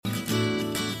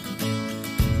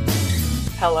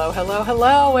Hello, hello,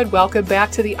 hello, and welcome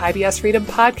back to the IBS Freedom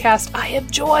Podcast. I am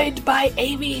joined by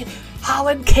Amy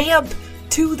Holland Camp,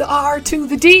 to the R to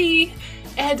the D,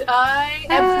 and I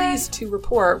am pleased to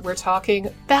report we're talking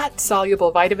fat-soluble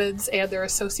vitamins and their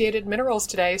associated minerals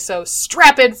today, so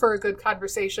strap in for a good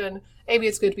conversation. Amy,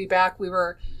 it's good to be back. We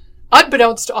were,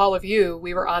 unbeknownst to all of you,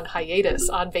 we were on hiatus,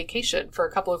 on vacation for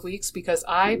a couple of weeks because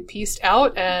I pieced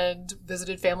out and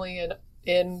visited family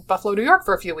in Buffalo, New York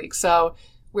for a few weeks, so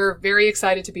we're very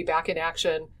excited to be back in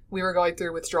action. We were going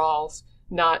through withdrawals,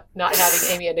 not having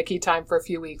Amy and Nikki time for a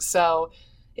few weeks. So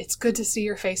it's good to see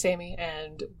your face, Amy.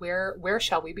 And where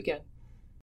shall we begin?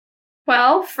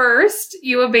 Well, first,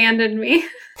 you abandoned me.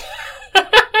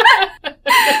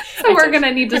 So we're going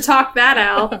to need to talk that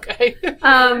out. Okay.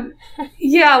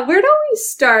 Yeah, where do we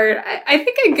start? I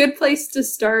think a good place to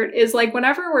start is like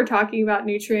whenever we're talking about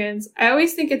nutrients, I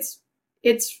always think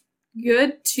it's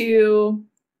good to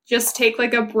just take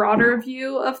like a broader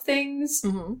view of things.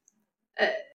 Mm-hmm.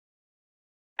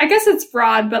 I guess it's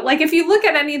broad, but like if you look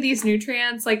at any of these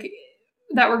nutrients like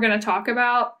that we're going to talk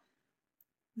about,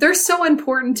 they're so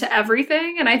important to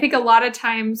everything. And I think a lot of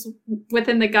times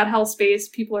within the gut health space,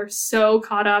 people are so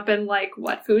caught up in like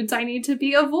what foods I need to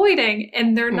be avoiding.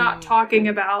 And they're not talking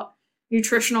about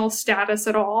nutritional status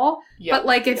at all. Yep. But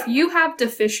like if you have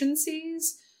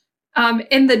deficiencies,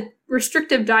 and the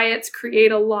restrictive diets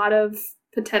create a lot of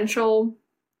potential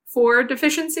for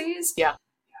deficiencies. Yeah.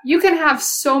 You can have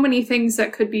so many things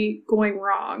that could be going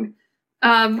wrong.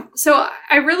 So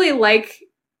I really like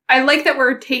that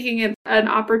we're taking an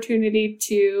opportunity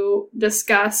to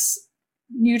discuss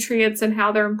nutrients and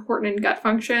how they're important in gut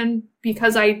function,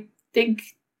 because I think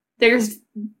there's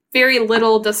very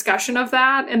little discussion of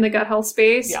that in the gut health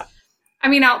space. Yeah. I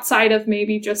mean, outside of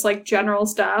maybe just like general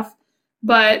stuff,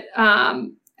 but,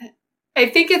 I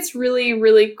think it's really,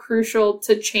 really crucial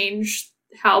to change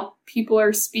how people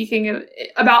are speaking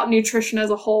about nutrition as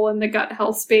a whole in the gut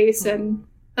health space. Mm-hmm. And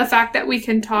the fact that we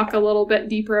can talk a little bit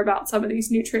deeper about some of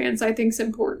these nutrients, I think is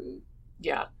important.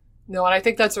 Yeah. No, and I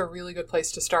think that's a really good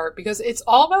place to start because it's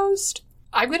almost,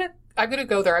 I'm going to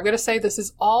go there. I'm going to say this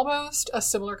is almost a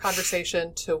similar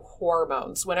conversation to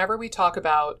hormones. Whenever we talk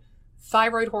about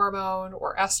thyroid hormone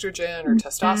or estrogen or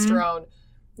testosterone,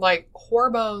 like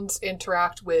hormones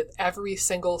interact with every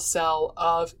single cell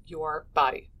of your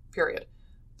body, period.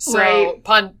 So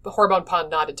hormone pun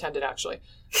not intended actually.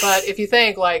 But if you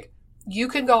think like you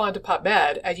can go onto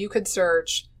PubMed and you can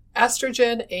search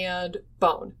estrogen and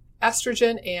bone,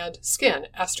 estrogen and skin,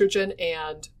 estrogen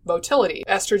and motility,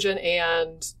 estrogen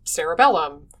and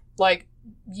cerebellum, like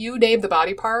you name the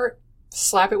body part,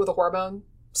 slap it with a hormone,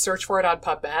 search for it on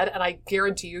PubMed, and I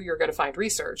guarantee you're going to find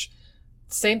research.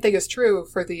 Same thing is true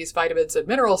for these vitamins and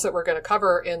minerals that we're going to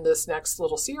cover in this next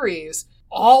little series.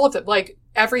 All of them, like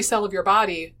every cell of your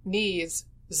body needs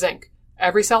zinc.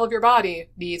 Every cell of your body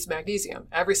needs magnesium.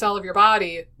 Every cell of your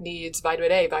body needs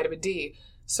vitamin A, vitamin D.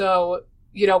 So,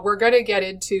 we're going to get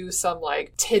into some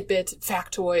like tidbits,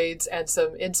 factoids, and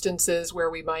some instances where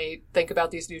we might think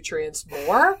about these nutrients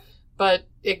more. But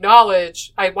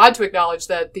I want to acknowledge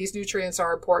that these nutrients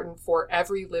are important for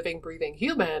every living, breathing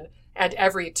human and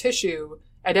every tissue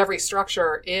and every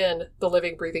structure in the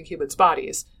living, breathing humans'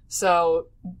 bodies. So,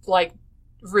 like,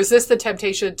 resist the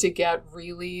temptation to get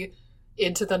really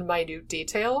into the minute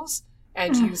details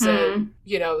and use it,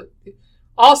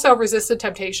 Also resist the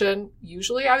temptation,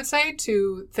 usually I would say,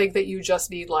 to think that you just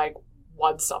need, like,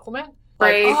 one supplement.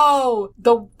 Like,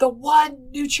 the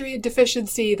one nutrient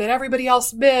deficiency that everybody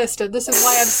else missed, and this is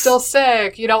why I'm still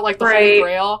sick. Like the Holy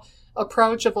Grail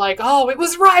approach of like, it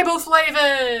was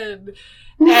riboflavin.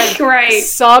 And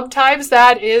sometimes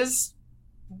that is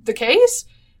the case,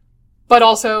 but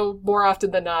also more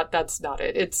often than not, that's not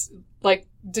it. It's like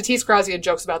Datis Kharrazian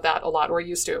jokes about that a lot, or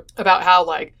used to, about how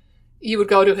like you would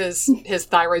go to his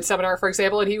thyroid seminar, for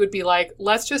example, and he would be like,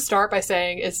 let's just start by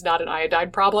saying it's not an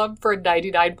iodine problem for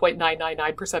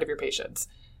 99.999% of your patients.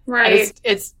 Right.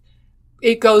 And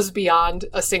it goes beyond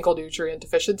a single nutrient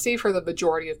deficiency for the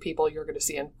majority of people you're going to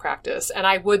see in practice. And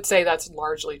I would say that's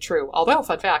largely true. Although,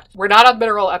 fun fact, we're not on the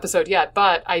mineral episode yet,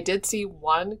 but I did see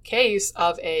one case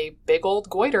of a big old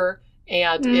goiter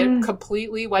and it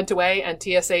completely went away and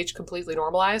TSH completely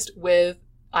normalized with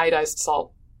iodized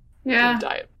salt in the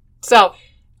diet. So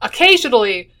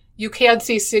occasionally you can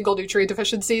see single nutrient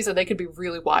deficiencies and they can be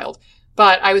really wild.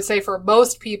 But I would say for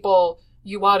most people,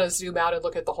 you want to zoom out and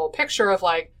look at the whole picture of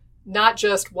like, not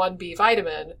just one B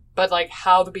vitamin, but like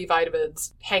how the B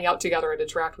vitamins hang out together and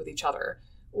interact with each other,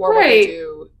 or what they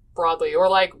do broadly. Or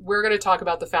like, we're going to talk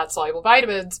about the fat soluble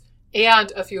vitamins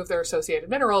and a few of their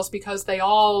associated minerals because they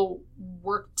all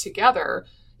work together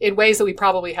in ways that we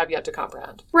probably have yet to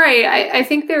comprehend. Right. I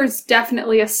think there's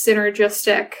definitely a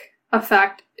synergistic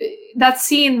effect that's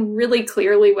seen really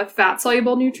clearly with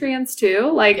fat-soluble nutrients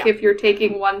too. Like if you're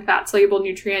taking one fat-soluble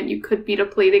nutrient, you could be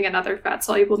depleting another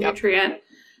fat-soluble nutrient.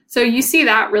 So you see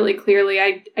that really clearly.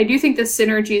 I do think the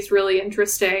synergy is really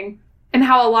interesting, and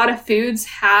how a lot of foods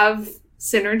have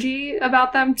synergy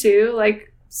about them too.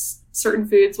 Like certain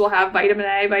foods will have vitamin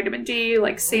A, vitamin D,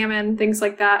 like salmon, things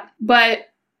like that. But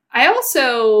I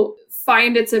also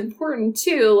find it's important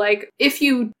too, like if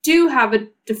you do have a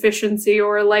deficiency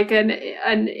or like an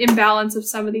imbalance of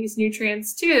some of these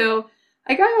nutrients too,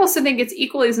 like I also think it's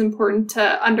equally as important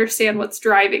to understand what's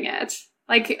driving it.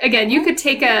 Like, again, you could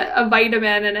take a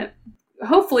vitamin and it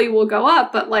hopefully will go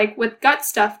up, but like with gut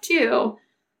stuff too,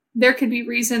 there could be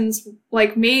reasons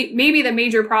like maybe the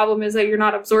major problem is that you're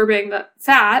not absorbing the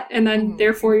fat, and then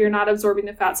therefore you're not absorbing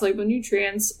the fat soluble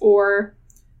nutrients, or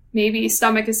maybe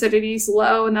stomach acidity is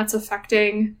low and that's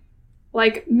affecting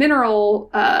like mineral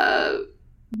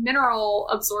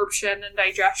absorption and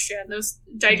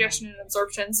digestion and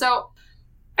absorption. So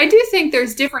I do think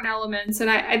there's different elements, and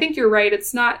I think you're right.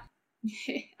 It's not,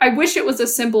 I wish it was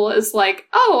as simple as like,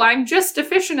 oh, I'm just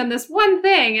deficient in this one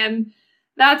thing and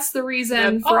that's the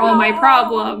reason for all my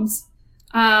problems.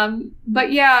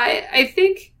 But yeah, I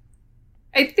think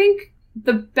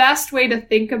the best way to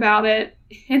think about it,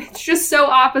 and it's just so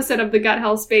opposite of the gut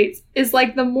health space, is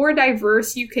like the more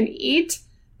diverse you can eat,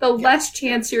 the less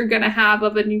chance you're going to have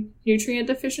of a nutrient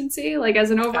deficiency, like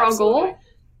as an overall goal.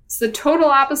 It's the total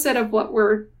opposite of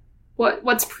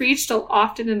what's preached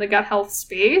often in the gut health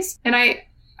space. And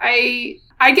I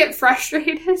get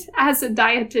frustrated as a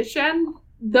dietitian,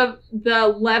 the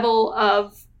level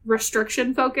of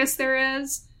restriction focus there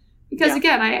is, because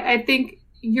again, I think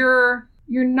you're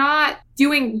not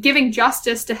giving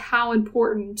justice to how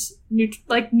important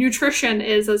nutrition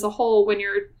is as a whole when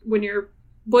you're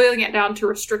boiling it down to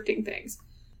restricting things.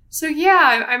 So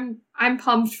yeah, I'm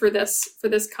pumped for this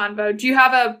convo. Do you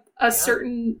have a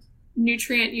certain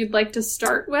nutrient you'd like to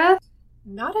start with?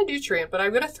 Not a nutrient, but I'm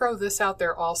going to throw this out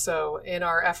there also in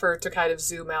our effort to kind of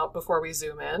zoom out before we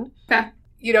zoom in. Okay.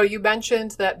 You know, you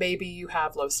mentioned that maybe you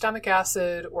have low stomach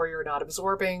acid or you're not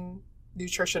absorbing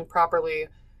nutrition properly.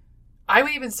 I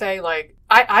would even say, like,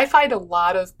 I find a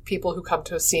lot of people who come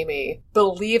to see me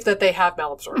believe that they have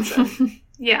malabsorption.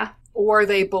 Yeah. Or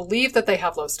they believe that they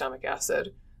have low stomach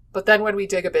acid. But then when we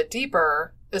dig a bit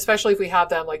deeper, especially if we have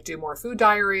them like do more food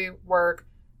diary work,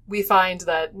 we find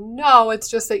that no, it's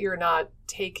just that you're not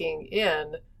taking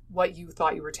in what you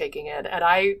thought you were taking in. And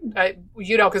I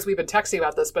you know, because we've been texting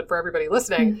about this, but for everybody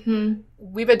listening,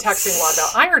 we've been texting a lot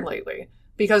about iron lately,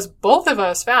 because both of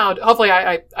us found, hopefully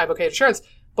I'm okay to share this,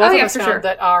 both of us found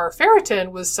that our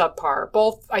ferritin was subpar,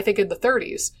 both I think in the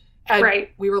 30s. And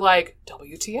we were like,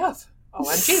 WTF,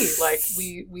 OMG, like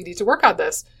we need to work on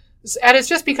this. And it's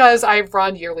just because I've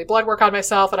run yearly blood work on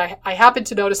myself, and I happened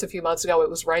to notice a few months ago it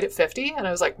was right at 50, and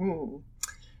I was like, And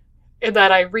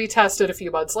then I retested a few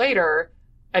months later,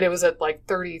 and it was at like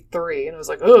 33, and I was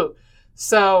like, ooh.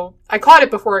 So I caught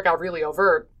it before it got really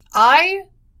overt.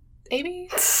 Amy,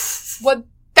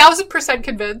 1,000%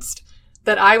 convinced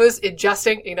that I was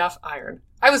ingesting enough iron.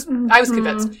 I was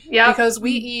convinced. Yeah. Because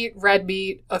we eat red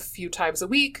meat a few times a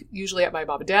week, usually at my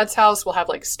mom and dad's house. We'll have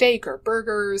like steak or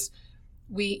burgers.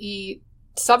 We eat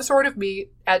some sort of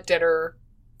meat at dinner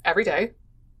every day,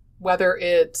 whether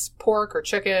it's pork or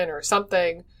chicken or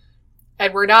something.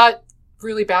 And we're not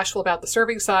really bashful about the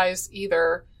serving size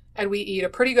either. And we eat a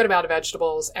pretty good amount of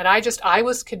vegetables. And I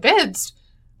was convinced,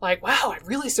 like, wow, I'm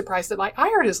really surprised that my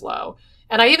iron is low.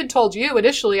 And I even told you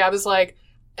initially, I was like,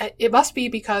 it must be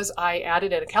because I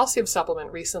added in a calcium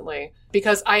supplement recently,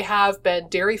 because I have been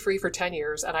dairy-free for 10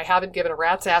 years and I haven't given a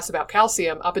rat's ass about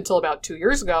calcium up until about 2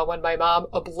 years ago when my mom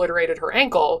obliterated her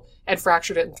ankle and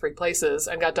fractured it in 3 places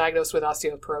and got diagnosed with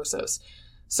osteoporosis.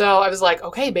 So I was like,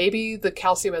 okay, maybe the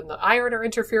calcium and the iron are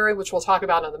interfering, which we'll talk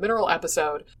about in the mineral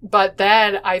episode. But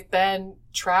then I've been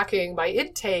tracking my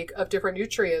intake of different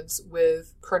nutrients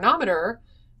with Chronometer,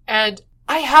 and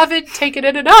I haven't taken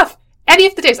in enough. Any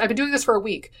of the days. I've been doing this for a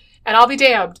week, and I'll be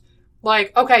damned.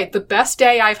 Like, okay, the best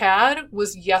day I've had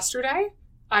was yesterday.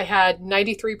 I had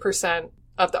 93%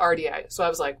 of the RDA. So I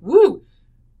was like, woo.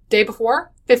 Day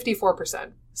before,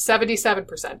 54%,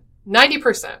 77%,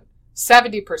 90%,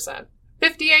 70%,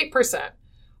 58%.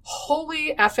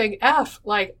 Holy effing F.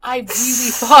 Like, I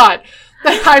really thought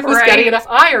that I was getting enough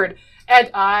iron. And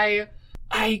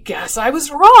I guess I was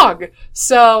wrong.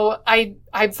 So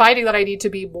I'm finding that I need to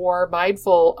be more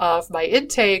mindful of my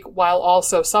intake while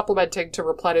also supplementing to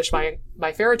replenish my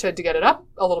ferritin to get it up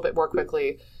a little bit more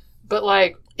quickly. But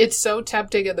like, it's so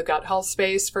tempting in the gut health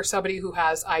space for somebody who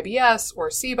has IBS or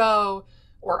SIBO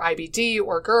or IBD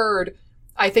or GERD.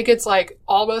 I think it's like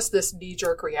almost this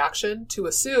knee-jerk reaction to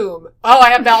assume, oh,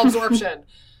 I have malabsorption.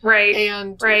 Right.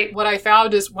 And what I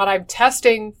found is when I'm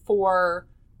testing for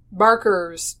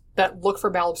markers that look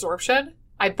for malabsorption,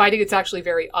 I'm finding it's actually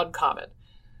very uncommon.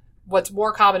 What's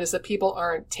more common is that people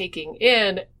aren't taking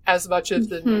in as much of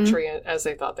the nutrient as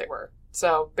they thought they were.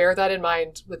 So bear that in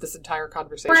mind with this entire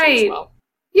conversation as well.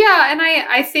 Yeah, and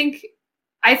I think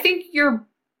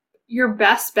your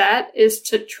best bet is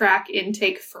to track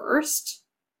intake first.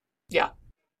 Yeah.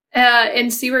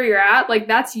 And see where you're at. Like,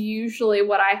 that's usually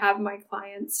what I have my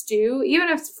clients do, even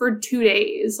if it's for 2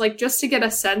 days, like, just to get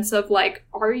a sense of, like,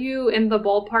 are you in the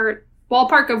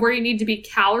ballpark of where you need to be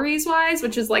calories wise,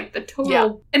 which is like the total. Yeah.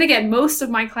 And again, most of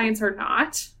my clients are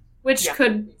not, which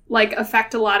could like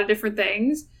affect a lot of different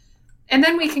things. And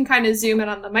then we can kind of zoom in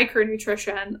on the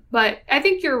micronutrition. But I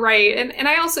think you're right. And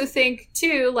I also think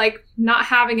too, like, not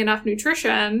having enough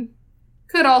nutrition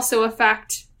could also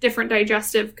affect different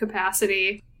digestive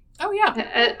capacity. Oh,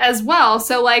 yeah. As well.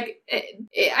 So like,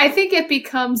 I think it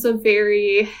becomes a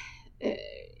very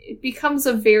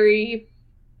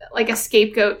like a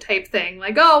scapegoat type thing.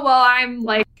 Like, oh, well,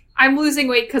 I'm losing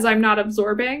weight because I'm not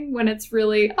absorbing, when it's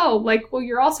really, oh, like, well,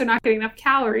 you're also not getting enough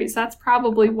calories. That's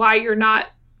probably why you're not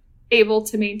able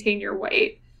to maintain your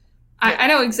weight. Yeah. I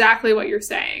know exactly what you're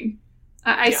saying.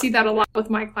 I see that a lot with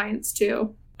my clients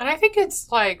too. And I think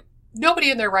it's like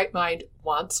nobody in their right mind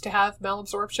wants to have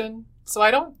malabsorption. So I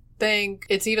don't think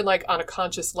it's even like on a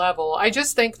conscious level. I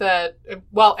just think that,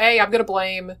 well, I'm going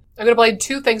to blame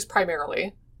 2 things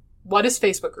primarily. One is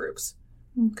Facebook groups.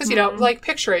 Because, you know, like,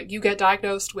 picture it. You get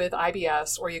diagnosed with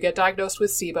IBS or you get diagnosed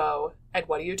with SIBO. And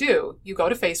what do? You go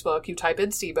to Facebook, you type in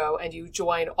SIBO, and you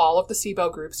join all of the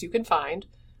SIBO groups you can find.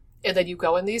 And then you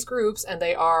go in these groups, and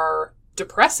they are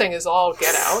depressing as all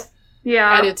get out.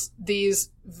 Yeah. And it's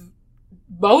these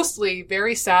mostly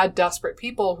very sad, desperate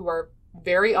people who are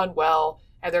very unwell,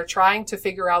 and they're trying to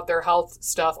figure out their health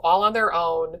stuff all on their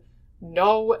own.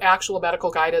 No actual medical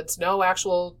guidance, no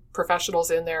actual professionals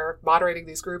in there moderating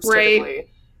these groups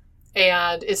typically.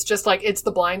 And it's just like, it's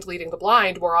the blind leading the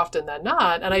blind more often than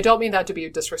not. And I don't mean that to be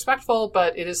disrespectful,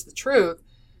 but it is the truth.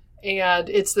 And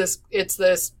it's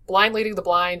this blind leading the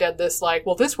blind, and this like,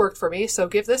 well, this worked for me, so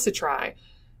give this a try.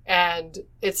 And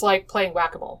it's like playing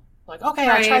whack-a-mole. Like, okay,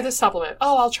 I'll try this supplement.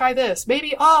 Oh, I'll try this.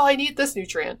 Maybe, I need this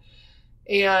nutrient.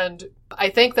 And I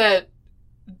think that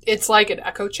it's like an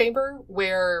echo chamber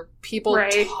where people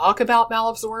talk about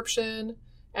malabsorption,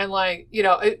 and like, you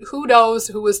know, who knows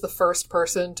who was the first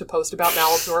person to post about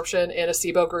malabsorption in a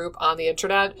SIBO group on the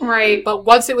internet. Right. But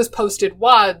once it was posted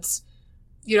once,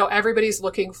 you know, everybody's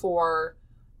looking for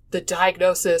the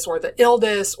diagnosis or the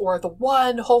illness or the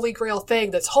one holy grail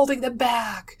thing that's holding them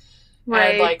back.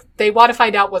 Right. And like, they want to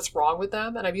find out what's wrong with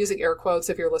them. And I'm using air quotes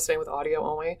if you're listening with audio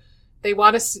only. They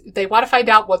want to find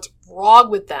out what's wrong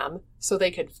with them so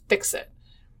they can fix it.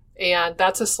 And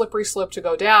that's a slippery slope to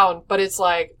go down. But it's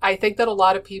like, I think that a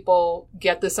lot of people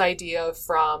get this idea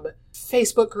from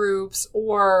Facebook groups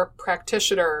or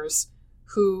practitioners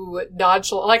who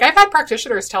nonchalant, like, I've had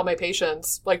practitioners tell my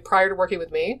patients, like, prior to working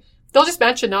with me, they'll just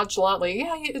mention nonchalantly, you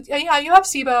have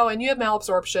SIBO and you have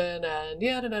malabsorption and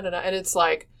and it's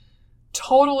like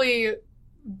totally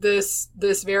this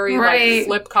very like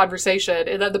flip conversation.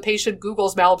 And then the patient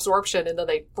Googles malabsorption and then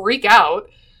they freak out.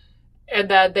 And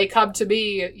then they come to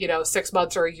me, you know, 6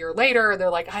 months or a year later, and they're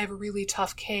like, I have a really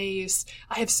tough case.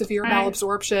 I have severe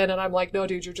malabsorption. And I'm like, no,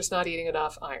 dude, you're just not eating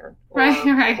enough iron or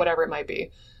whatever it might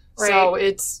be. Right. So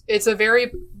it's a very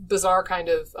bizarre kind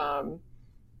of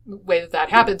way that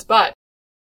happens. But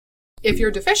if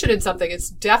you're deficient in something, it's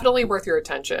definitely worth your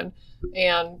attention.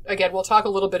 And again, we'll talk a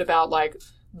little bit about like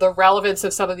the relevance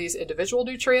of some of these individual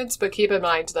nutrients, but keep in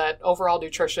mind that overall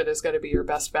nutrition is going to be your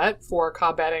best bet for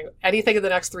combating anything in the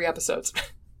next 3 episodes.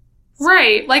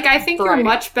 Right. Like, I think you're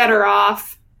much better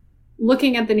off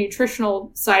looking at the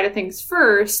nutritional side of things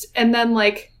first. And then,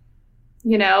 like,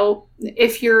 you know,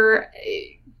 if you're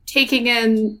taking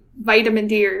in vitamin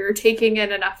D or you're taking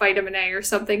in enough vitamin A or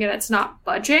something and it's not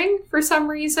budging for some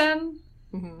reason,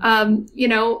 you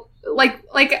know, like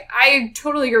I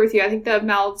totally agree with you. I think the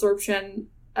malabsorption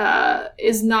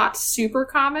is not super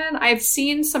common. I've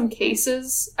seen some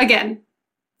cases, again,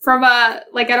 from I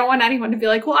don't want anyone to be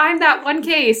like, well, I'm that one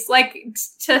case. Like,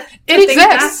 to it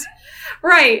exists.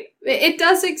 Right. It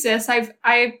does exist.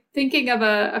 I'm thinking of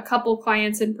a couple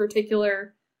clients in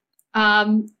particular,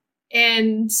 and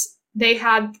they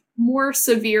had more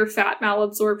severe fat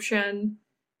malabsorption,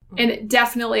 and it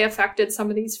definitely affected some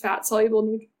of these fat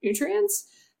soluble nutrients.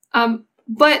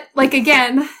 But like,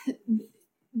 again,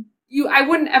 I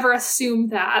wouldn't ever assume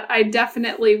that. I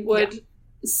definitely would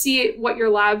see what your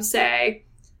labs say.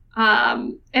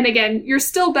 And again, you're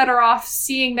still better off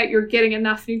seeing that you're getting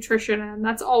enough nutrition in.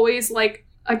 That's always like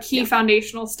a key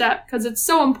foundational step because it's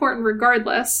so important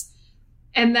regardless.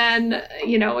 And then,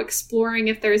 exploring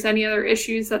if there's any other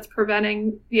issues that's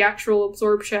preventing the actual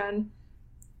absorption.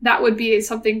 That would be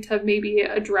something to maybe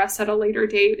address at a later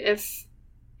date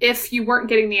if you weren't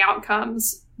getting the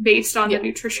outcomes based on the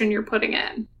nutrition you're putting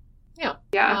in. Yeah.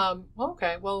 Yeah.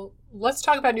 Okay. Well, let's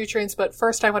talk about nutrients, but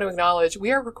first I want to acknowledge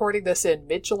we are recording this in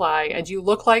mid-July and you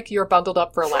look like you're bundled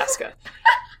up for Alaska.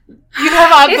 You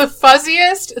have on the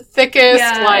fuzziest, thickest,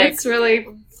 it's really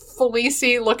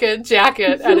fleecy looking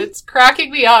jacket and it's cracking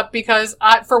me up because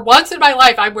for once in my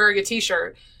life I'm wearing a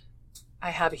t-shirt. I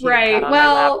have a heating pad on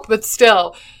my lap, but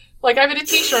still, like I'm in a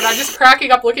t-shirt. I'm just cracking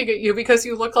up looking at you because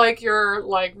you look like you're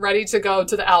like ready to go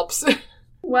to the Alps.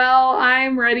 Well,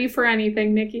 I'm ready for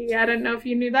anything, Nikki. I don't know if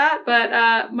you knew that,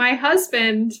 but my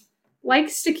husband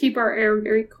likes to keep our air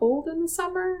very cold in the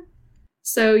summer.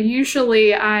 So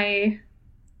usually I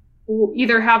will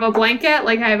either have a blanket,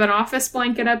 like I have an office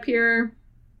blanket up here,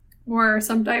 or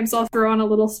sometimes I'll throw on a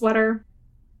little sweater.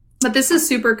 But this is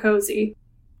super cozy.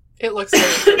 It looks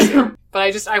very cozy.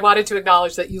 But I wanted to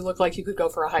acknowledge that you look like you could go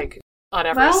for a hike on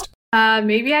Everest. Well,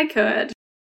 maybe I could.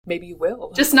 Maybe you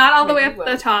will. Just not all the way up to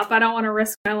the top. I don't want to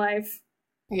risk my life.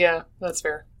 Yeah, that's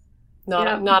fair. Not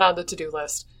on the to-do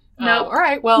list. No. All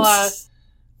right. Well,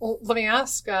 let me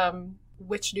ask,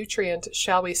 which nutrient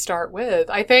shall we start with?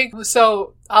 I think,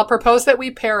 so I'll propose that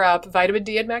we pair up vitamin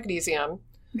D and magnesium,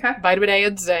 vitamin A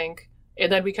and zinc,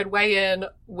 and then we could weigh in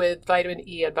with vitamin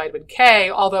E and vitamin K,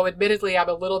 although admittedly I'm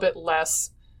a little bit less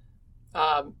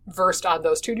versed on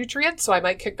those two nutrients, so I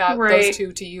might kick those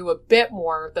two to you a bit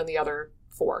more than the other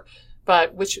four.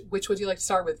 But which would you like to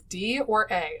start with, D or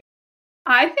A?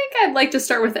 I think I'd like to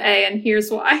start with A, and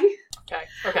here's why.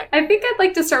 Okay. I think I'd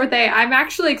like to start with A. I'm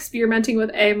actually experimenting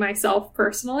with A myself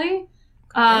personally.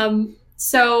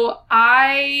 So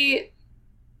I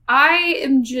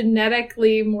am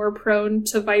genetically more prone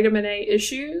to vitamin A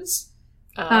issues.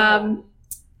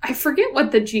 I forget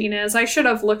what the gene is. I should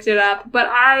have looked it up. But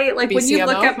BCMO? When you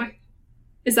look at my...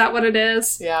 Is that what it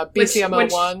is? Yeah,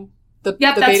 BCMO1. The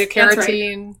beta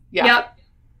carotene. Right. Yeah. Yep.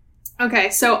 Okay,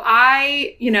 so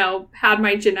I, had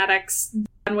my genetics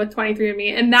done with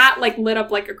 23andMe, and that, lit up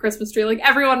like a Christmas tree. Like,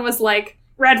 everyone was like,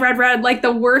 red, like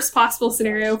the worst possible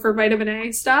scenario for vitamin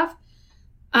A stuff.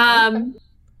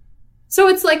 So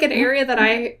it's like an area that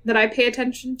I pay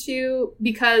attention to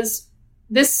because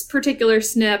this particular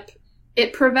SNP,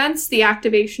 it prevents the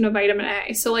activation of vitamin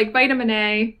A. So like vitamin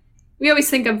A, we always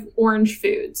think of orange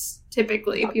foods.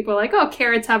 Typically, people are like, oh,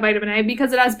 carrots have vitamin A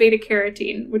because it has beta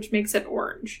carotene, which makes it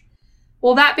orange.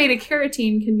 Well, that beta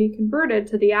carotene can be converted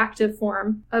to the active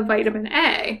form of vitamin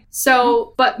A.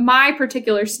 So, but my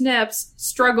particular SNPs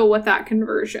struggle with that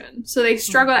conversion. So they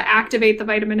struggle to activate the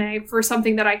vitamin A for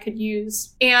something that I could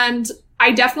use. And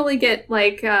I definitely get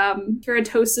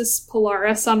keratosis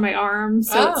pilaris on my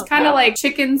arms. So it's kind of like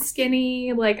chicken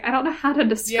skinny. Like, I don't know how to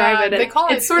describe it. They call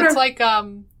it's like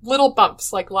little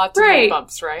bumps, like lots of little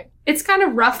bumps, right? It's kind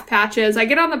of rough patches. I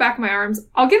get on the back of my arms.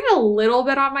 I'll get it a little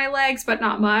bit on my legs, but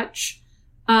not much.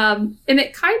 And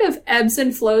it kind of ebbs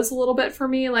and flows a little bit for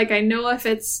me. Like, I know if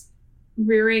it's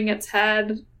rearing its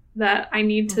head that I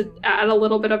need to add a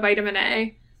little bit of vitamin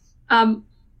A.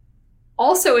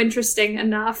 Also interesting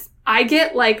enough, I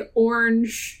get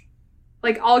orange,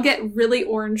 I'll get really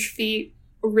orange feet,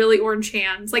 really orange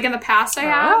hands. Like in the past I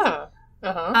have.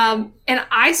 And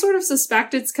I sort of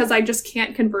suspect it's because I just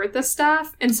can't convert this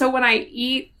stuff. And so when I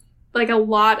eat a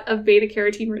lot of beta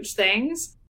carotene rich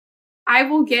things, I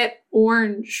will get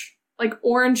orange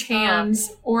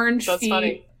hands, orange feet.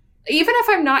 Funny. Even if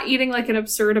I'm not eating an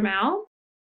absurd amount.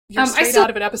 You're straight out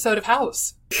of an episode of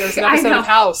House. There's an episode of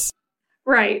House.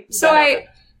 Right. So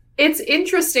it's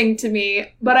interesting to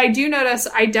me, but I do notice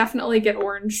I definitely get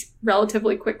orange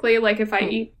relatively quickly. Like if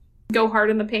I go hard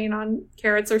in the paint on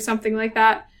carrots or something like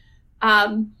that.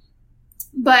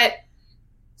 But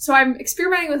so I'm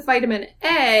experimenting with vitamin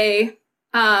A.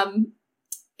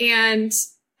 And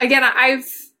again,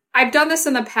 I've done this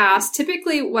in the past.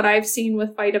 Typically what I've seen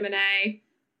with vitamin A,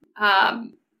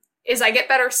 is I get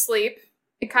better sleep.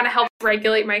 It kind of helps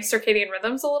regulate my circadian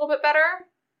rhythms a little bit better.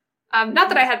 Not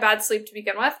that I had bad sleep to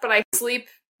begin with, but I sleep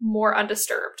more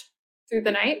undisturbed through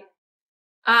the night.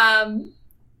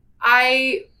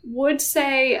 I would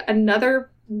say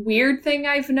another weird thing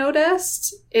I've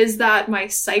noticed is that my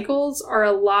cycles are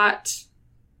a lot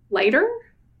lighter.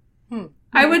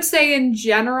 I would say in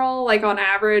general, on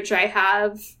average, I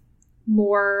have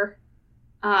more,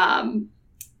 I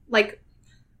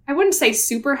I wouldn't say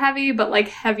super heavy, but like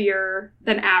heavier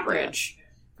than average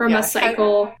from a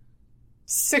cycle.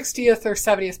 60th or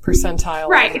 70th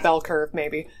percentile of the bell curve,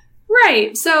 maybe.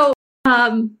 Right. So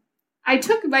I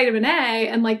took vitamin A,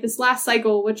 and like this last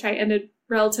cycle, which I ended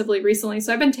relatively recently,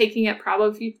 so I've been taking it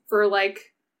probably for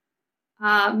like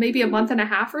maybe a month and a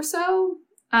half or so.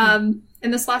 In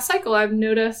this last cycle, I've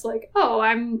noticed like, oh,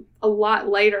 I'm a lot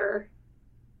lighter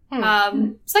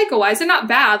cycle-wise, and not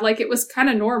bad. Like, it was kind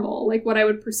of normal, like what I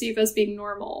would perceive as being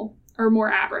normal or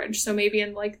more average. So maybe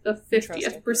in like the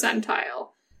 50th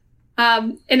percentile.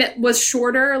 And it was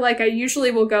shorter. Like, I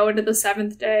usually will go into the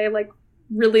 7th day, like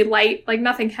really light, like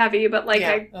nothing heavy, but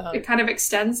like it kind of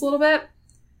extends a little bit.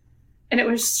 And it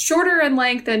was shorter in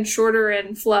length and shorter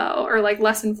in flow, or like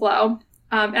less in flow.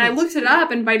 And I looked it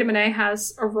up, and vitamin A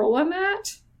has a role in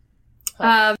that.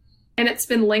 And it's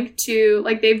been linked to,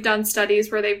 like, they've done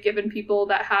studies where they've given people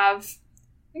that have,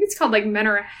 I think it's called like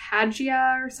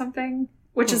menorrhagia or something,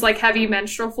 which is like heavy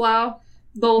menstrual flow.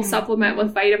 They'll supplement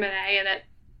with vitamin A, and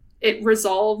it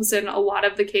resolves in a lot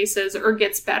of the cases, or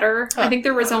gets better. I think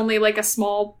there was only like a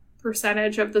small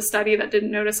percentage of the study that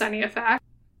didn't notice any effect.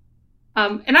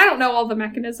 And I don't know all the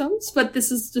mechanisms, but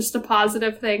this is just a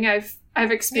positive thing I've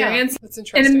experienced. That's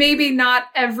interesting. And maybe not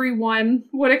everyone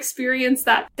would experience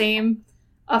that same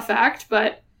effect,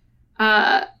 but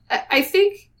I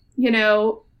think,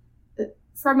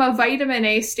 from a vitamin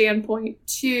A standpoint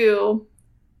too,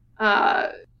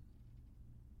 for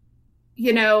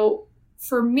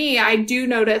me, I do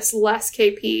notice less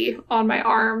KP on my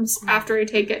arms after I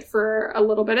take it for a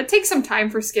little bit. It takes some time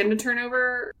for skin to turn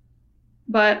over,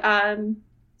 but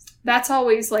that's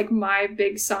always like my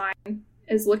big sign,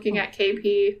 is looking at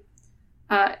KP.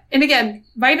 And again,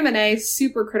 vitamin A is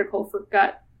super critical for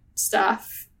gut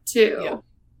stuff too.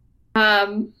 Yeah.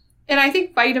 And I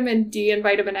think vitamin D and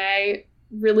vitamin A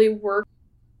really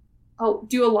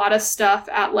do a lot of stuff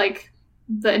at like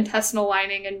the intestinal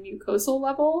lining and mucosal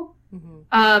level.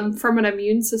 From an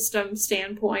immune system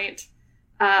standpoint.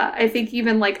 I think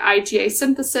even like IgA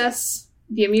synthesis,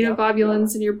 the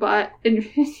immunoglobulins in your butt, in your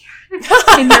butt,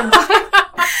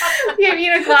 the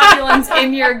immunoglobulins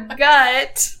in your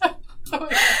gut,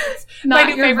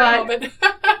 not your butt.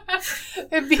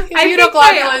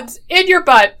 Immunoglobulins in your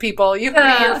butt, people. You heard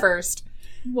it here first.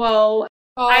 Whoa.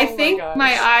 I think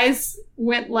my eyes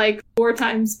went like 4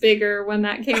 times bigger when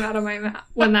that came out of my mouth.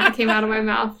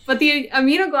 But the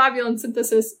immunoglobulin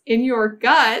synthesis in your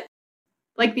gut,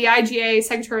 like the IgA,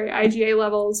 secretory IgA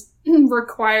levels,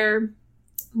 require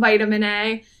vitamin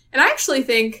A. And I actually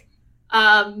think,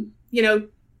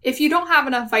 if you don't have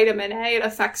enough vitamin A, it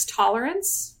affects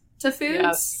tolerance to foods.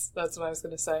 Yes, that's what I was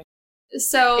going to say.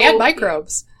 And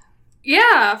microbes.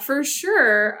 Yeah, for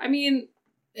sure. I mean,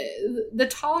 the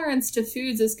tolerance to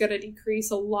foods is going to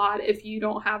decrease a lot if you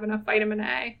don't have enough vitamin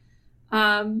A.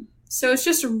 So it's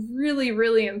just really,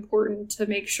 really important to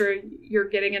make sure you're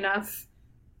getting enough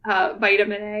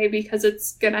vitamin A, because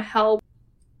it's going to help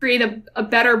create a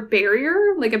better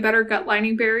barrier, like a better gut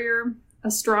lining barrier, a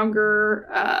stronger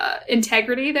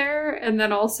integrity there. And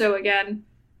then also, again,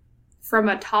 from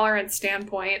a tolerance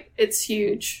standpoint, it's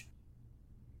huge.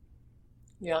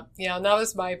 Yeah, and that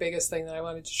was my biggest thing that I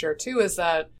wanted to share too, is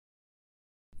that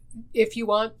if you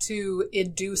want to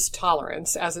induce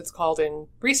tolerance, as it's called in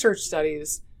research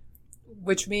studies,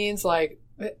 which means like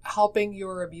helping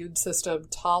your immune system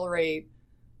tolerate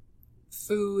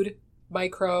food,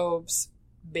 microbes,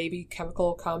 maybe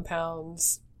chemical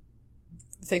compounds,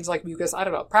 things like mucus, I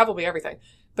don't know, probably everything.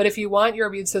 But if you want your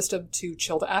immune system to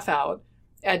chill the F out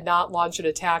and not launch an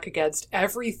attack against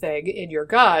everything in your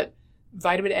gut,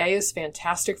 vitamin A is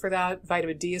fantastic for that.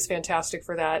 Vitamin D is fantastic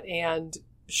for that. And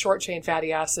short-chain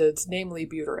fatty acids, namely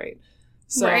butyrate.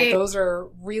 So those are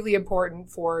really important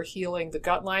for healing the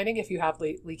gut lining if you have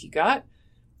leaky gut.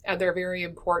 And they're very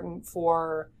important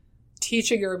for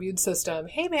teaching your immune system,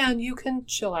 hey man, you can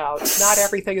chill out. Not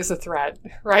everything is a threat,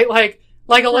 right? Like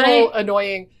a little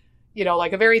annoying,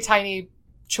 like a very tiny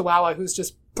chihuahua who's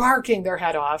just barking their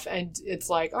head off. And it's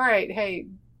like, all right, hey,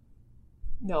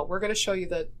 no, we're going to show you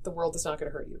that the world is not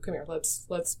going to hurt you. Come here,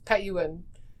 let's pet you, and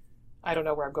I don't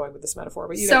know where I'm going with this metaphor,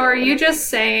 but so are you just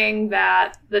saying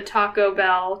that the Taco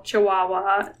Bell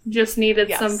Chihuahua just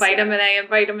needed some vitamin A and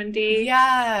vitamin D?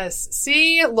 Yes.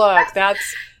 See, look, that's,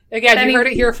 again, you heard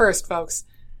it here first, folks.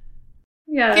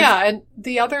 Yeah. Yeah, and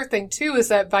the other thing too is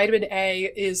that vitamin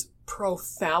A is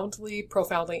profoundly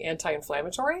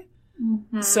anti-inflammatory.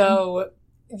 Mm-hmm. So,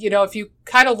 if you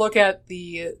kind of look at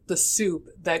the soup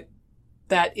that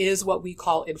is what we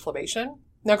call inflammation.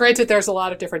 Now, granted, there's a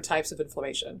lot of different types of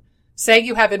inflammation. Saying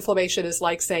you have inflammation is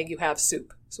like saying you have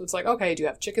soup. So it's like, okay, do you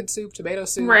have chicken soup, tomato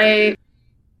soup? Right.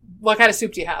 what kind of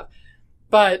soup do you have?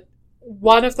 But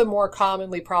one of the more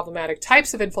commonly problematic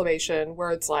types of inflammation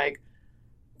where it's like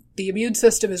the immune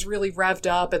system is really revved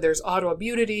up and there's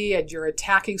autoimmunity and you're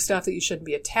attacking stuff that you shouldn't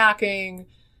be attacking.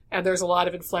 And there's a lot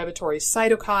of inflammatory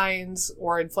cytokines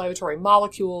or inflammatory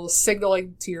molecules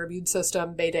signaling to your immune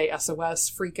system, Mayday SOS,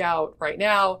 freak out right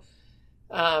now.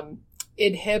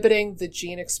 Inhibiting the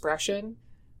gene expression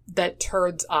that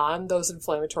turns on those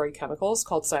inflammatory chemicals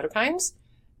called cytokines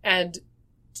and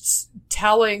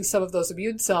telling some of those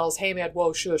immune cells, hey man,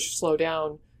 whoa, shush, slow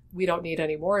down. We don't need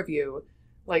any more of you.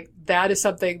 Like that is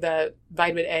something that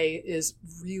vitamin A is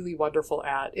really wonderful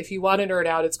at. If you want to nerd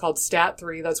out, it's called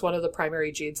STAT3. That's one of the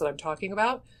primary genes that I'm talking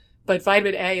about. But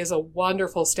vitamin A is a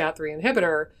wonderful STAT3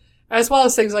 inhibitor, as well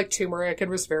as things like turmeric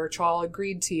and resveratrol and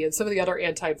green tea and some of the other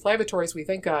anti-inflammatories we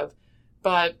think of.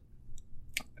 But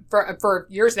for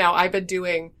years now, I've been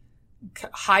doing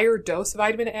higher dose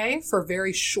vitamin A for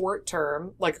very short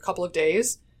term, like a couple of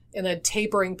days, and then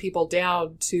tapering people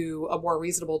down to a more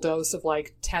reasonable dose of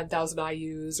like 10,000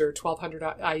 IUs or 1,200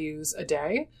 IUs a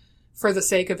day for the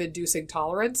sake of inducing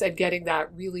tolerance and getting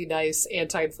that really nice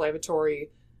anti-inflammatory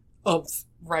oomph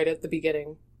right at the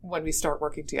beginning when we start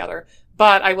working together.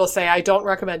 But I will say I don't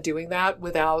recommend doing that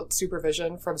without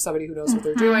supervision from somebody who knows what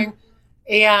they're doing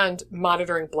and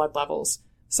monitoring blood levels.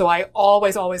 So I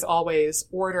always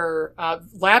order,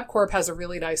 LabCorp has a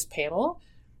really nice panel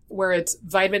where it's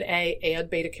vitamin A and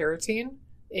beta carotene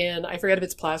in, I forget if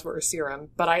it's plasma or serum,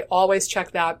 but I always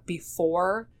check that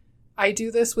before I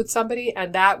do this with somebody.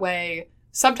 And that way,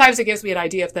 sometimes it gives me an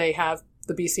idea if they have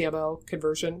the BCMO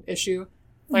conversion issue.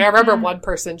 Like I remember one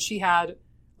person, she had,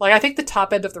 like, I think the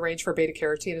top end of the range for beta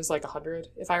carotene is like 100,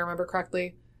 if I remember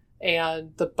correctly.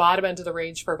 And the bottom end of the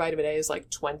range for vitamin A is like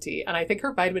 20. And I think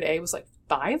her vitamin A was like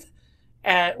 5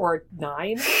 or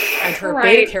 9. And her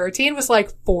beta carotene was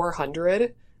like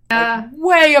 400. Like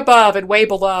way above and way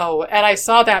below. And I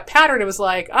saw that pattern. It was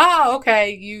like,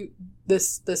 okay,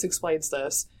 this explains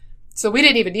this. So we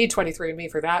didn't even need 23andMe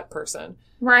for that person.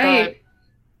 Right.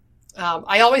 But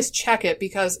I always check it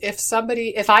because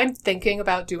if I'm thinking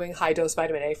about doing high dose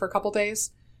vitamin A for a couple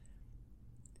days,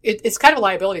 it's kind of a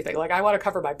liability thing. Like I want to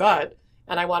cover my butt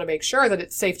and I want to make sure that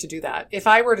it's safe to do that. If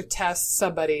I were to test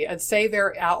somebody and say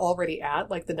they're already at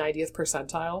like the 90th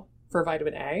percentile for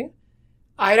vitamin A,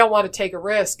 I don't want to take a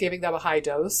risk giving them a high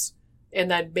dose and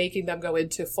then making them go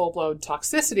into full-blown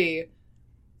toxicity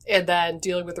and then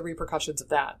dealing with the repercussions of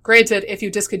that. Granted, if you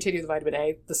discontinue the vitamin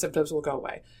A, the symptoms will go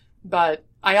away. But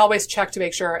I always check to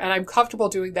make sure, and I'm comfortable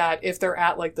doing that if they're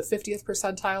at like the 50th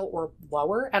percentile or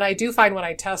lower. And I do find when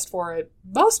I test for it,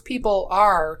 most people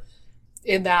are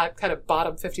in that kind of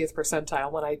bottom 50th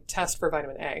percentile when I test for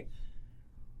vitamin A.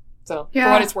 So for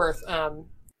what it's worth,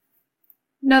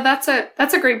 no, that's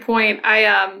a great point.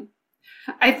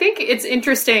 I think it's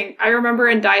interesting. I remember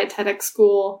in dietetic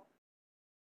school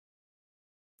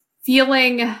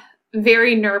feeling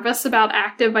very nervous about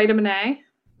active vitamin A.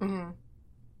 Mm-hmm.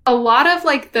 A lot of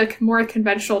like the more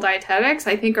conventional dietetics,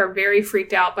 I think, are very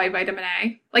freaked out by vitamin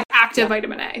A, like active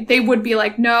vitamin A. They would be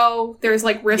like, no, there's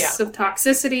like risks of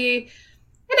toxicity.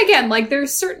 And again, like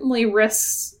there's certainly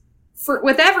risks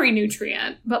with every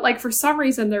nutrient, but like for some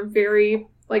reason they're very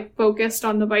like focused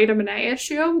on the vitamin A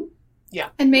issue. Yeah.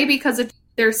 And maybe because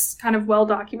there's kind of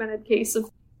well-documented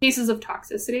cases of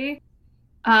toxicity.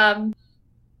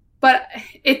 But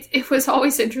it was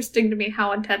always interesting to me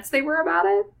how intense they were about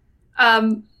it.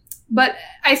 But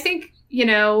I think,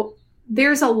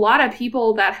 there's a lot of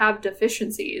people that have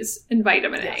deficiencies in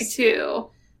vitamin A too.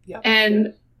 Yep.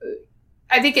 And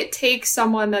I think it takes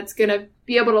someone that's going to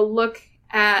be able to look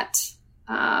at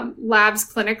labs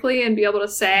clinically and be able to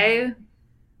say,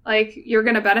 like, you're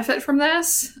going to benefit from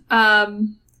this.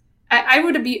 I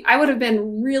would have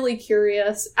been really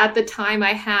curious at the time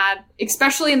I had,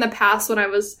 especially in the past when I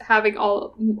was having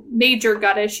all major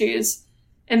gut issues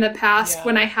in the past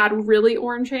when I had really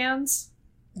orange hands.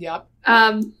 Yep.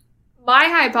 My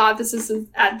hypothesis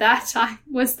at that time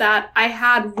was that I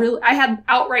had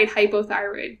outright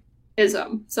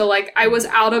hypothyroidism. So like I was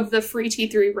out of the free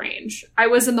T3 range. I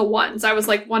was in the ones. I was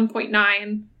like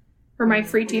 1.9 for my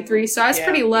free T3. So I was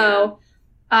pretty low.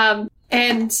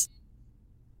 And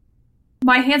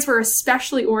my hands were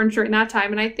especially orange during that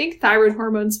time. And I think thyroid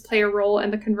hormones play a role in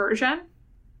the conversion.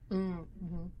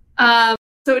 Mm-hmm.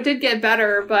 So it did get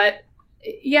better, but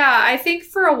I think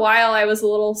for a while I was a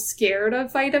little scared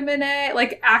of vitamin A,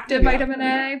 like active vitamin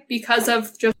A, because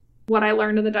of just what I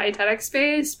learned in the dietetic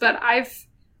space. But I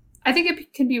think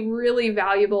it can be really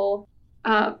valuable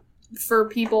for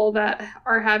people that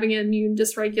are having immune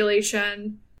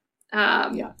dysregulation.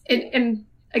 And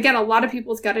again, a lot of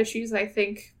people's gut issues, I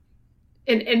think,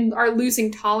 and are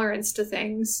losing tolerance to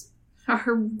things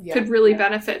could really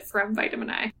benefit from vitamin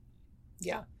A.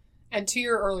 Yeah. And to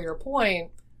your earlier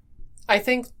point, I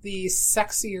think the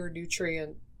sexier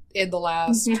nutrient in the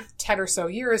last 10 or so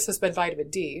years has been vitamin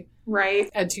D. Right.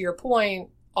 And to your point,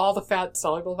 all the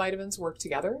fat-soluble vitamins work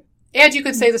together. And you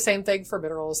could say the same thing for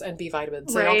minerals and B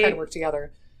vitamins. They all kind of work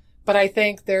together. But I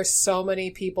think there's so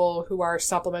many people who are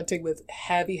supplementing with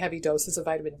heavy, heavy doses of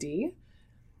vitamin D.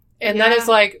 And then it's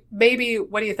like, maybe,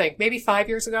 what do you think? Maybe 5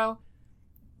 years ago,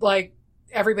 like,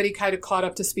 everybody kind of caught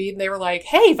up to speed and they were like,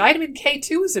 hey, vitamin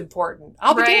K2 is important.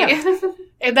 I'll be damned.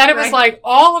 And then it was like,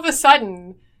 all of a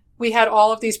sudden, we had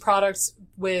all of these products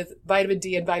with vitamin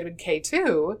D and vitamin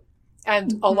K2.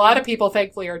 And a lot of people,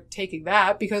 thankfully, are taking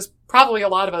that because probably a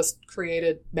lot of us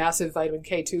created massive vitamin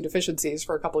K2 deficiencies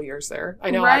for a couple of years there.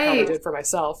 I know I probably did for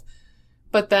myself.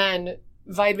 But then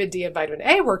vitamin D and vitamin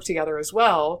A work together as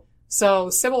well. So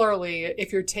similarly,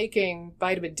 if you're taking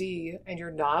vitamin D and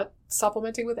you're not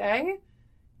supplementing with A,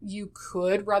 you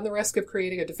could run the risk of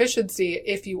creating a deficiency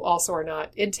if you also are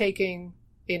not intaking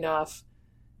enough.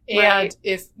 And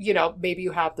if, maybe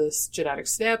you have this genetic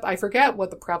SNP, I forget what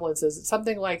the prevalence is. It's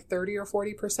something like 30 or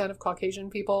 40% of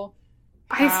Caucasian people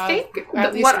I think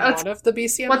at least one of the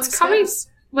BCMO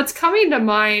What's coming to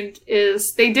mind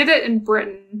is they did it in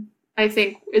Britain, I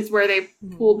think, is where they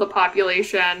pooled the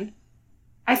population.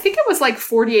 I think it was like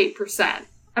 48%.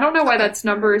 I don't know why that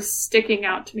number is sticking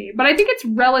out to me, but I think it's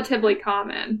relatively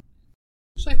common.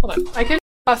 Actually, hold on. I can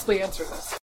possibly answer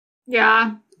this.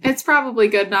 Yeah, it's probably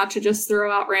good not to just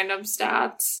throw out random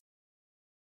stats.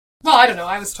 Well, I don't know.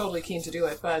 I was totally keen to do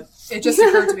it, but it just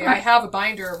occurred to me. I have a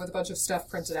binder with a bunch of stuff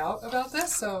printed out about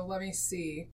this, so let me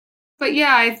see. But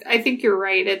yeah, I think you're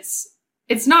right.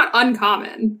 It's not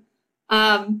uncommon.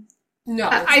 No,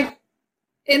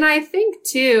 and I think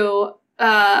too.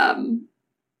 I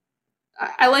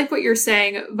like what you're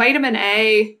saying. Vitamin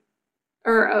A,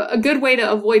 or a good way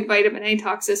to avoid vitamin A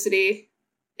toxicity,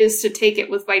 is to take it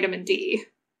with vitamin D,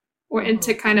 and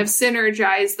to kind of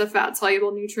synergize the fat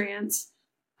soluble nutrients.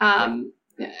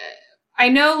 I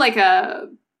know like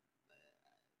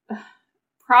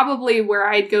probably where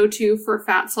I'd go to for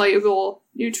fat soluble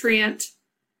nutrient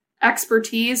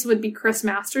expertise would be Chris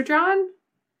Masterjohn.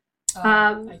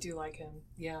 I do like him.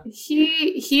 Yeah.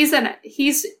 He's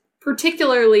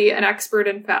particularly an expert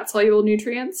in fat soluble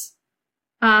nutrients.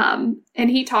 And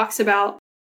he talks about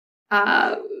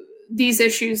these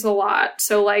issues a lot.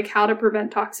 So like how to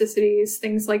prevent toxicities,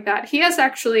 things like that. He has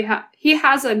actually he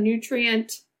has a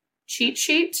nutrient cheat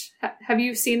sheet. Have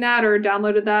you seen that or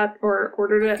downloaded that or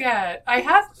ordered it? Yeah, I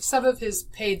have some of his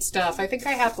paid stuff. I think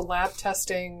I have the lab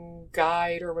testing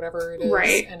guide or whatever it is.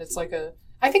 Right. And it's like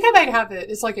I think I might have it.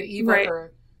 It's like an ebook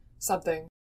or something.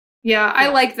 Yeah, I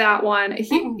like that one.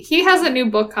 He has a new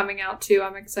book coming out too.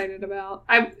 I'm excited about.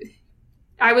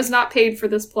 I was not paid for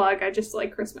this plug. I just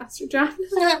like Chris Masterjohn.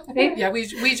 Yeah,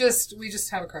 we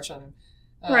just have a crush on him.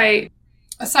 Right.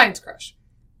 A science crush.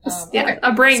 Okay.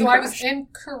 A brain crush. I was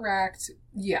incorrect.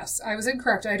 Yes, I was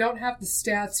incorrect. I don't have the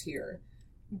stats here,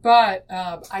 but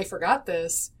I forgot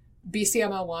this.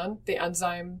 BCML1, the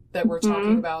enzyme that we're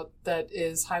talking about that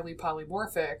is highly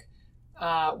polymorphic,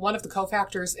 one of the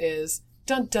cofactors is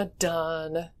dun dun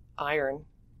dun iron.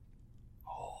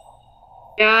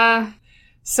 Yeah.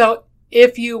 So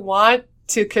if you want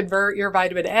to convert your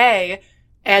vitamin A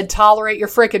and tolerate your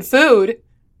frickin' food,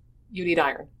 you need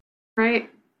iron. Right.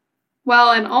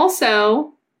 Well, and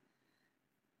also,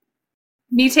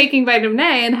 me taking vitamin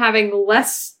A and having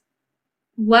less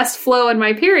flow in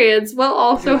my periods will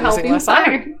also help you with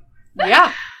iron.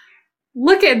 Yeah.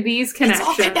 Look at these connections.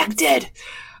 It's all connected.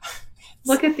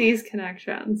 Look at these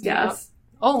connections. Yes. Yep.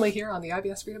 Only here on the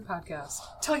IBS Freedom Podcast.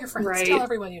 Tell your friends. Right. Tell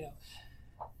everyone you know.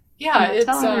 Yeah,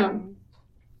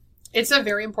 it's a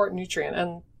very important nutrient.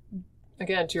 And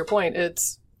again, to your point,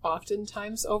 it's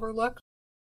oftentimes overlooked.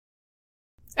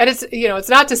 And it's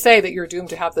not to say that you're doomed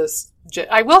to have this.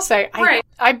 I will say,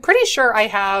 I'm pretty sure I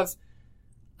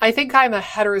think I'm a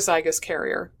heterozygous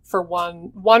carrier for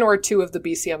one or two of the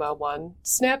BCML1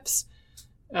 SNPs.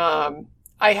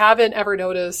 I haven't ever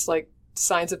noticed like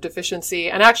signs of deficiency.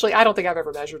 And actually, I don't think I've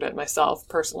ever measured it myself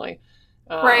personally.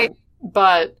 Right.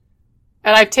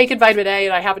 And I've taken vitamin A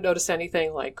and I haven't noticed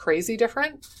anything like crazy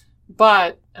different.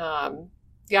 But,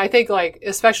 I think like,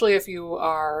 especially if you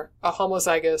are a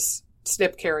homozygous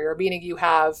SNP carrier, meaning you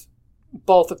have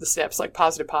both of the SNPs, like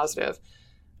positive,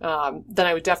 then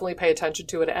I would definitely pay attention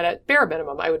to it. And at bare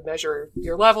minimum, I would measure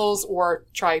your levels or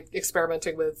try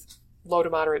experimenting with low to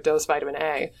moderate dose vitamin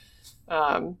A.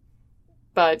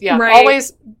 But yeah,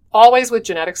 always with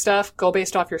genetic stuff, go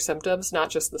based off your symptoms,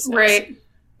 not just the SNPs. Right.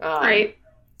 Right.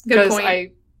 Good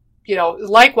point.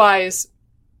 likewise,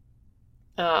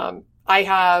 I'm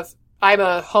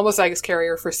a homozygous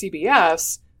carrier for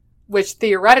CBS, which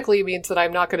theoretically means that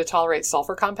I'm not going to tolerate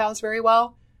sulfur compounds very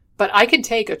well. But I can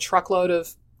take a truckload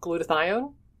of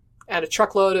glutathione and a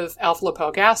truckload of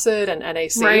alpha-lipoic acid and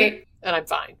NAC, Right. and I'm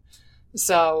fine.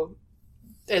 So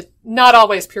it's not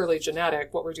always purely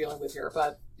genetic, what we're dealing with here,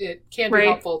 but it can be Right.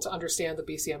 helpful to understand the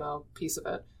BCMO piece of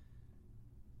it.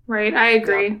 Right. I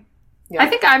agree. Yeah. I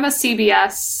think I'm a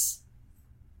CBS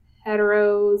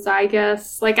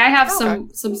heterozygous. Like I have Okay.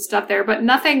 some stuff there, but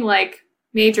nothing like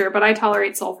major, but I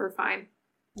tolerate sulfur fine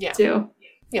Yeah. too.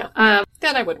 Yeah.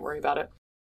 Then I wouldn't worry about it.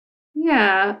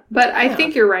 Yeah, but I Yeah.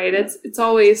 think you're right. It's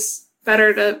always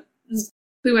better to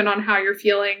clue in on how you're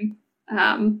feeling.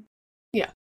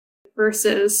 Yeah.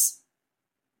 Versus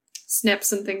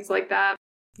SNPs and things like that.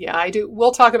 Yeah, I do.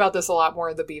 We'll talk about this a lot more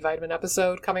in the B vitamin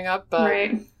episode coming up, but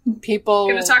Right. people...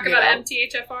 Going to talk you about know-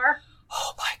 MTHFR?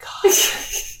 Oh my God.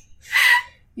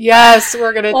 Yes,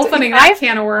 we're going to... Opening that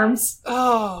can of worms.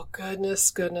 Oh,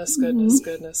 goodness.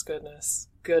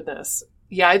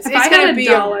 Yeah, it's If I going had to a be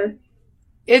dollar.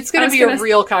 it's going I to was be a gonna-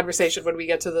 real conversation when we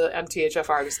get to the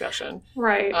MTHFR discussion.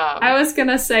 Right. Um, I was going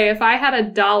to say, if I had a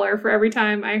dollar for every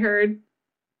time I heard,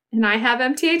 and I have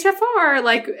MTHFR,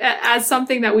 like, as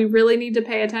something that we really need to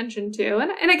pay attention to.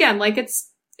 And again, like,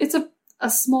 it's a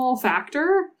small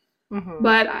factor, mhm.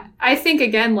 but I think,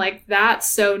 again, like, that's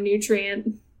so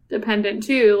nutrient dependent,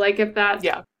 too. Like, if that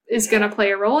Yeah. is going to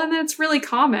play a role, and it's really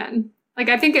common. Like,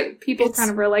 I think people It's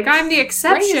kind of are like, I'm the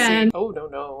exception. Crazy. Oh,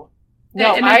 no.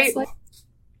 No, And it's like,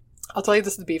 I'll tell you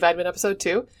this is the B vitamin episode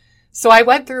too. So I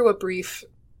went through a brief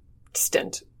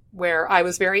stint where I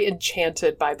was very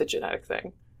enchanted by the genetic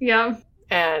thing. yeah.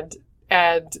 And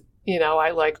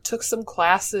I like took some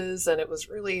classes and it was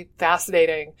really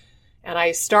fascinating. And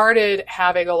I started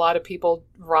having a lot of people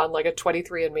run like a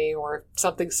 23andMe or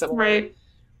something similar. Right.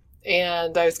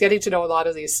 And I was getting to know a lot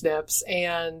of these SNPs.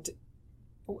 And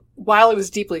while it was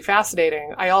deeply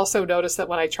fascinating, I also noticed that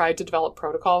when I tried to develop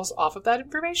protocols off of that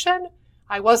information,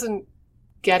 I wasn't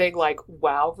getting like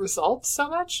wow results so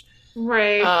much.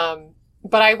 Right.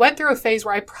 But I went through a phase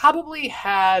where I probably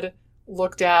had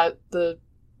looked at the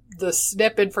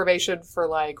SNP information for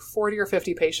like 40 or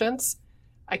 50 patients.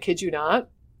 I kid you not.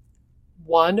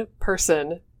 One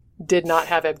person did not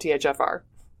have MTHFR.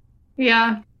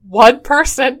 yeah. One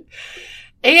person.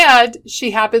 And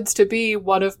she happens to be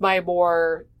one of my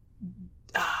more,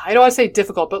 I don't want to say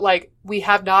difficult, but like we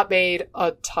have not made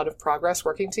a ton of progress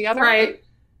working together. Right.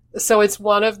 So it's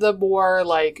one of the more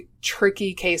like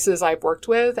tricky cases I've worked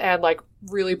with and like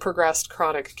really progressed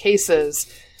chronic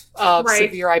cases of Right.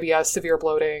 severe IBS, severe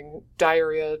bloating,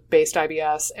 diarrhea-based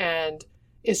IBS. And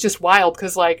it's just wild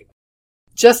because like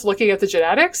just looking at the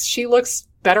genetics, she looks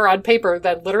better on paper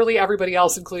than literally everybody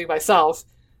else, including myself.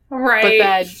 Right. But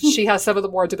then she has some of the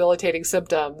more debilitating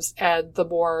symptoms and the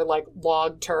more like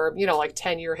long-term, like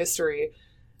 10-year history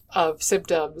of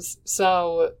symptoms.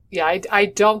 So yeah, I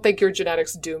don't think your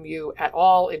genetics doom you at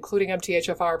all, including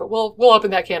MTHFR, but we'll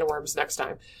open that can of worms next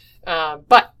time.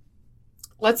 But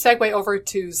let's segue over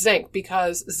to zinc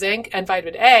because zinc and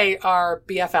vitamin A are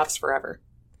BFFs forever.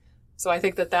 So I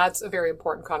think that that's a very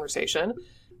important conversation.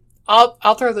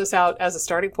 I'll throw this out as a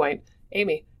starting point.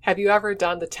 Amy, have you ever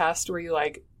done the test where you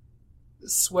like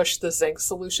swish the zinc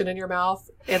solution in your mouth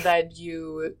and then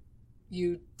you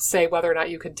say whether or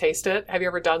not you can taste it? Have you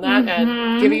ever done that?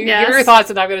 And give me your thoughts,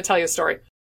 and I'm going to tell you a story.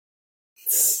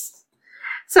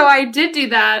 So I did do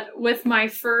that with my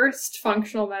first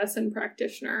functional medicine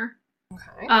practitioner.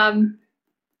 Okay.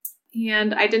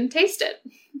 And I didn't taste it.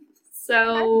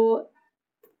 So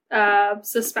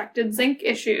suspected zinc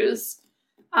issues,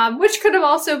 which could have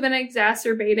also been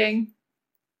exacerbating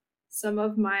some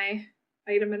of my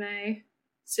vitamin A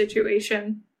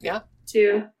situation. Yeah.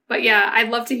 Too. But yeah, I'd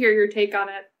love to hear your take on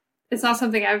it. It's not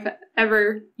something I've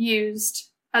ever used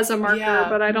as a marker,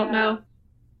 but I don't know.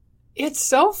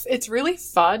 It's really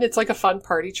fun. It's like a fun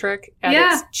party trick, and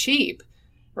it's cheap,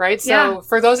 right? So Yeah.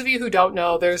 for those of you who don't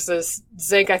know, there's this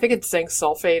zinc, I think it's zinc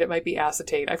sulfate. It might be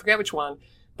acetate. I forget which one.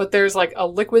 But there's like a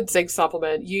liquid zinc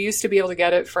supplement. You used to be able to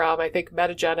get it from, I think,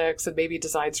 Metagenics and maybe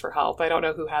Designs for Health. I don't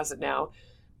know who has it now.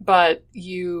 But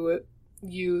you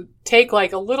take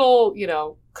like a little,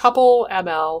 couple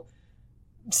ml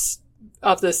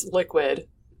of this liquid,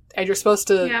 and you're supposed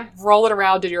to roll it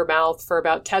around in your mouth for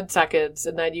about 10 seconds,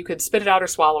 and then you can spit it out or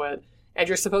swallow it, and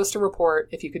you're supposed to report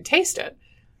if you can taste it.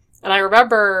 And I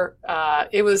remember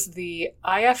it was the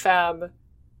IFM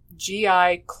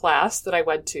GI class that I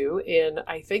went to in,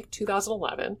 I think,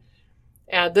 2011.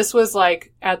 And this was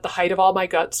like at the height of all my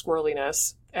gut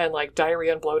squirreliness. and like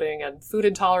diarrhea and bloating and food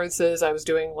intolerances. I was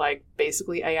doing like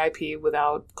basically AIP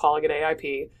without calling it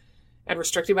AIP and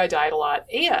restricting my diet a lot.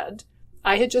 And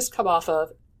I had just come off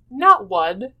of not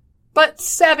 1, but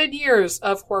 7 years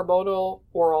of hormonal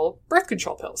oral birth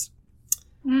control pills.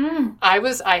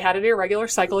 I had an irregular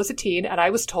cycle as a teen, and I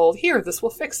was told, here, this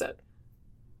will fix it.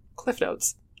 Cliff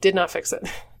Notes. Did not fix it.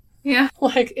 Yeah.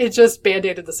 Like, it just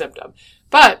band-aided the symptom.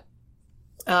 But,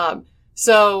 and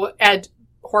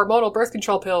hormonal birth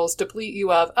control pills deplete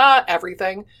you of,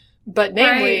 everything. But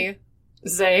namely,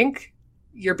 zinc,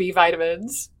 your B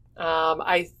vitamins,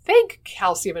 I think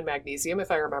calcium and magnesium, if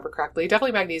I remember correctly.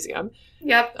 Definitely magnesium.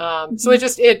 Yep. So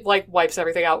it like wipes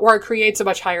everything out, or it creates a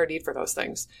much higher need for those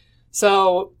things.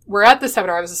 So we're at the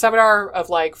seminar. It was a seminar of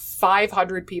like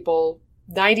 500 people,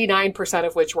 99%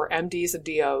 of which were MDs and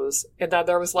DOs. And then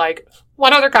there was like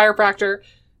one other chiropractor,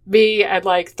 me, and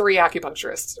like 3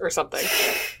 acupuncturists or something.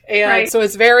 And so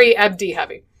it's very MD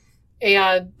heavy.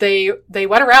 And they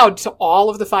went around to all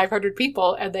of the 500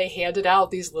 people and they handed out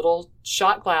these little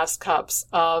shot glass cups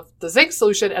of the zinc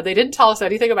solution, and they didn't tell us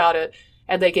anything about it.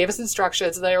 And they gave us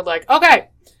instructions, and they were like, okay,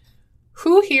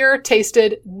 who here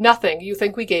tasted nothing? You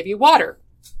think we gave you water?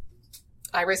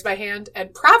 I raised my hand,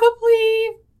 and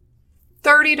probably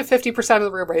 30 to 50% of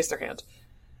the room raised their hand.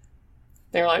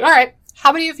 They were like, all right,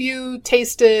 how many of you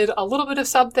tasted a little bit of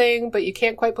something, but you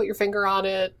can't quite put your finger on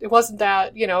it? It wasn't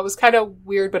that, it was kind of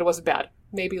weird, but it wasn't bad.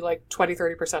 Maybe like 20,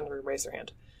 30% of the room raised their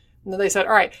hand. And then they said,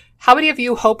 all right, how many of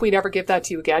you hope we never give that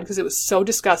to you again? Because it was so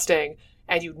disgusting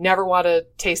and you never want to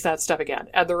taste that stuff again.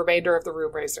 And the remainder of the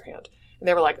room raised their hand. And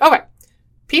they were like, okay,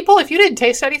 people, if you didn't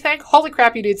taste anything, holy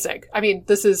crap, you need zinc. I mean,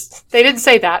 they didn't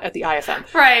say that at the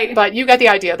IFM. Right. But you get the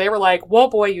idea. They were like, whoa,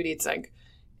 boy, you need zinc.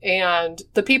 And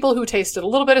the people who tasted a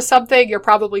little bit of something, you're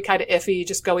probably kind of iffy.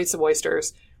 Just go eat some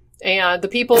oysters. And the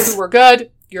people who were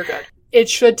good, you're good. It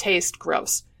should taste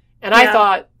gross. And I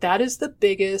thought, that is the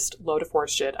biggest load of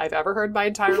horse shit I've ever heard in my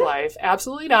entire life.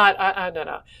 Absolutely not.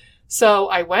 No. So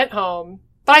I went home,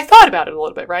 but I thought about it a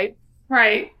little bit, right?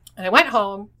 Right. And I went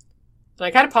home, and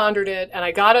I kind of pondered it, and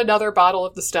I got another bottle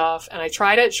of the stuff, and I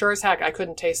tried it. Sure as heck, I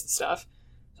couldn't taste the stuff.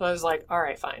 So I was like, all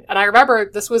right, fine. And I remember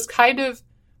this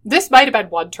might have been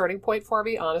one turning point for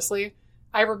me, honestly.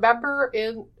 I remember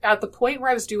at the point where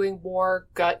I was doing more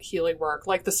gut healing work,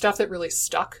 like the stuff that really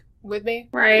stuck with me.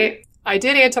 Right. I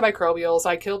did antimicrobials.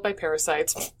 I killed my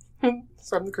parasites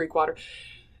from the creek water.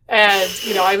 And,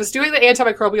 I was doing the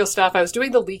antimicrobial stuff. I was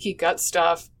doing the leaky gut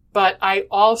stuff. But I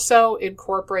also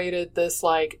incorporated this,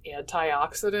 like,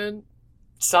 antioxidant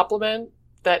supplement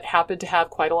that happened to have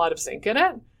quite a lot of zinc in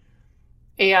it.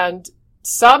 And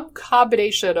some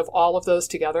combination of all of those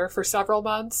together for several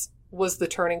months was the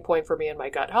turning point for me in my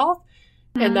gut health.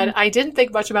 Mm-hmm. And then I didn't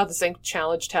think much about the zinc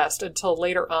challenge test until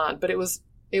later on. But it was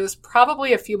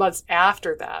probably a few months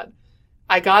after that.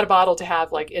 I got a bottle to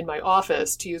have, like, in my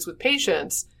office to use with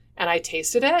patients. And I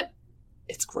tasted it.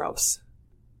 It's gross.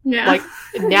 Yeah. Like,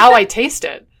 now I taste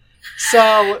it.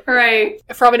 So, right.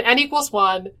 From an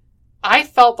N=1, I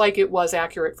felt like it was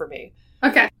accurate for me.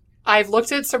 Okay. I've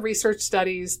looked at some research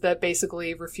studies that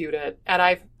basically refute it. And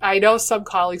I know some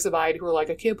colleagues of mine who are like,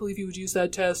 I can't believe you would use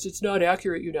that test. It's not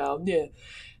accurate, Yeah.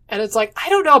 And it's like, I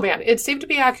don't know, man. It seemed to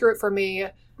be accurate for me.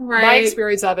 Right. My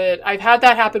experience of it. I've had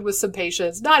that happen with some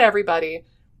patients. Not everybody.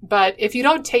 But if you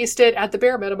don't taste it at the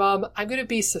bare minimum, I'm going to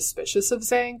be suspicious of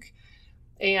zinc.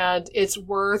 And it's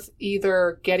worth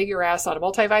either getting your ass on a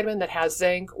multivitamin that has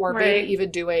zinc or maybe even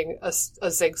doing a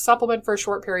zinc supplement for a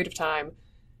short period of time,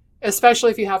 especially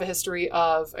if you have a history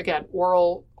of, again,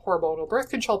 oral hormonal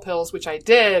birth control pills, which I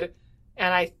did.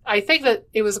 And I think that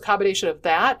it was a combination of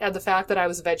that and the fact that I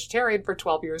was a vegetarian for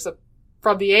 12 years.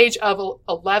 From the age of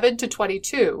 11 to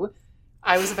 22,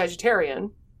 I was a vegetarian.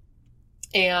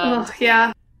 And,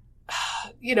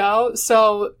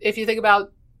 so if you think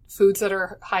about foods that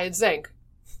are high in zinc,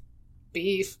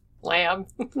 beef, lamb,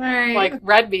 like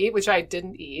red meat, which I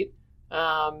didn't eat.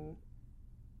 I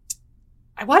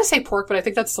want to say pork, but I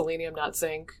think that's selenium, not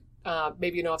zinc.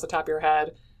 Maybe off the top of your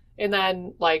head. And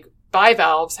then like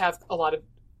bivalves have a lot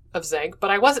of zinc, but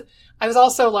I was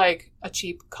also like a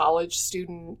cheap college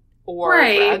student or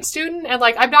grad student. And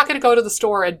like, I'm not going to go to the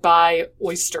store and buy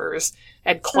oysters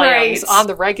and clams on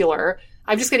the regular.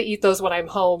 I'm just going to eat those when I'm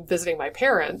home visiting my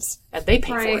parents and they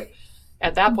pay for it.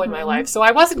 At that point in my life. So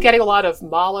I wasn't getting a lot of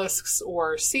mollusks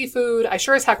or seafood. I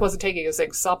sure as heck wasn't taking a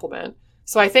zinc supplement.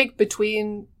 So I think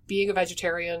between being a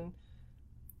vegetarian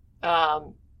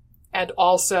and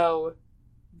also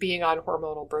being on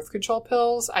hormonal birth control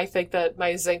pills, I think that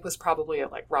my zinc was probably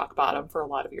at like rock bottom for a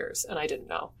lot of years, and I didn't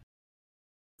know.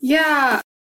 Yeah.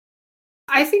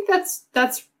 I think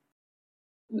that's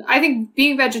I think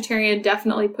being vegetarian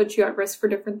definitely puts you at risk for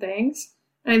different things.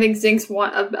 And I think zinc's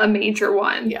a major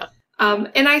one. Yeah.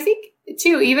 And I think,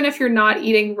 too, even if you're not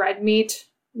eating red meat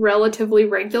relatively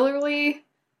regularly,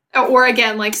 or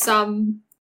again, like some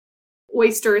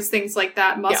oysters, things like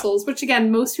that, mussels, which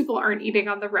again, most people aren't eating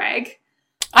on the reg.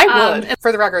 I would,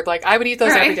 for the record, like I would eat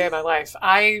those every day of my life.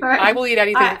 I will eat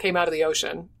anything that came out of the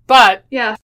ocean, but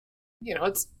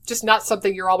it's just not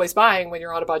something you're always buying when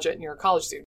you're on a budget and you're a college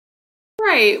student.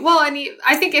 Right. Well, and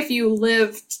I think if you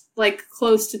lived like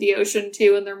close to the ocean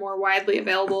too, and they're more widely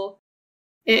available,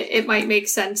 it might make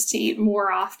sense to eat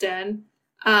more often.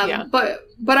 But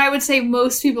I would say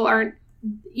most people aren't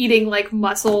eating like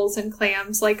mussels and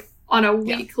clams like on a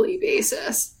weekly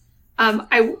basis.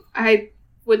 I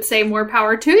would say more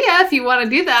power to you if you want to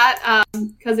do that,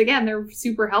 because again, they're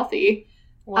super healthy.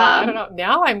 Well, I don't know.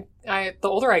 Now the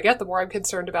older I get, the more I'm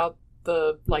concerned about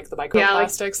the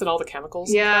microplastics and all the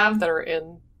chemicals that are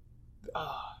in.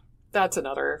 That's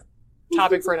another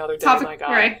topic for another day. My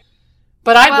God. Right.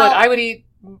 But I would eat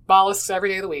mollusks every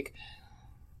day of the week.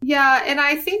 Yeah, and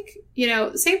I think,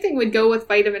 same thing would go with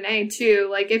vitamin A too.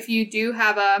 Like if you do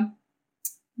have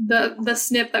the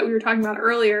SNP that we were talking about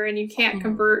earlier and you can't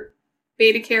convert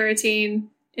beta carotene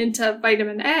into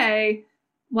vitamin A,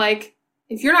 like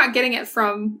if you're not getting it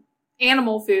from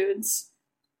animal foods,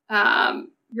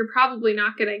 you're probably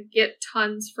not going to get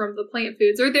tons from the plant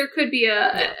foods, or there could be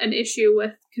an issue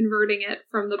with converting it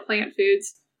from the plant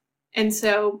foods. And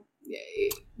so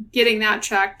getting that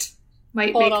checked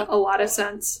might make a lot of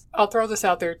sense. I'll throw this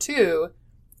out there too.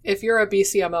 If you're a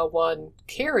BCMO1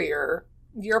 carrier,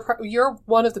 you're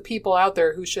one of the people out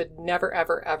there who should never,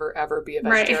 ever, ever, ever be a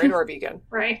vegetarian or a vegan.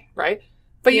 Right.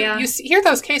 But you hear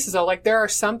those cases though, like there are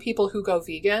some people who go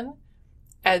vegan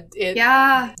and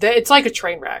it's like a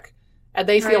train wreck and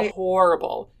they feel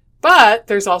horrible. But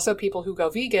there's also people who go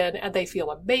vegan and they feel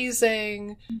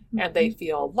amazing and they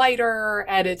feel lighter,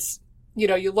 and it's,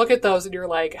 you look at those and you're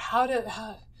like,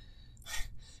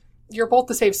 you're both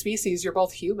the same species, you're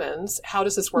both humans. How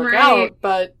does this work out?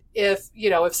 But if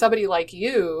somebody like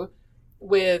you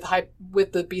with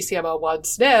the BCMO1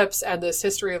 SNPs and this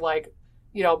history of like,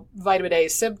 vitamin A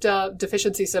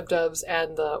deficiency symptoms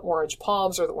and the orange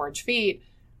palms or the orange feet,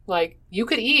 like you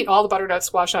could eat all the butternut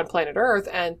squash on planet Earth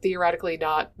and theoretically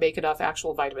not make enough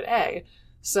actual vitamin A.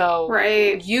 So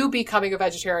you becoming a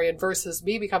vegetarian versus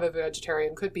me becoming a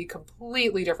vegetarian could be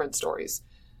completely different stories.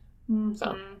 Mm-hmm.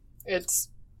 So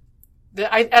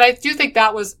I do think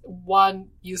that was one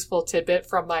useful tidbit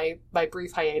from my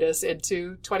brief hiatus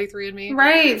into 23andMe.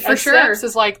 Right, for sure. SNPs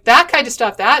is like that kind of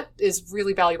stuff that is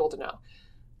really valuable to know.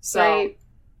 So,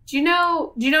 do you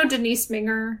know Denise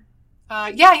Minger?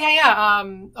 Yeah.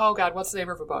 Oh God, what's the name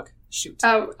of her book? Shoot.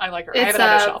 Oh, I like her. I have it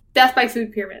on my shelf. Death by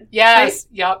Food Pyramid. Yes.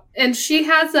 Right? Yep. And she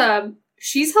has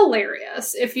she's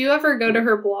hilarious. If you ever go to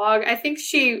her blog, I think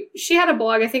she had a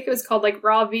blog. I think it was called like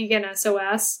Raw Vegan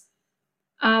SOS.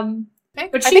 But I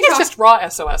think it's just Raw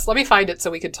SOS. Let me find it so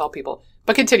we can tell people.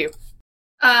 But continue.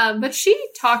 But she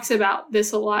talks about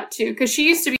this a lot too, because she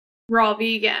used to be raw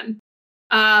vegan.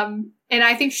 And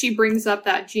I think she brings up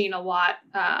that gene a lot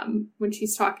when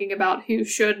she's talking about who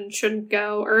should and shouldn't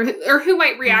go, or who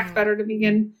might react better to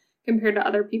vegan compared to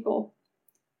other people.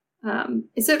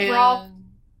 Is it raw?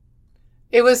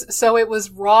 It was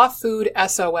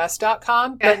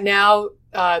rawfoodsos.com, but now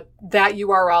that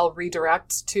URL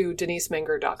redirects to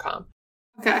deniseminger.com.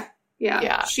 Okay.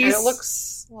 Yeah. And it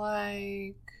looks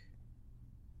like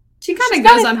she kind of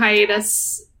goes on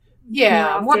hiatus.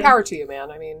 Yeah, more power to you, man.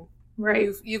 I mean,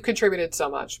 you've contributed so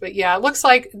much. But yeah, it looks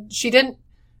like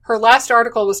her last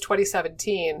article was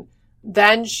 2017.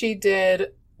 Then she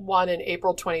did one in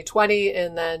April 2020,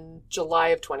 and then July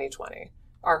of 2020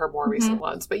 are her more recent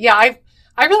ones. But yeah, I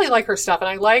really like her stuff, and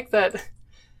I like that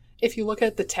if you look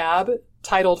at the tab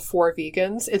titled For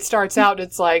Vegans, it starts out,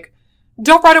 it's like,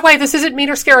 don't run away, this isn't mean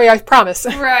or scary, I promise.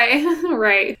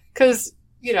 Right. Because,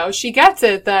 she gets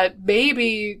it that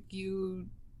maybe you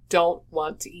don't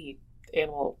want to eat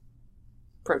animal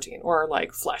protein or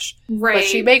like flesh. Right. But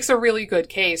she makes a really good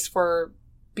case for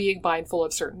being mindful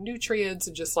of certain nutrients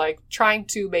and just like trying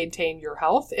to maintain your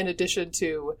health in addition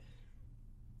to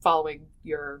following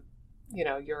your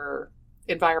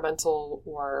environmental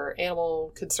or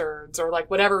animal concerns or like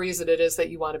whatever reason it is that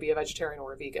you want to be a vegetarian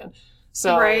or a vegan.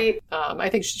 So I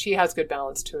think she has good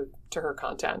balance to her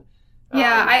content.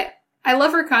 Yeah, I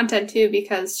love her content too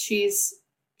because she's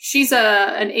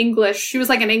an English. She was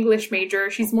like an English major.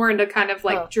 She's more into kind of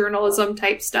like journalism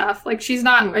type stuff. Like she's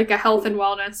not like a health and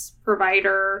wellness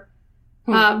provider.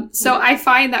 So I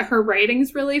find that her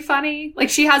writing's really funny. Like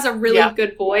she has a really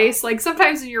good voice. Like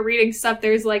sometimes when you're reading stuff,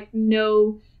 there's like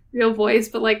no real voice,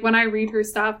 but like when I read her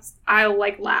stuff, I'll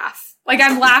like laugh. Like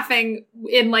I'm laughing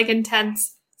in like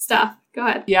intense stuff. Go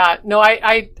ahead. Yeah, no,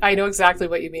 I know exactly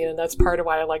what you mean, and that's part of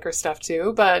why I like her stuff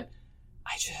too, but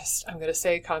I'm going to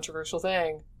say a controversial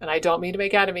thing, and I don't mean to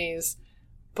make enemies,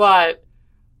 but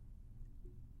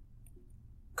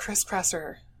Chris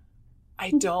Kresser,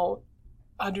 I don't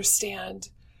understand.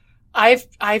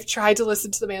 I've tried to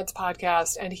listen to the man's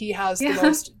podcast, and he has the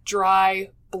most dry,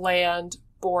 bland,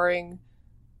 boring,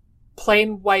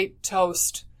 plain white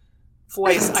toast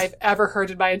voice I've ever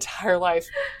heard in my entire life.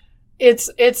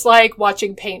 It's like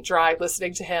watching paint dry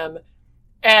listening to him.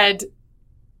 And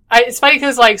it's funny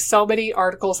because like so many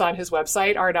articles on his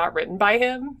website are not written by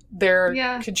him.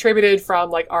 They're contributed from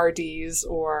like RDs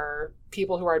or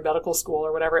people who are in medical school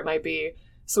or whatever it might be.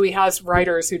 So he has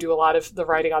writers who do a lot of the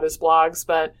writing on his blogs,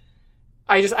 but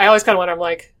I always kind of wonder, I'm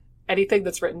like, anything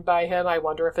that's written by him, I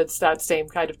wonder if it's that same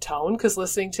kind of tone, because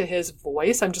listening to his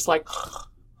voice, I'm just like,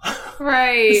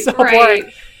 right, so boring.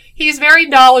 He's very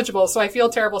knowledgeable, so I feel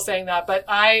terrible saying that, but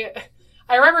I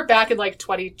remember back in like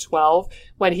 2012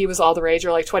 when he was all the rage,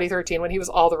 or like 2013 when he was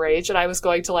all the rage, and I was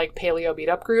going to like paleo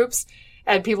meetup groups,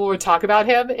 and people would talk about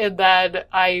him, and then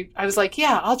I was like,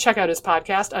 yeah, I'll check out his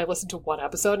podcast. I listened to one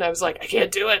episode, and I was like, I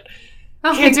can't do it.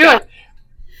 I can't do it.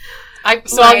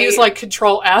 I'll use like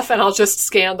Control F, and I'll just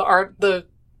scan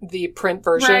the print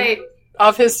version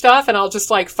of his stuff, and I'll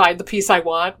just like find the piece I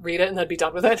want, read it, and then be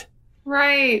done with it.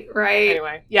 Right.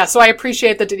 Anyway, yeah, so I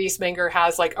appreciate that Denise Minger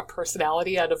has like a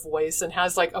personality and a voice and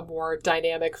has like a more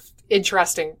dynamic,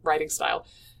 interesting writing style.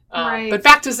 But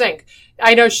back to zinc.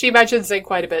 I know she mentions zinc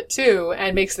quite a bit too,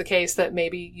 and makes the case that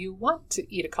maybe you want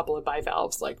to eat a couple of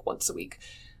bivalves like once a week,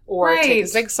 or take a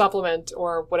zinc supplement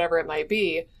or whatever it might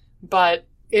be. But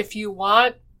if you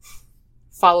want,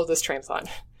 follow this train of thought.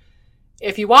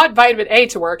 If you want vitamin A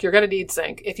to work, you're going to need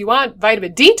zinc. If you want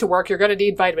vitamin D to work, you're going to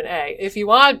need vitamin A. If you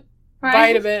want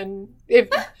and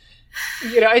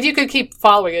you could keep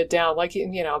following it down, like,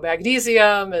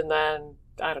 magnesium, and then,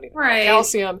 I don't even know,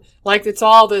 calcium. Like, it's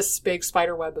all this big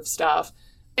spider web of stuff.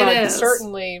 But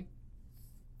certainly,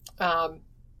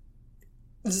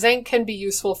 zinc can be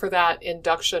useful for that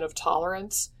induction of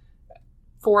tolerance,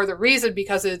 for the reason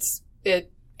because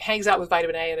it hangs out with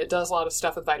vitamin A, and it does a lot of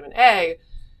stuff with vitamin A.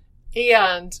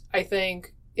 And I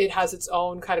think it has its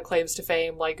own kind of claims to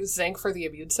fame, like zinc for the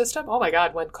immune system. Oh my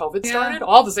God, when COVID started,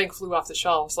 all the zinc flew off the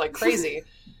shelves like crazy.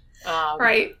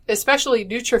 Especially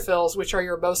neutrophils, which are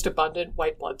your most abundant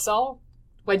white blood cell.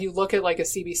 When you look at like a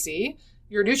CBC,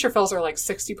 your neutrophils are like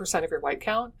 60% of your white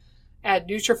count. And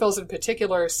neutrophils in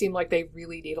particular seem like they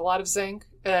really need a lot of zinc,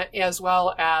 as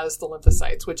well as the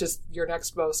lymphocytes, which is your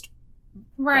next most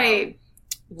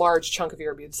large chunk of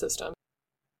your immune system.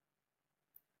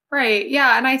 Right.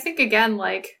 Yeah. And I think, again,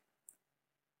 like,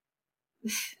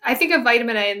 I think of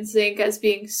vitamin A and zinc as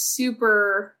being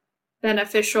super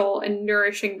beneficial and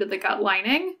nourishing to the gut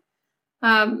lining.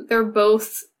 They're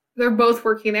both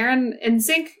working there, and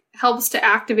zinc helps to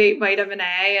activate vitamin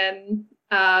A, and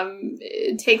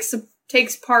it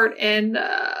takes part in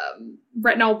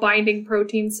retinol binding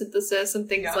protein synthesis and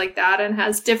things like that, and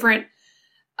has different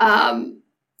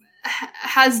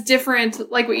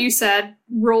like what you said,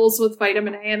 roles with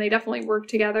vitamin A, and they definitely work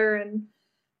together. And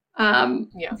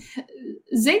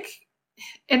zinc,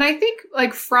 and I think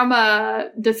like from a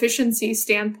deficiency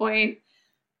standpoint,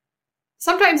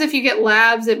 sometimes if you get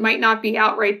labs, it might not be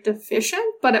outright deficient,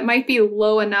 but it might be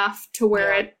low enough to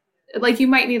where like you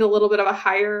might need a little bit of a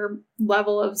higher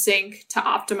level of zinc to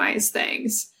optimize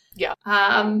things. Yeah.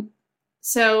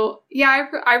 So yeah,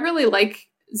 I really like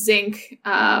zinc,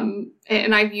 and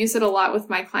I've used it a lot with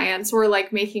my clients, or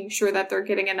like making sure that they're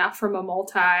getting enough from a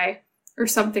multi or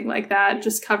something like that.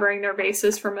 Just covering their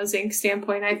bases from a zinc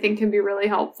standpoint, I think, can be really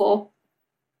helpful.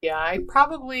 Yeah, I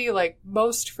probably like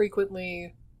most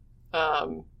frequently,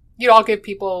 I'll give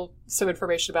people some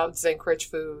information about zinc rich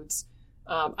foods.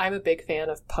 I'm a big fan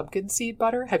of pumpkin seed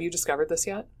butter. Have you discovered this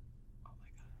yet?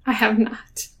 I have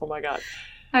not. Oh my God.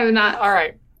 I have not. All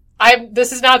right.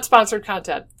 This is not sponsored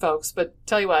content, folks, but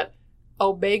tell you what,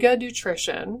 Omega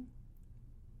Nutrition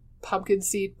pumpkin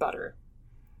seed butter.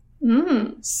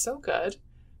 So good.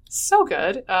 So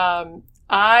good.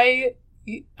 I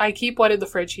keep one in the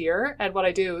fridge here, and what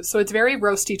I do, so it's very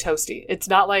roasty toasty. It's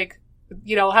not like,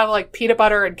 have like peanut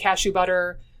butter and cashew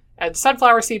butter and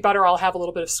sunflower seed butter all have a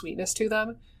little bit of sweetness to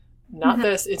them. Not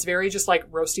this. It's very just like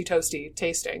roasty toasty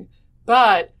tasting.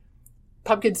 But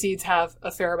pumpkin seeds have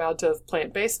a fair amount of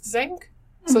plant-based zinc.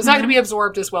 So it's not going to be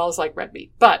absorbed as well as like red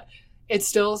meat, but it's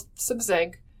still some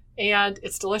zinc, and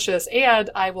it's delicious.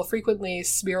 And I will frequently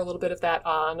smear a little bit of that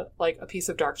on like a piece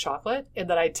of dark chocolate. And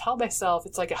then I tell myself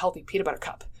it's like a healthy peanut butter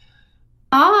cup.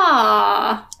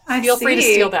 I Feel see. free to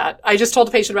steal that. I just told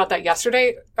a patient about that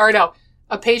yesterday. Or no,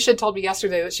 a patient told me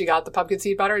yesterday that she got the pumpkin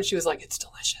seed butter and she was like, it's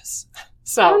delicious.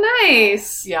 So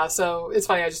nice. yeah, so it's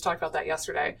funny. I just talked about that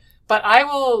yesterday. But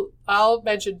I'll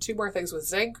mention two more things with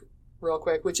zinc real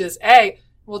quick, which is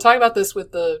we'll talk about this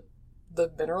with the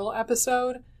mineral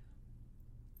episode.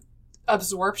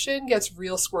 Absorption gets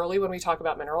real squirrely when we talk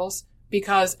about minerals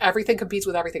because everything competes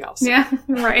with everything else. Yeah,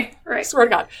 right. Swear to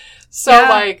God. So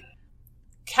like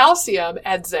calcium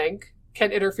and zinc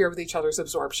can interfere with each other's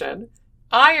absorption.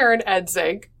 Iron and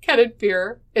zinc can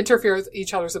interfere with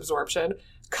each other's absorption.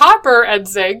 Copper and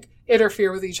zinc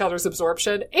interfere with each other's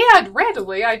absorption. And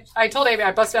randomly, I told Amy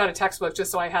I busted out a textbook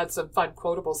just so I had some fun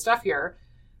quotable stuff here.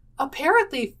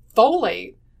 Apparently,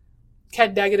 folate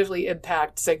can negatively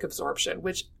impact zinc absorption,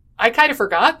 which I kind of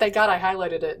forgot. Thank God I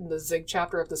highlighted it in the zinc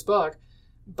chapter of this book.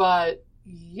 But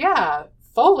yeah,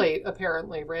 folate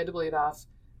apparently, randomly enough,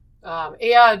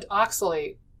 and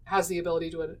oxalate has the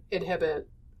ability to inhibit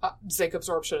zinc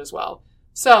absorption as well.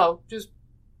 So just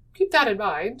keep that in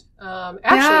mind.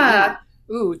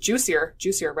 Juicier.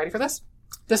 Ready for this?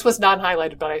 This was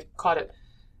non-highlighted, but I caught it.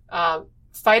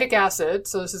 Phytic acid.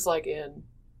 So this is like in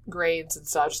grains and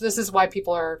such. This is why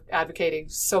people are advocating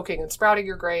soaking and sprouting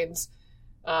your grains.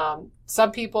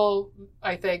 Some people,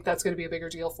 I think that's going to be a bigger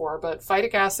deal for, but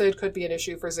phytic acid could be an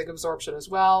issue for zinc absorption as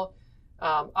well.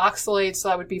 Oxalates,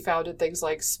 that would be found in things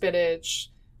like spinach,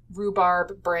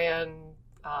 rhubarb, bran,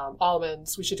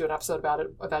 almonds. We should do an episode about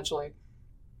it eventually.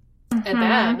 Mm-hmm. And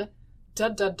then,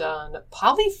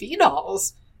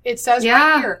 polyphenols. It says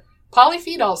right here,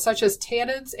 polyphenols such as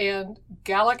tannins and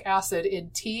gallic acid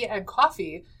in tea and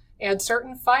coffee and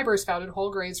certain fibers found in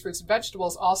whole grains, fruits, and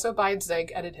vegetables also bind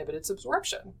zinc and inhibit its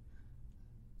absorption.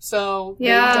 So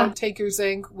maybe don't take your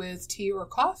zinc with tea or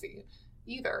coffee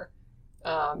either.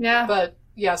 But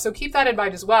yeah, so keep that in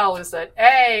mind as well, is that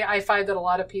I find that a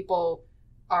lot of people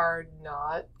are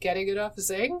not getting enough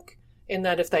zinc, and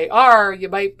that if they are, you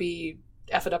might be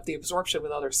effing up the absorption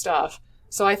with other stuff.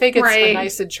 So I think it's a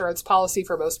nice insurance policy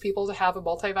for most people to have a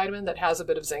multivitamin that has a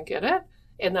bit of zinc in it,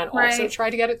 and then also try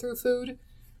to get it through food.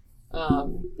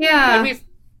 And we've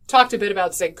talked a bit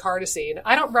about zinc carnosine.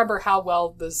 I don't remember how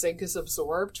well the zinc is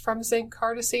absorbed from zinc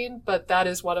carnosine, but that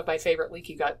is one of my favorite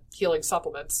leaky gut healing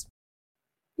supplements.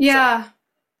 Yeah. So.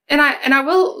 And I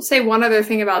will say one other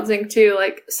thing about zinc too.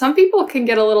 Like some people can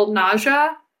get a little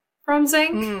nausea from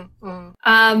zinc.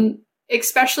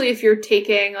 Especially if you're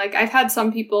taking, like I've had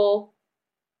some people,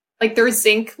 like their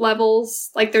zinc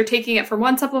levels, like they're taking it from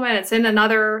one supplement, it's in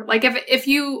another. Like if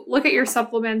you look at your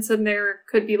supplements and there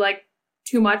could be like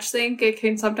too much zinc, it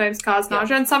can sometimes cause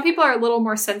nausea. And some people are a little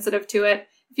more sensitive to it.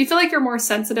 If you feel like you're more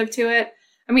sensitive to it,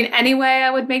 I mean, anyway,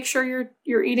 I would make sure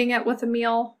you're eating it with a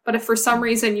meal. But if for some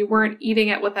reason you weren't eating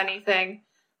it with anything,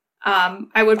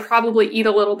 I would probably eat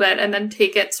a little bit and then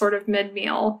take it sort of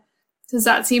mid-meal, because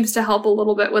that seems to help a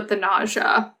little bit with the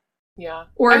nausea. Yeah.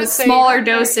 Or the smaller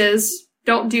doses.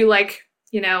 Don't do like,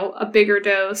 a bigger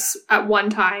dose at one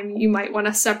time. You might want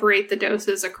to separate the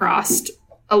doses across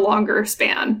a longer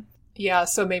span. Yeah,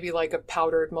 so maybe like a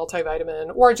powdered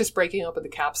multivitamin, or just breaking up into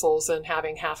capsules and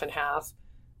having half and half.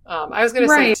 I was going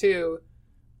to say too,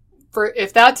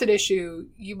 if that's an issue,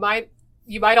 you might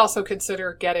also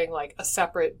consider getting like a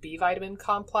separate B vitamin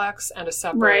complex and a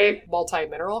separate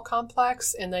multi-mineral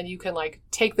complex, and then you can like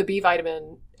take the B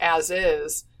vitamin as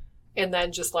is, and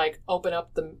then just like open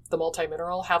up the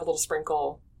multi-mineral, have a little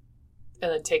sprinkle,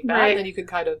 and then take that, and then you can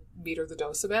kind of meter the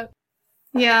dose a bit.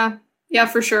 Yeah. Yeah,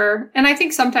 for sure. And I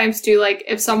think sometimes too, like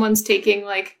if someone's taking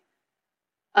like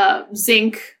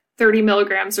zinc 30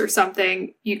 milligrams or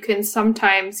something, you can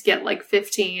sometimes get like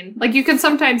 15. Like you can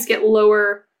sometimes get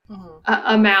lower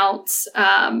amounts.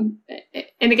 And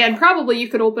again, probably you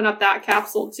could open up that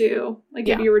capsule too. Like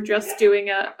if you were just doing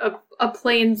a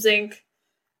plain zinc.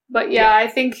 But I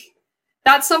think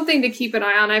that's something to keep an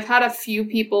eye on. I've had a few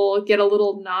people get a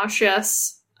little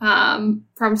nauseous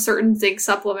from certain zinc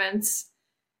supplements.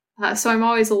 So I'm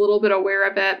always a little bit aware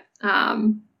of it.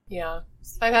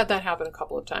 I've had that happen a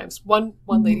couple of times. One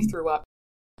lady threw up.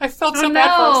 I felt so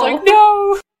bad for her. I was like,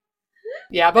 no!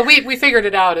 Yeah, but we figured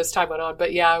it out as time went on.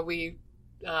 But yeah,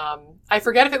 I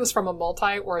forget if it was from a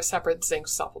multi or a separate zinc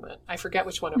supplement. I forget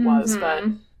which one it was. But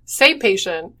same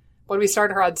patient, when we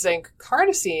started her on zinc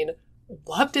carnosine,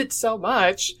 loved it so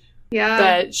much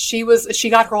that she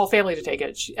got her whole family to take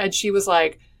it. And she was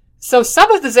like, so some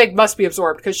of the zinc must be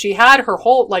absorbed, because she had her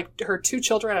whole, like her 2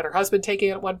 children and her husband taking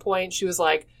it at one point. She was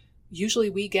like, usually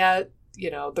we get,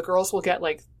 the girls will get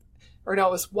like, or no,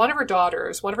 it was one of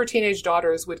her teenage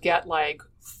daughters would get like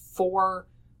 4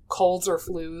 colds or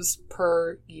flus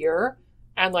per year.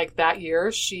 And like that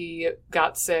year, she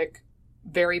got sick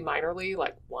very minorly,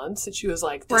 like once, and she was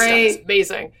like, this stuff is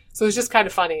amazing. So it was just kind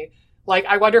of funny. Like,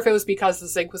 I wonder if it was because the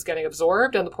zinc was getting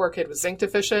absorbed and the poor kid was zinc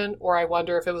deficient, or I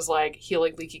wonder if it was like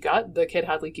healing leaky gut. The kid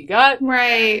had leaky gut.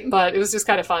 Right. But it was just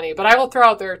kind of funny. But I will throw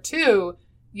out there too,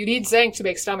 you need zinc to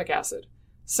make stomach acid.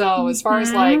 So as far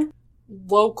as like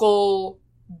local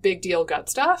big deal gut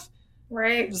stuff,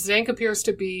 right, zinc appears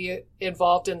to be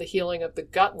involved in the healing of the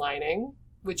gut lining,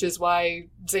 which is why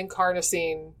zinc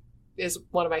harnessing is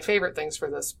one of my favorite things for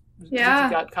this leaky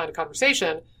gut kind of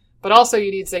conversation. But also you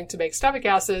need zinc to make stomach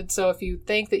acid. So if you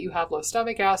think that you have low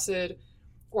stomach acid,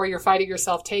 or you're finding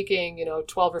yourself taking,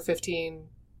 12 or 15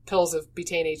 pills of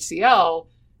betaine HCl,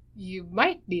 you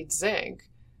might need zinc.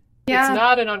 Yeah. It's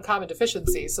not an uncommon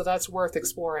deficiency, so that's worth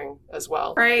exploring as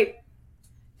well. Right.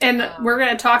 And we're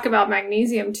going to talk about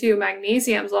magnesium too.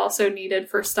 Magnesium is also needed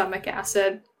for stomach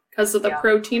acid because of the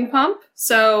protein pump.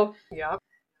 So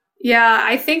yeah,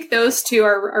 I think those two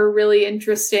are really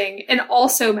interesting. And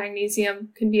also magnesium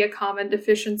can be a common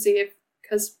deficiency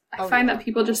because I find that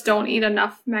people just don't eat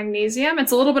enough magnesium.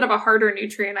 It's a little bit of a harder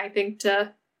nutrient, I think,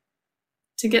 to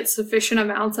get sufficient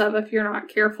amounts of if you're not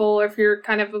careful or if you're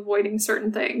kind of avoiding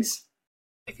certain things.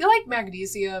 I feel like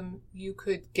magnesium you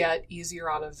could get easier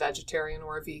on a vegetarian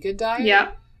or a vegan diet.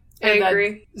 Yeah, I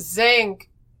agree. Zinc,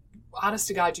 honest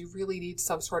to God, you really need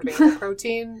some sort of animal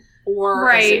protein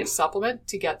or a zinc supplement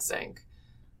to get zinc.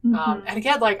 And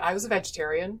again, like, I was a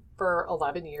vegetarian for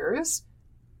 11 years.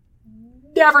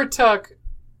 Never took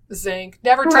zinc,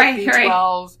 never took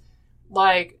B12.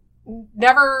 Like,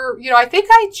 never, I think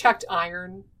I checked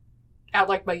iron at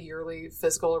like my yearly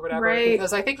physical or whatever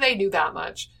because I think they knew that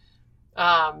much.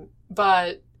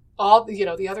 But all,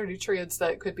 the other nutrients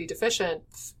that could be deficient,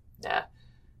 nah.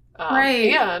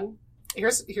 And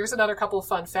here's another couple of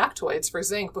fun factoids for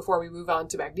zinc before we move on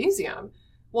to magnesium.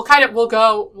 We'll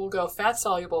go fat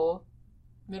soluble,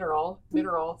 mineral,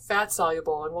 fat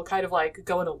soluble, and we'll kind of like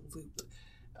go in a loop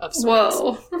of sorts.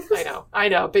 Whoa. I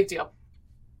know, big deal.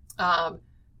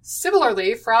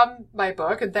 Similarly, from my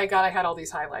book, and thank God I had all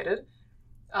these highlighted,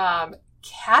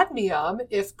 cadmium,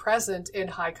 if present in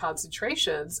high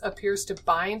concentrations, appears to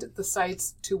bind the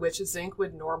sites to which zinc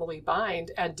would normally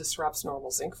bind and disrupts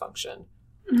normal zinc function.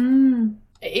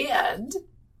 And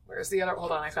where's the other?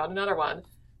 Hold on, I found another one.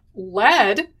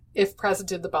 Lead, if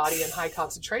present in the body in high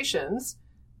concentrations,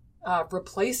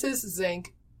 replaces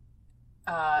zinc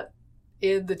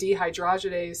in the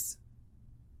dehydrogenase,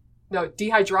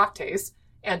 dehydroxylase,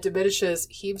 and diminishes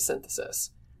heme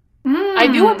synthesis. I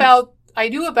knew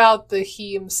about the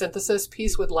heme synthesis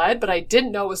piece with lead, but I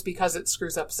didn't know it was because it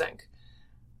screws up zinc.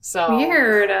 So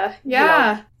weird.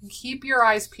 Yeah. Keep your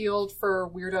eyes peeled for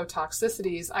weirdo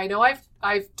toxicities. I know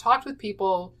I've talked with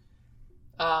people,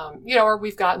 or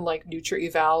we've gotten like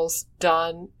Nutri-Evals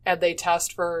done and they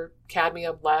test for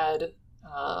cadmium, lead,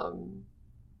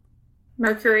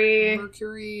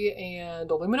 mercury and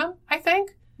aluminum, I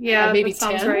think. Yeah, maybe that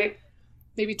sounds right.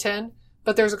 Maybe 10.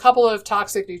 But there's a couple of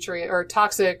toxic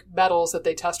metals that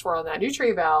they test for on that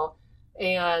Nutri-Eval.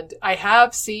 And I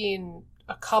have seen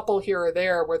a couple here or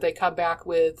there where they come back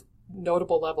with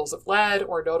notable levels of lead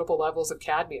or notable levels of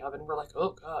cadmium. And we're like, oh,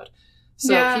 God.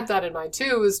 So keep that in mind,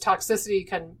 too, is toxicity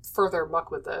can further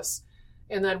muck with this.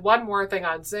 And then one more thing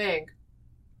on zinc.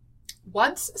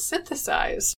 Once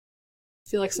synthesized, I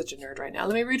feel like such a nerd right now.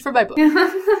 Let me read from my book.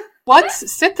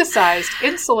 Once synthesized,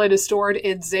 insulin is stored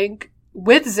in zinc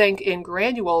in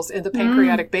granules in the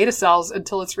pancreatic beta cells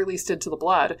until it's released into the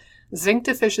blood. Zinc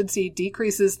deficiency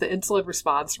decreases the insulin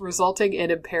response, resulting in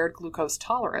impaired glucose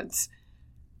tolerance.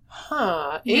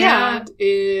 And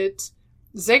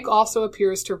zinc also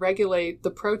appears to regulate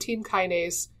the protein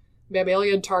kinase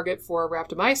mammalian target for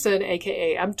rapamycin,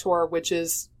 aka mTOR, which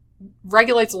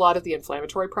regulates a lot of the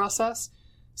inflammatory process.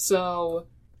 So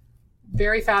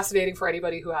very fascinating for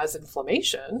anybody who has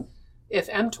inflammation if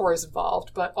mTOR is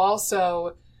involved, but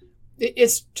also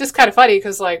it's just kind of funny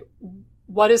because, like,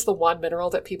 what is the one mineral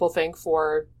that people think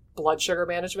for blood sugar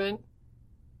management?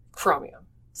 Chromium.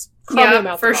 Chromium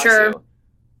out for sure.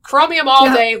 Chromium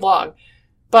all day long.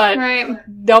 But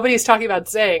nobody's talking about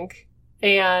zinc,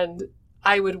 and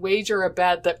I would wager a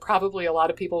bet that probably a lot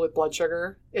of people with blood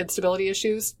sugar instability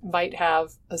issues might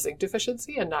have a zinc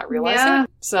deficiency and not realize it.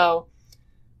 So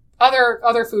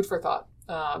other food for thought.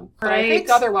 But I think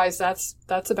otherwise that's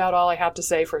about all I have to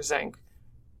say for zinc.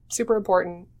 Super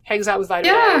important. Hangs out with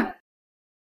vitamin A.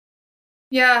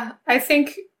 Yeah, I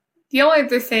think the only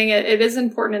other thing, it is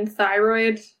important in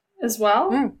thyroid as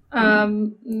well.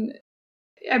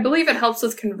 I believe it helps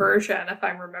with conversion, if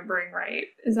I'm remembering right.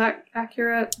 Is that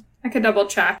accurate? I could double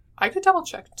check. I could double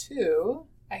check too.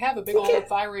 I have a big old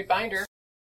thyroid binder.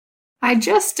 I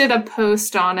just did a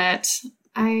post on it.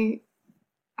 I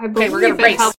believe Okay, we're gonna it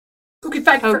race. helped. Who can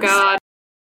find Oh first? god.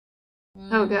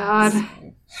 Oh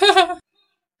god.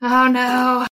 Oh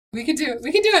no. We can do it.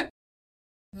 We can do it.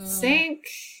 Zinc.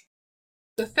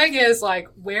 The thing is, like,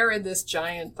 where in this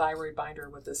giant thyroid binder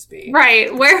would this be?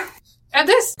 Right. Where? And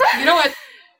this, you know what?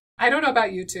 I don't know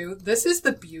about you two. This is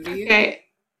the beauty. Okay.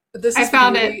 This I is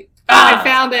found the it. beauty. I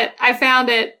found it. I found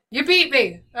it. You beat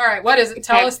me. All right, what is it?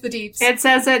 Tell Okay. us the deeps. It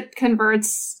says it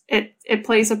converts. It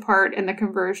plays a part in the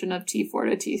conversion of T4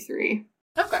 to T3.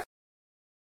 Okay.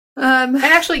 And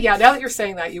actually, yeah, now that you're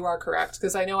saying that, you are correct,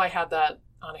 because I know I had that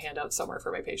on a handout somewhere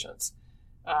for my patients.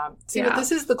 But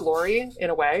this is the glory, in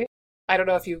a way. I don't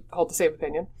know if you hold the same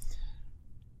opinion.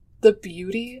 The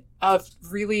beauty of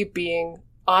really being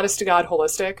honest to God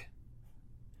holistic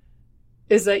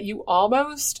is that you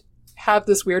almost have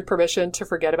this weird permission to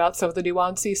forget about some of the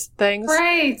nuancy things.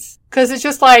 Right. Because it's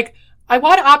just like, I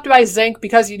want to optimize zinc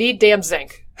because you need damn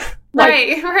zinc.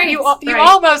 Right. You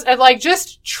almost, and like,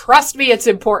 just trust me, it's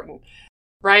important.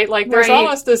 Right? Like, there's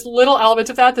almost this little element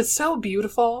of that that's so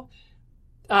beautiful.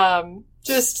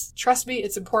 Just trust me,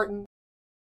 it's important.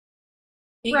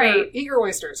 Eat your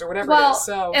oysters or whatever it is.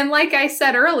 So, and like I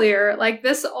said earlier, like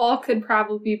this all could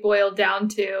probably be boiled down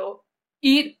to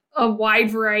eat a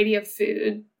wide variety of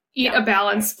food, eat a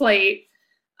balanced plate.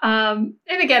 And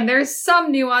again, there's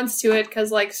some nuance to it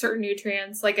because like certain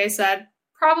nutrients, like I said,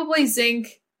 probably zinc,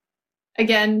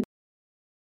 again,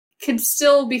 could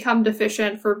still become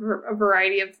deficient for a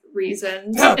variety of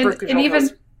reasons. And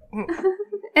even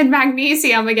and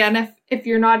magnesium, again, if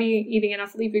you're not eating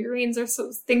enough leafy greens or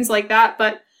things like that.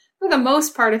 But for the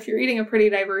most part, if you're eating a pretty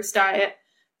diverse diet,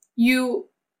 you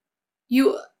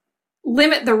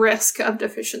limit the risk of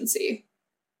deficiency.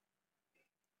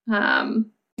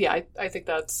 Yeah, I think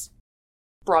that's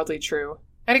broadly true.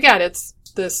 And again, it's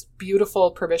this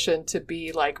beautiful permission to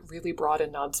be like really broad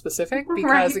and non-specific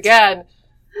because again,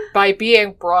 by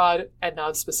being broad and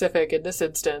non-specific in this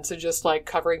instance and just like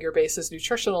covering your bases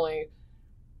nutritionally,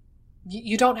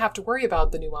 you don't have to worry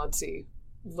about the nuancy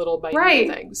little minute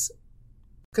things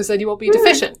because then you won't be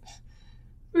deficient.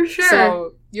 For sure.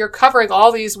 So you're covering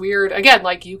all these weird, again,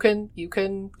 like you can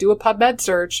do a PubMed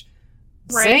search,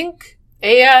 zinc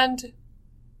and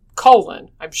colon.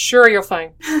 I'm sure you're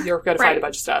going to find a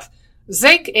bunch of stuff.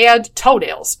 Zinc and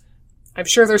toenails. I'm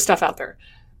sure there's stuff out there.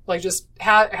 Like, just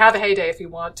have a heyday if you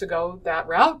want to go that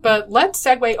route. But let's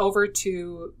segue over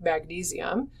to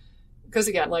magnesium. Because,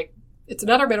 again, like, it's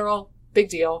another mineral. Big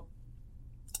deal.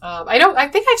 I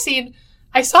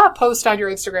saw a post on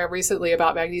your Instagram recently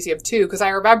about magnesium, too. Because I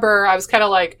remember I was kind of,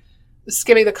 like,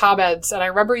 skimming the comments. And I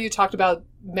remember you talked about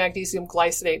magnesium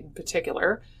glycinate in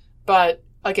particular. But,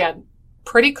 again,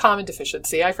 pretty common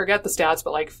deficiency. I forget the stats,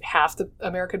 but, like, half the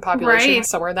American population,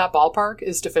 somewhere in that ballpark,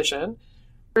 is deficient.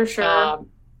 For sure.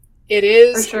 It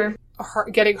is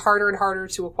getting harder and harder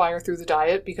to acquire through the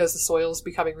diet because the soil is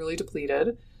becoming really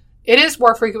depleted. It is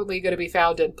more frequently going to be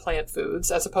found in plant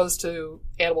foods as opposed to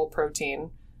animal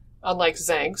protein, unlike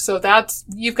zinc. So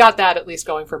you've got that at least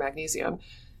going for magnesium.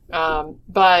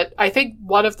 But I think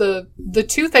one of the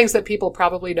two things that people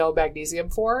probably know magnesium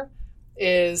for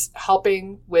is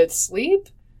helping with sleep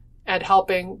and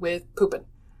helping with pooping.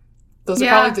 Those are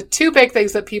probably the two big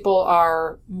things that people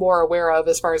are more aware of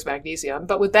as far as magnesium.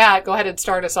 But with that, go ahead and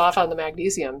start us off on the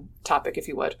magnesium topic, if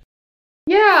you would.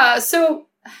 Yeah, so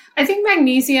I think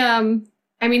magnesium,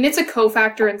 I mean, it's a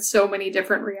cofactor in so many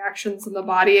different reactions in the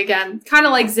body. Again, kind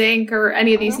of like zinc or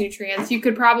any of these nutrients, you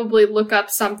could probably look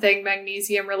up something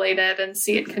magnesium related and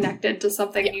see it connected to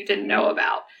something you didn't know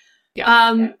about.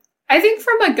 I think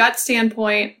from a gut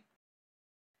standpoint,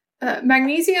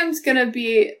 magnesium's going to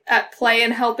be at play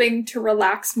in helping to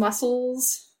relax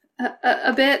muscles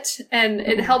a bit, and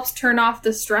it helps turn off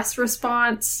the stress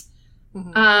response.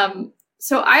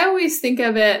 So I always think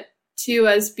of it, too,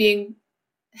 as being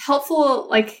helpful,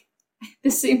 like,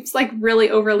 this seems like really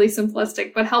overly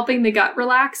simplistic, but helping the gut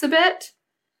relax a bit,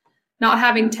 not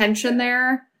having tension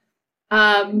there.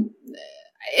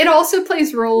 It also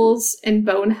plays roles in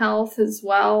bone health as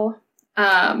well.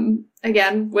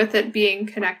 Again, with it being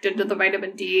connected to the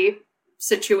vitamin D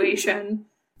situation.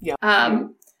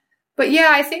 But yeah,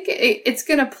 I think it's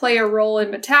going to play a role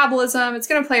in metabolism. It's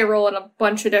going to play a role in a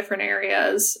bunch of different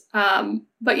areas.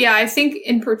 But yeah, I think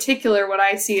in particular what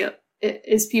I see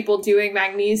is people doing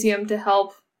magnesium to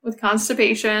help with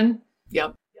constipation.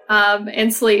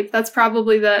 And sleep. That's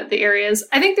probably the areas.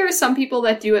 I think there are some people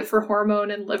that do it for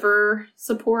hormone and liver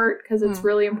support because it's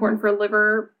really important for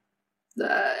liver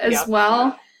as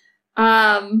well.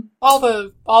 All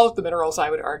of the minerals, I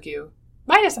would argue.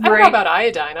 Minus, I don't know about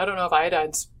iodine. I don't know if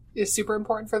iodine is super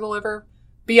important for the liver,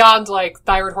 beyond like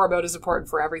thyroid hormone is important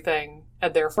for everything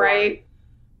and therefore, Right.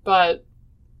 but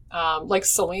like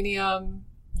selenium,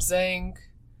 zinc,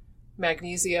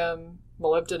 magnesium,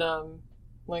 molybdenum,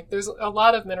 like there's a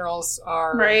lot of minerals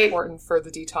are Right. important for the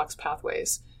detox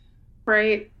pathways.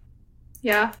 Right.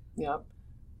 Yeah. Yeah.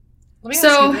 Let me So-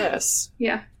 ask you this.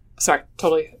 Yeah. Sorry,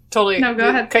 totally No, go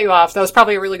ahead. cut you off. That was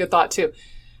probably a really good thought too.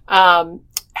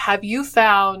 Have you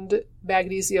found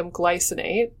magnesium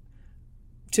glycinate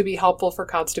to be helpful for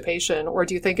constipation, or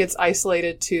do you think it's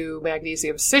isolated to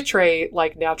magnesium citrate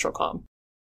like Natural Calm?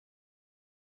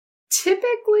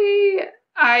 Typically,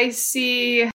 I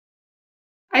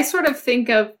sort of think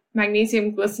of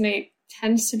magnesium glycinate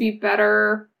tends to be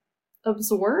better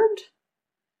absorbed.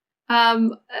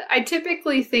 I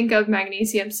typically think of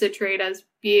magnesium citrate as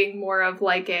being more of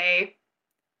like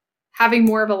having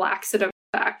more of a laxative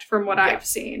effect from what Yeah. I've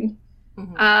seen.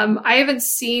 Mm-hmm. I haven't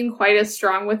seen quite as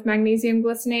strong with magnesium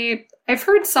glycinate. I've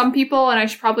heard some people, and I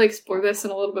should probably explore this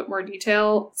in a little bit more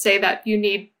detail, say that you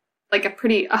need like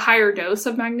a higher dose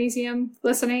of magnesium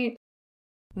glycinate.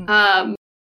 Hmm.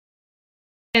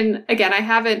 And again, I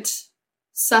haven't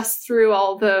sussed through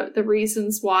all the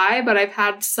reasons why, but I've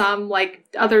had some like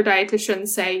other dietitians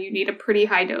say you need a pretty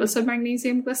high dose of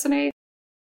magnesium glycinate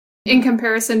in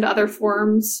comparison to other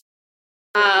forms.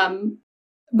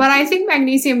 But I think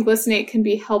magnesium glycinate can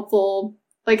be helpful.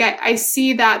 Like I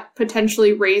see that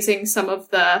potentially raising some of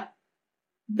the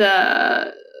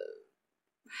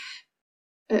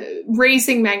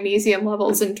raising magnesium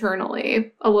levels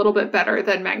internally a little bit better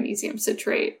than magnesium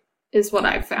citrate is what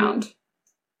I've found.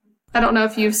 I don't know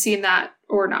if you've seen that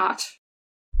or not.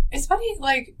 It's funny,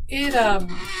 like it.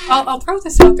 I'll throw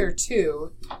this out there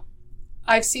too.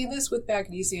 I've seen this with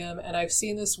magnesium, and I've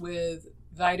seen this with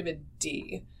vitamin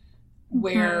D,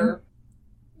 where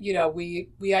you know we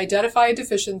identify a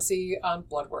deficiency on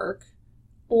blood work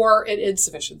or an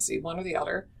insufficiency, one or the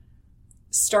other.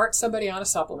 Start somebody on a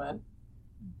supplement,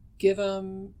 give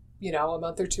them a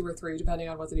month or 2 or 3, depending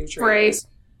on what the nutrient Right. is.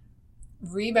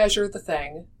 Remeasure the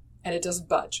thing, and it doesn't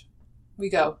budge. We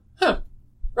go, all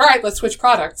right, let's switch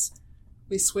products.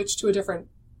 We switch to a different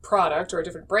product or a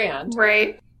different brand,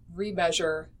 Right.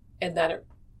 remeasure, and then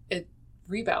it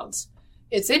rebounds.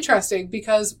 It's interesting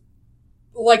because,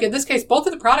 like in this case, both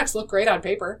of the products look great on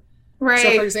paper. Right.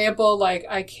 So, for example, like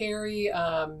I carry,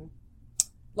 I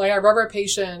remember a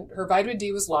patient, her vitamin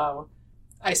D was low.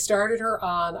 I started her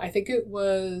on, I think it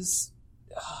was,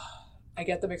 I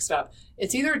get them mixed up.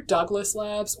 It's either Douglas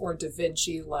Labs or Da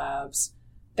Vinci Labs.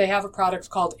 They have a product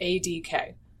called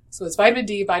ADK. So it's vitamin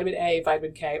D, vitamin A,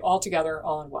 vitamin K, all together,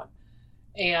 all in one.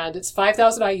 And it's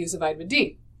 5,000 IUs of vitamin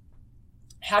D.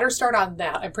 Had her start on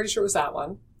that. I'm pretty sure it was that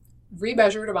one.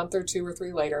 Remeasured a month or 2 or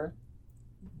 3 later.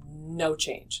 No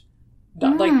change.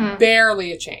 Like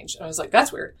barely a change. And I was like,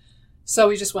 that's weird. So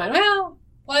we just went, well,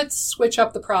 let's switch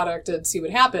up the product and see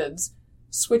what happens.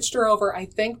 Switched her over, I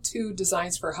think, to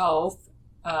Designs for Health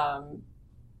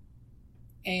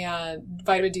and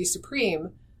Vitamin D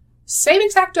Supreme. Same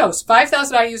exact dose,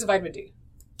 5,000 IUs of vitamin D.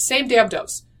 Same damn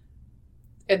dose.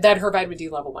 And then her vitamin D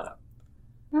level went up.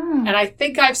 And I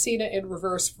think I've seen it in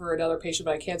reverse for another patient,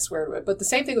 but I can't swear to it. But the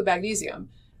same thing with magnesium.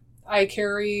 I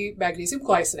carry magnesium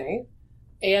glycinate,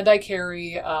 and I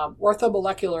carry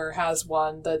Orthomolecular has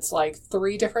one that's like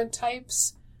 3 different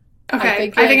types. Okay. I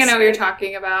think I know what you're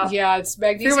talking about. Yeah, it's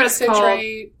magnesium what it's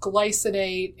citrate,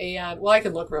 glycinate, and, well, I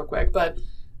can look real quick, but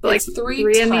Like it's 3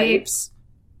 threonate. types.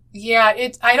 Yeah,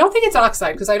 I don't think it's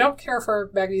oxide, because I don't care for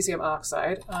magnesium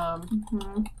oxide.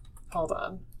 Hold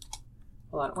on.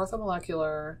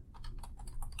 Orthomolecular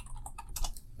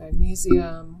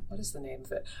magnesium. What is the name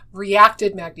of it?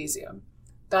 Reacted magnesium.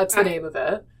 That's the name of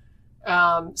it.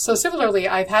 So similarly,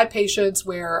 I've had patients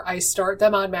where I start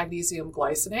them on magnesium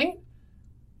glycinate,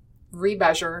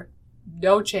 remeasure,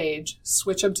 no change,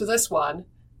 switch them to this one,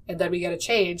 and then we get a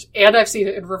change. And I've seen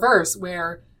it in reverse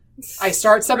where I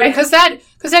start somebody, because then,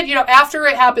 after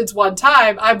it happens one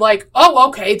time, I'm like, oh,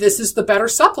 okay, this is the better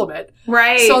supplement.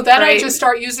 Right. So then right. I just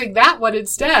start using that one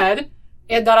instead,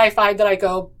 and then I find that I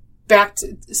go back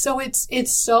to, so it's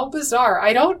so bizarre.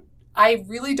 I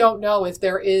really don't know if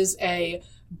there is a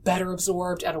better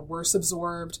absorbed and a worse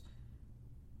absorbed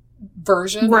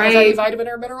version of any vitamin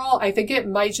or mineral. I think it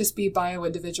might just be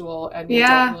bio-individual, and we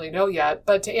don't really know yet.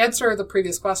 But to answer the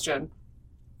previous question,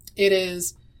 it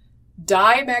is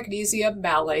dimagnesium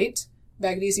malate,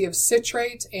 magnesium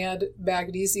citrate, and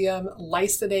magnesium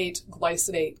lysinate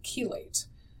glycinate chelate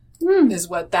is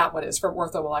what that one is from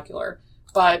Orthomolecular.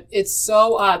 But it's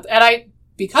so odd. And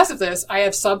because of this, I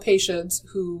have some patients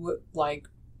who, like,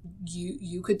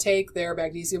 you could take their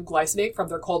magnesium glycinate from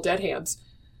their cold dead hands,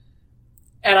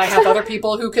 And I have other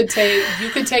people who could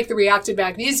take the reacted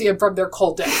magnesium from their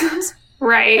cold days.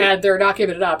 Right. And they're not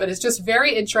giving it up. And it's just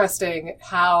very interesting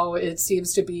how it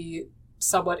seems to be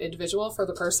somewhat individual for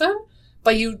the person.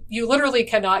 But you literally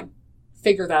cannot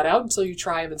figure that out until you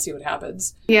try them and see what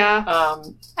happens. Yeah.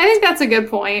 I think that's a good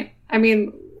point. I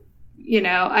mean,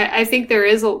 I think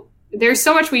there's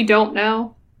so much we don't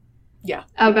know. Yeah.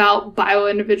 About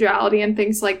bio-individuality and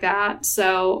things like that.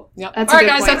 So, yep. That's all right,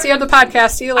 guys, point. That's the end of the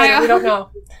podcast. See you later. We don't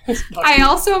know. I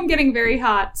also am getting very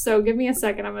hot, so give me a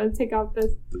second. I'm going to take off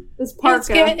this parka. It's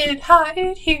getting hot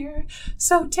in here,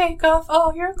 so take off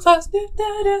all your clothes.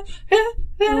 Oh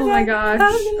my gosh.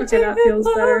 Okay, that feels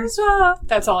better.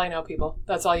 That's all I know, people.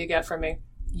 That's all you get from me.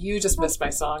 You just missed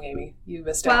my song, Amy. You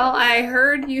missed out. Well, I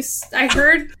heard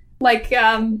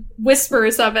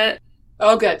whispers of it.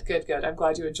 Oh, good. I'm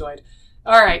glad you enjoyed.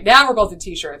 All right, now we're both in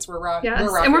t-shirts. We're rocking.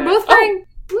 And we're both wearing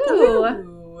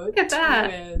blue. Look at that.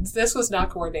 Twins. This was not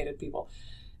coordinated, people.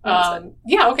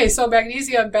 Yeah. Okay. So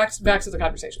magnesium. Back to the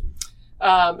conversation.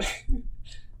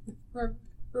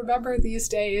 Remember these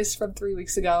days from 3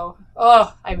 weeks ago?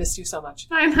 Oh, I missed you so much.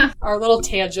 I know. Our little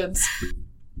tangents.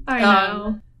 I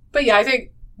know. But yeah, I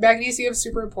think magnesium is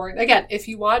super important. Again, if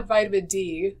you want vitamin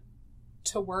D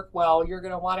to work well, you're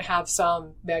going to want to have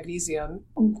some magnesium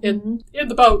in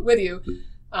the boat with you,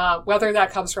 whether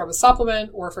that comes from a supplement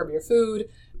or from your food.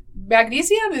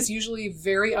 Magnesium is usually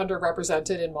very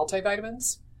underrepresented in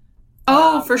multivitamins.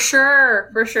 Oh, for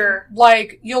sure.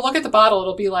 Like, you'll look at the bottle,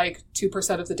 it'll be like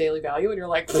 2% of the daily value, and you're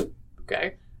like,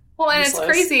 okay. Well, and useless.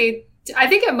 It's crazy. I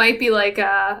think it might be like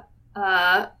a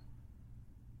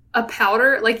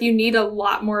powder. Like, you need a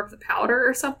lot more of the powder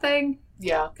or something.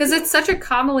 Yeah. Because it's such a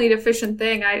commonly deficient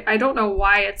thing. I don't know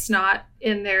why it's not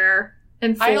in there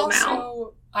in full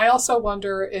amount. I also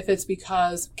wonder if it's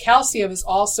because calcium is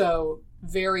also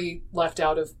very left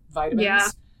out of vitamins. Yeah.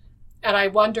 And I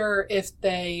wonder if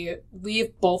they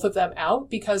leave both of them out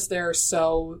because they're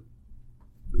so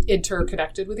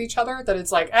interconnected with each other that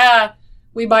it's like,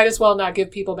 we might as well not give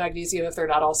people magnesium if they're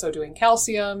not also doing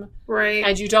calcium. Right.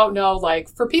 And you don't know, like,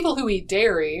 for people who eat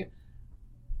dairy,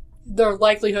 the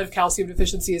likelihood of calcium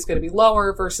deficiency is going to be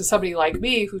lower versus somebody like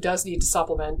me who does need to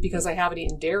supplement because I haven't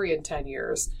eaten dairy in 10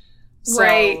 years.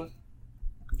 So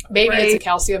maybe it's a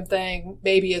calcium thing.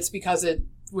 Maybe it's because it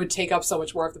would take up so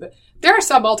much more of the... There are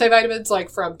some multivitamins, like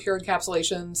from Pure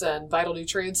Encapsulations and Vital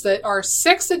Nutrients, that are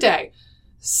 6 a day.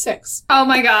 6. Oh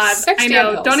my God. 6 I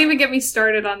know. pills. Don't even get me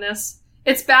started on this.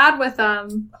 It's bad with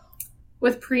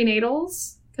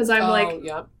prenatals because I'm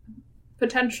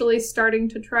potentially starting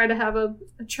to try to have a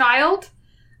child.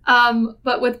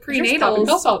 But with prenatals... You're just popping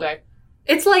pills all day.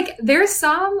 It's like, there's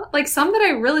some that I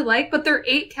really like, but they're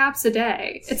 8 caps a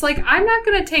day. It's like, I'm not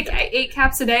going to take 8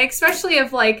 caps a day, especially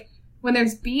if, like, when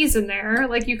there's bees in there.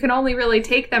 Like, you can only really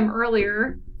take them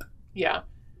earlier. Yeah.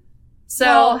 So...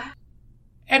 Well,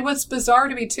 and what's bizarre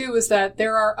to me, too, is that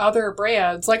there are other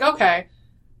brands. Like, okay,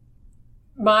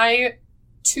 my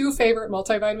 2 favorite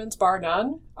multivitamins, bar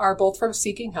none, are both from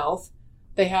Seeking Health.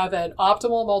 They have an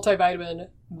Optimal Multivitamin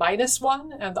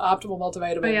 -1 and the Optimal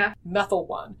Multivitamin Methyl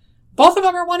 1. Both of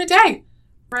them are 1 a day.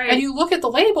 Right. And you look at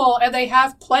the label and they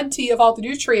have plenty of all the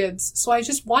nutrients. So I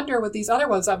just wonder with these other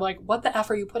ones, I'm like, what the F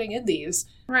are you putting in these?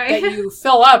 Right. That you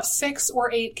fill up 6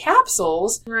 or 8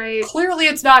 capsules. Right. Clearly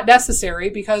it's not necessary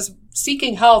because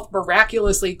Seeking Health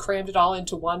miraculously crammed it all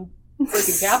into one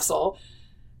freaking capsule.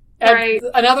 And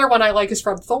another one I like is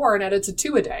from Thorne, and it's a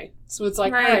 2 a day. So it's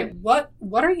like, all right, what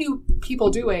are you people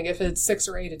doing if it's 6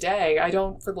 or 8 a day? I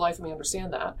don't, for the life of me,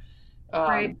 understand that.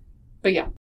 But yeah.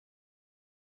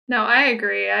 No, I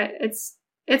agree.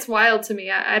 It's wild to me.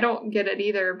 I don't get it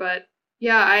either, but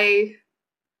yeah,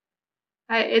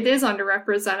 it is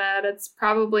underrepresented. It's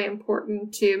probably and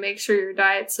to make sure your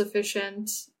diet's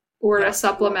sufficient or to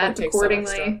supplement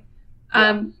accordingly.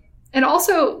 And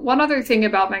also, one other thing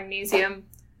about magnesium,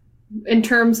 in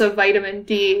terms of vitamin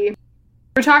D,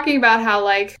 we're talking about how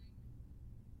if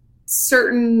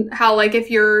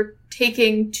you're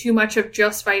taking too much of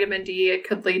just vitamin D, it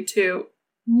could lead to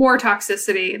more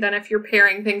toxicity than if you're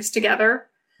pairing things together.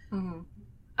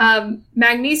 Mm-hmm.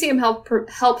 Magnesium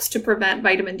helps to prevent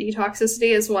vitamin D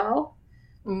toxicity as well.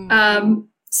 Mm-hmm.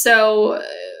 So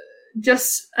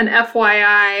just an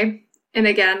FYI, and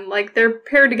again, they're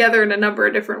paired together in a number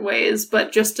of different ways,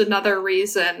 but just another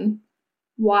reason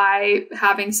why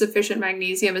having sufficient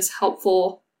magnesium is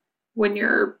helpful when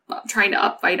you're trying to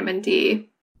up vitamin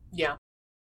D. Yeah.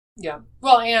 Yeah.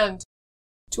 Well, and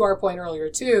to our point earlier,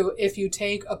 too, if you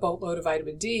take a boatload of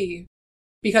vitamin D,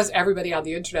 because everybody on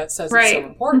the internet says it's so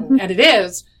important, and it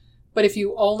is, But if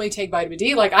you only take vitamin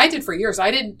D, like I did for years,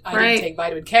 I didn't take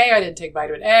vitamin K, I didn't take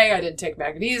vitamin A, I didn't take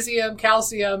magnesium,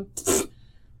 calcium,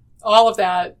 all of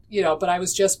that, but I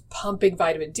was just pumping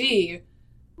vitamin D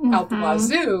out the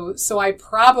wazoo. So I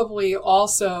probably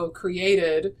also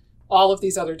created all of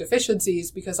these other deficiencies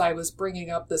because I was bringing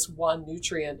up this one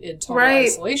nutrient in total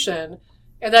isolation.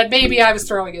 And then maybe I was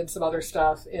throwing in some other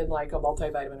stuff in like a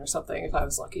multivitamin or something if I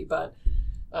was lucky. But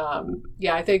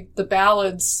I think the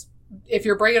balance, if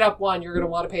you're bringing up one, you're going to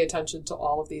want to pay attention to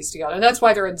all of these together. And that's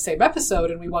why they're in the same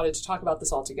episode, and we wanted to talk about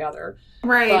this all together.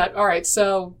 Right. But, all right,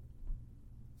 so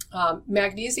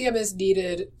magnesium is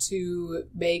needed to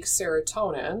make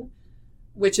serotonin,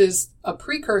 which is a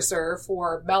precursor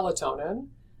for melatonin.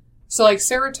 So, like,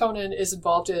 serotonin is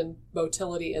involved in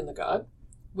motility in the gut,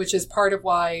 which is part of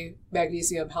why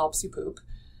magnesium helps you poop.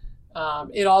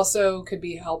 It also could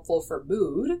be helpful for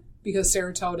mood, because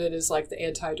serotonin is like the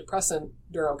antidepressant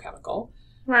neurochemical.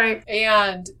 Right.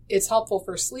 And it's helpful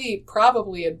for sleep,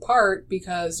 probably in part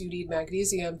because you need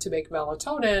magnesium to make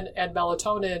melatonin, and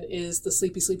melatonin is the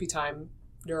sleepy time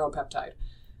neuropeptide.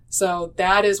 So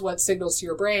that is what signals to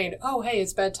your brain, oh, hey,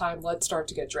 it's bedtime, let's start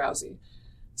to get drowsy.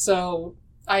 So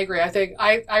I agree. I think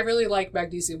I really like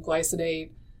magnesium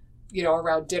glycinate,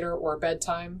 around dinner or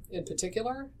bedtime in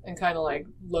particular, and kind of like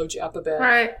load you up a bit.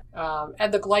 Right.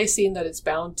 And the glycine that it's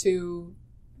bound to,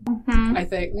 I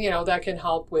think, that can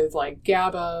help with like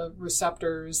GABA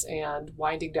receptors and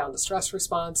winding down the stress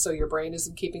response so your brain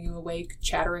isn't keeping you awake,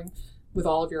 chattering with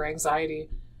all of your anxiety.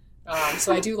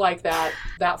 So I do like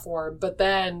that form. But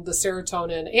then the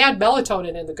serotonin and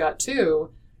melatonin in the gut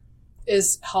too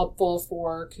is helpful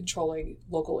for controlling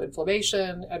local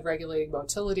inflammation and regulating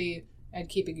motility and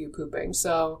keeping you pooping.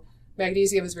 So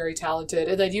magnesium is very talented.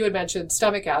 And then you had mentioned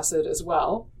stomach acid as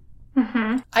well.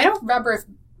 I don't remember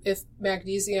if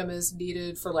magnesium is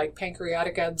needed for like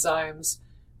pancreatic enzymes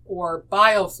or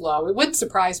bioflow. It wouldn't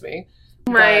surprise me.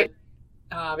 Right.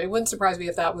 But, it wouldn't surprise me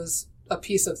if that was a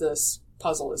piece of this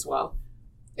puzzle as well.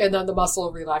 And then the muscle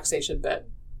relaxation bit,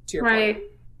 to your point. Right.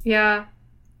 Yeah.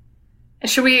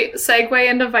 Should we segue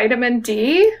into vitamin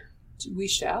D? We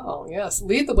shall, yes.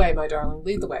 Lead the way, my darling.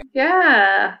 Lead the way.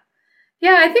 Yeah.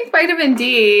 Yeah, I think vitamin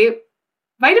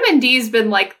D's been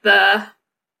like the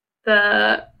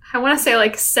I want to say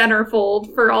like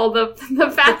centerfold for all the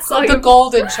fat soluble. The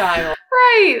golden child.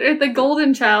 Right. The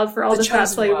golden child for all the fat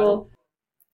soluble.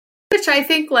 Which I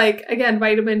think, like, again,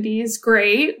 vitamin D is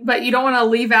great, but you don't want to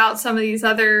leave out some of these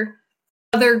other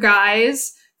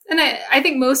guys. And I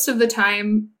think most of the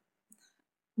time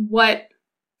what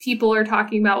people are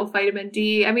talking about with vitamin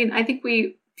D, I mean, I think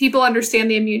people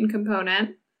understand the immune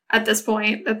component at this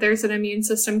point, that there's an immune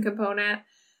system component.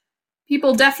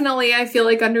 People definitely, I feel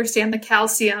like, understand the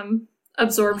calcium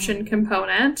absorption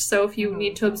component. So if you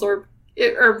need to absorb,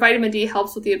 or vitamin D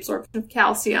helps with the absorption of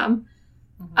calcium.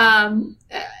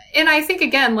 And I think,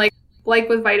 again, like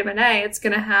with vitamin A, it's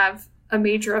going to have a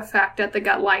major effect at the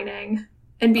gut lining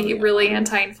and be really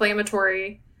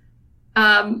anti-inflammatory.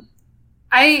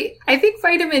 I think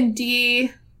vitamin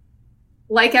D,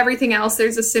 like everything else,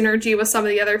 there's a synergy with some of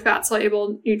the other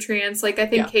fat-soluble nutrients. Like I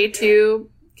think K2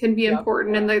 can be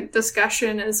important in the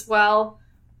discussion as well,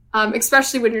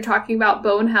 especially when you're talking about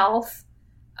bone health.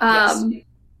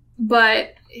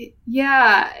 But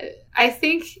yeah, I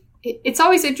think it's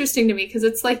always interesting to me because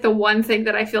it's like the one thing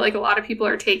that I feel like a lot of people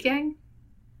are taking,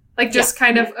 like just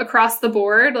kind of across the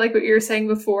board, like what you were saying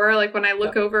before. Like when I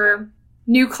look over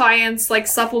new clients, like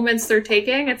supplements they're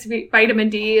taking, it's vitamin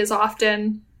D is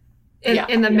often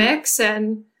in the mix.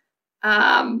 And,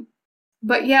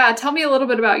 but yeah, tell me a little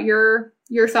bit about your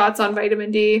thoughts on vitamin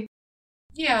D.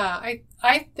 Yeah,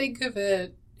 I think of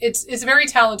it, it's a very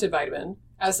talented vitamin,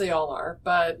 as they all are,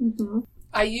 but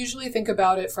I usually think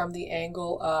about it from the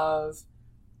angle of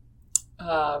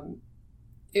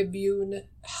immune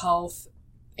health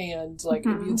and like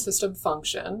immune system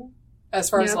function, as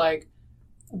far as like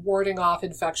warding off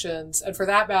infections. And for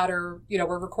that matter,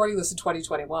 we're recording this in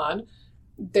 2021.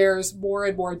 There's more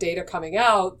and more data coming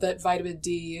out that vitamin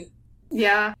D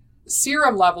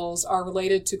serum levels are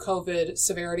related to COVID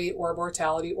severity or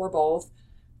mortality or both.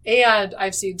 And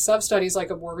I've seen some studies, like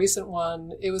a more recent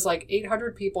one, it was like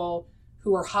 800 people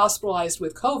who were hospitalized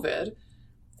with COVID,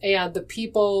 and the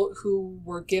people who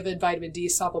were given vitamin D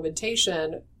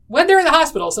supplementation when they're in the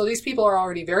hospital. So these people are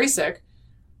already very sick.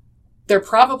 They're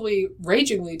probably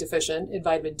ragingly deficient in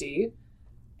vitamin D.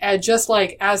 And just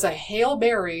like as a Hail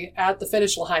Mary at the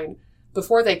finish line,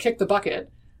 before they kicked the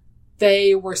bucket,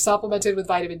 they were supplemented with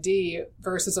vitamin D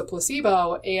versus a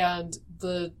placebo, and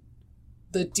the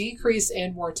decrease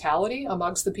in mortality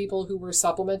amongst the people who were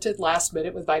supplemented last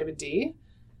minute with vitamin D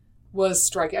was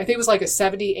striking. I think it was like a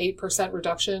 78%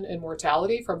 reduction in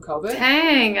mortality from COVID.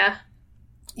 Dang.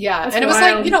 Yeah. That's and it was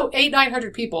wild. like,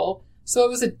 800-900 people. So it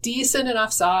was a decent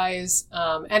enough size.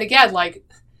 And again, like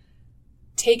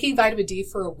taking vitamin D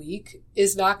for a week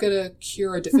is not going to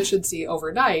cure a deficiency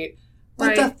overnight.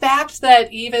 But the fact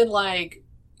that even like,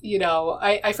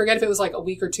 I forget if it was like a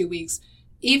week or 2 weeks,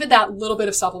 even that little bit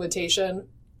of supplementation,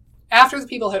 after the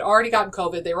people had already gotten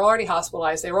COVID, they were already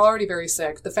hospitalized, they were already very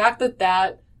sick. The fact that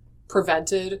that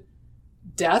prevented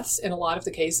deaths in a lot of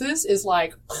the cases is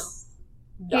like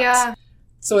nuts. Yeah.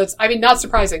 So it's, not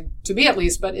surprising to me at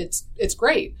least, but it's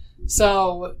great.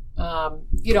 So,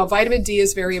 vitamin D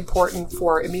is very important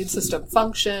for immune system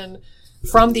function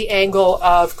from the angle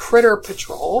of critter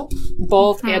patrol,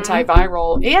 both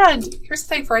antiviral. And here's the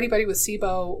thing for anybody with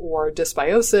SIBO or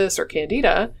dysbiosis or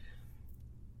candida,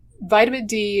 vitamin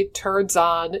D turns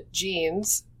on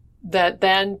genes that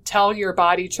then tell your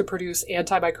body to produce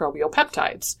antimicrobial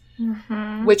peptides,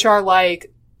 which are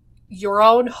like your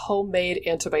own homemade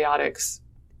antibiotics.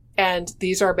 And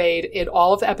these are made in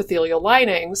all of the epithelial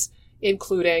linings,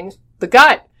 including the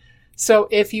gut. So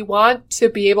if you want to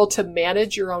be able to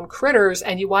manage your own critters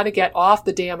and you want to get off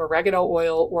the damn oregano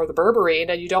oil or the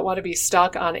berberine and you don't want to be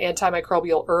stuck on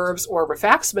antimicrobial herbs or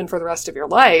rifaximin for the rest of your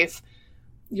life,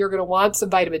 you're going to want some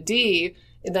vitamin D.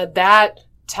 And then that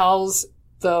tells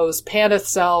those Paneth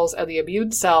cells and the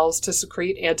immune cells to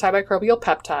secrete antimicrobial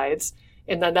peptides.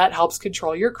 And then that helps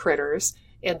control your critters.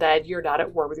 And then you're not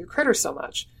at war with your critters so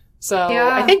much. So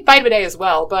I think vitamin A as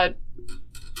well. But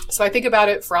so I think about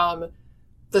it from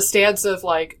the stance of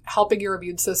like helping your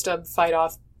immune system fight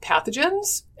off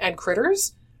pathogens and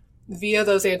critters via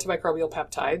those antimicrobial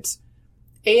peptides.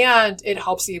 And it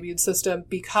helps the immune system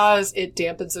because it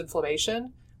dampens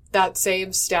inflammation. That same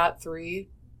STAT3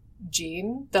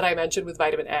 gene that I mentioned with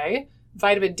vitamin A,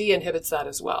 vitamin D inhibits that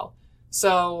as well.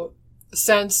 So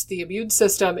since the immune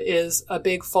system is a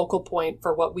big focal point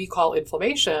for what we call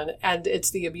inflammation, and it's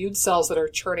the immune cells that are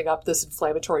churning up this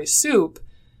inflammatory soup,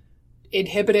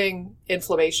 inhibiting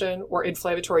inflammation or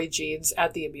inflammatory genes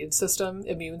at the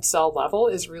immune cell level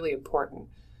is really important.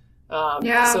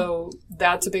 So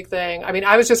that's a big thing.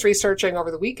 I was just researching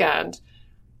over the weekend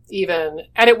even,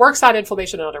 and it works on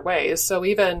inflammation in other ways. So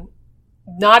even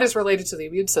not as related to the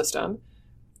immune system,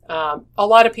 a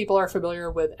lot of people are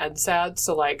familiar with NSAIDs.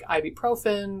 So like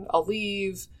ibuprofen,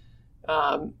 Aleve,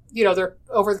 they're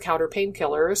over-the-counter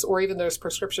painkillers, or even there's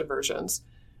prescription versions.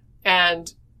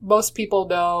 And most people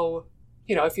know,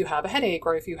 if you have a headache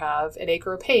or if you have an ache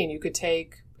or a pain, you could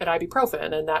take an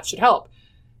ibuprofen and that should help.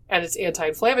 And it's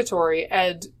anti-inflammatory.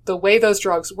 And the way those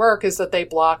drugs work is that they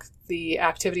block the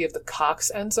activity of the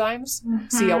COX enzymes,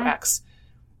 COX.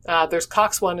 There's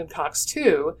COX-1 and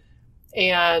COX-2.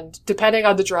 And depending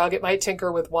on the drug, it might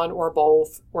tinker with one or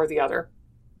both or the other.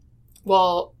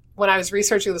 Well, when I was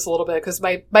researching this a little bit, because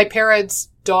my parents'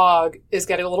 dog is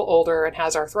getting a little older and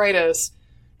has arthritis,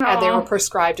 and they were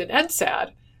prescribed an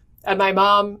NSAID. And my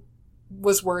mom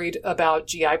was worried about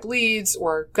GI bleeds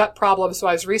or gut problems, so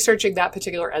I was researching that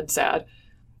particular NSAID.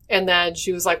 And then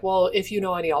she was like, well, if you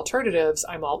know any alternatives,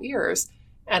 I'm all ears.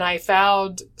 And I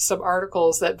found some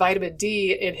articles that vitamin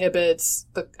D inhibits,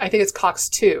 I think it's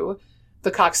COX-2,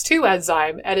 the COX-2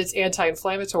 enzyme, and it's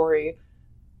anti-inflammatory,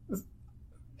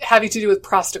 having to do with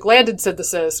prostaglandin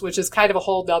synthesis, which is kind of a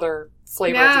whole nother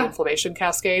flavor of the inflammation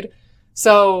cascade.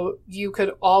 So you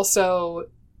could also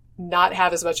not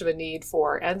have as much of a need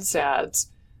for NSAIDs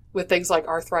with things like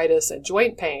arthritis and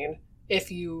joint pain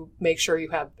if you make sure you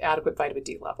have adequate vitamin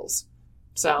D levels.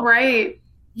 So right.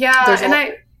 Yeah.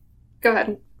 Go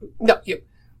ahead. No, you.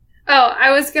 Oh,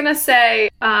 I was going to say,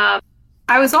 I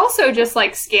was also just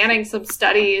like scanning some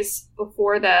studies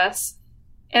before this.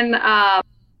 And, I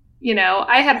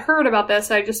had heard about this.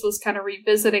 I just was kind of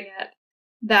revisiting it,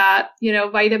 that,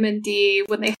 vitamin D,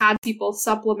 when they had people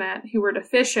supplement who were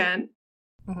deficient,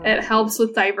 it helps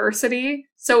with diversity.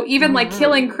 So even like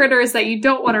killing critters that you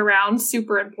don't want around,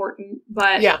 super important.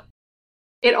 But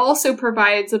it also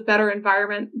provides a better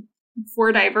environment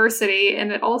for diversity,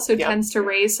 and it also tends to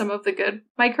raise some of the good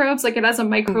microbes. Like it has a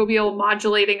microbial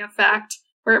modulating effect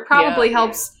where it probably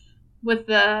helps with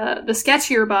the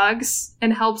sketchier bugs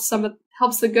and helps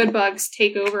the good bugs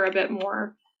take over a bit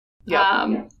more.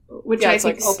 Which I it's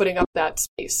think like opening up that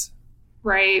space.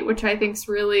 Right, which I think is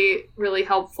really, really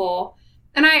helpful.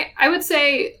 And I would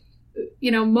say,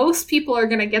 most people are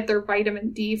going to get their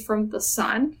vitamin D from the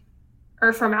sun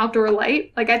or from outdoor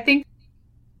light. Like I think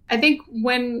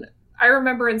when I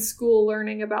remember in school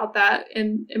learning about that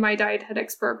in my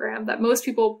dietetics program, that most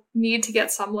people need to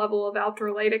get some level of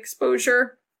outdoor light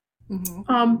exposure.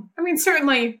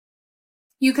 Certainly,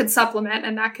 you could supplement,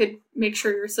 and that could make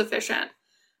sure you're sufficient.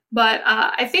 But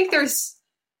I think there's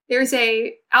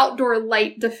a outdoor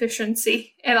light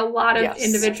deficiency in a lot of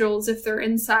individuals if they're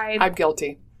inside. I'm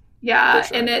guilty. Yeah,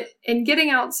 sure. and getting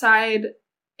outside,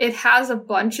 it has a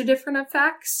bunch of different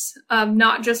effects,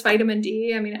 not just vitamin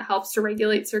D. I mean, it helps to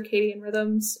regulate circadian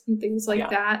rhythms and things like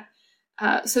that.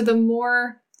 So the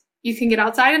more you can get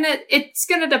outside, and it's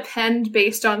going to depend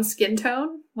based on skin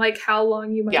tone, like how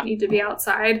long you might need to be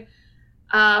outside.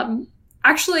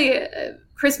 Actually,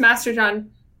 Chris Masterjohn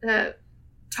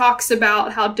talks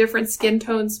about how different skin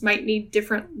tones might need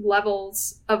different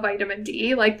levels of vitamin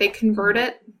D. Like they convert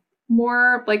it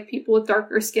more, like people with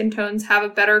darker skin tones have a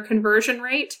better conversion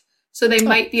rate. So they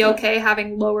might be okay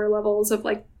having lower levels of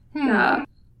like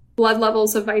blood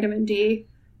levels of vitamin D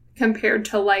compared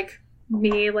to like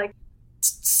me, like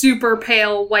super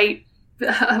pale white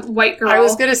girl. I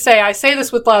was going to say, I say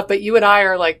this with love, but you and I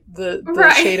are like the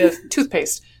shade of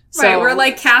toothpaste. So, right, we're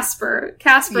like Casper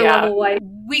level white.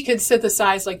 We can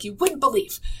synthesize like you wouldn't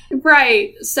believe.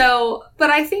 Right. So, but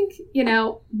I think,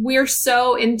 we're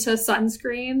so into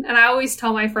sunscreen. And I always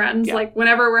tell my friends, like,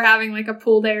 whenever we're having like a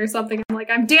pool day or something, I'm like,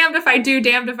 I'm damned if I do,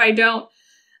 damned if I don't,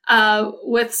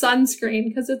 with sunscreen.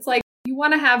 Because it's like, you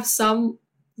want to have some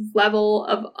level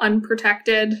of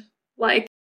unprotected, like,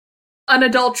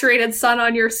 unadulterated sun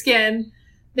on your skin.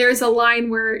 There's a line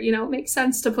where, it makes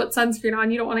sense to put sunscreen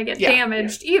on. You don't want to get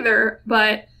damaged either.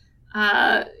 But,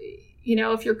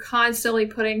 if you're constantly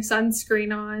putting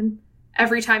sunscreen on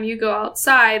every time you go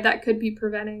outside, that could be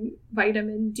preventing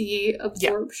vitamin D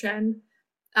absorption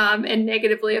and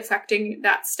negatively affecting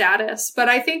that status. But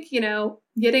I think,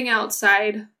 getting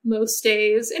outside most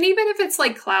days, and even if it's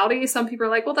like cloudy, some people are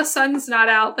like, well, the sun's not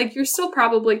out. Like you're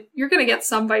going to get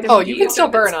some vitamin D. You can still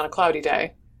burn on a cloudy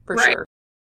day for sure.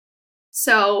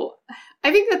 So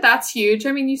I think that's huge.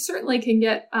 I mean, you certainly can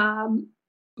get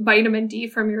vitamin D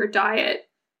from your diet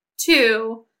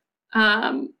too.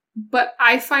 But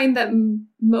I find that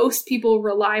most people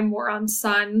rely more on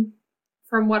sun,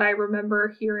 from what I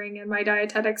remember hearing in my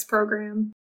dietetics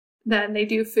program, than they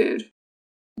do food.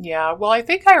 Yeah. Well, I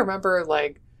think I remember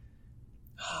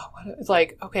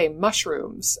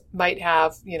mushrooms might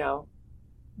have,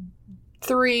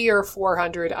 300 or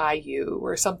 400 IU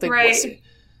or something. Right.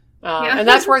 And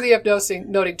that's worthy of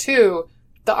noting too.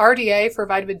 The RDA for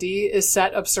vitamin D is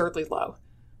set absurdly low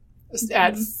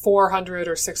at 400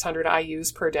 or 600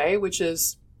 IUs per day, which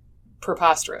is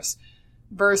preposterous.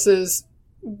 Versus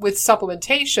with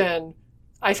supplementation,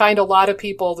 I find a lot of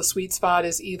people, the sweet spot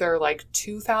is either like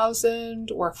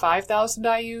 2,000 or 5,000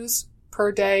 IUs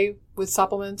per day with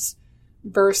supplements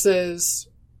versus,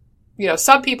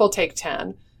 some people take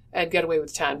 10 and get away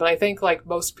with 10. But I think like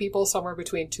most people, somewhere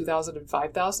between 2,000 and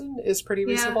 5,000 is pretty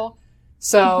reasonable.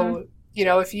 So,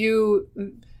 if you,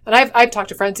 and I've talked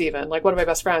to friends even, like one of my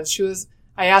best friends,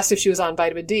 I asked if she was on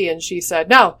vitamin D and she said,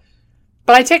 no,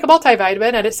 but I take a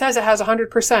multivitamin and it says it has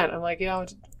 100%. I'm like,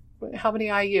 how many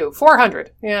IU?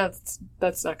 400. Yeah,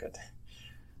 that's not good.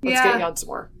 Let's get you on some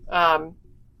more.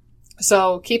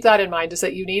 So keep that in mind, is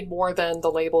that you need more than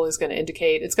the label is going to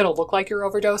indicate. It's going to look like you're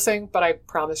overdosing, but I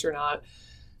promise you're not.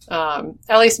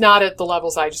 At least not at the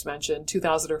levels I just mentioned,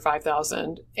 2,000 or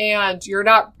 5,000. And you're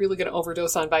not really going to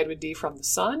overdose on vitamin D from the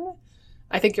sun.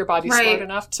 I think your body's smart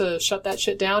enough to shut that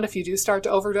shit down if you do start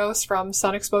to overdose from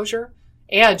sun exposure.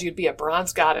 And you'd be a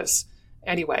bronze goddess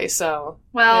anyway. So,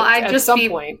 I'd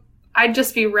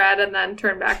just be red and then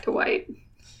turn back to white.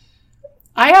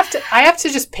 I have to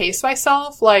just pace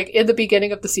myself. Like in the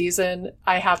beginning of the season,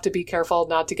 I have to be careful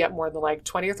not to get more than like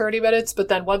 20 or 30 minutes. But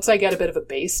then once I get a bit of a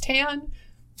base tan,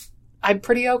 I'm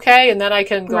pretty okay. And then I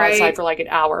can go outside for like an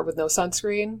hour with no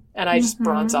sunscreen and I just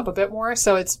bronze up a bit more.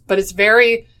 So it's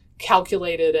very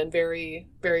calculated and very,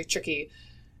 very tricky.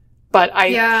 But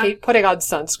I hate putting on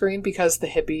sunscreen because the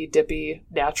hippy dippy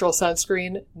natural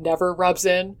sunscreen never rubs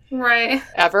in. Right.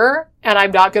 Ever. And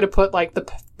I'm not going to put like the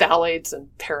phthalates and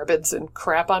parabens and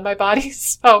crap on my body.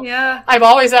 So I'm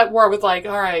always at war with like,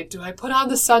 all right, do I put on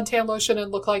the suntan lotion and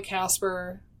look like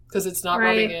Casper because it's not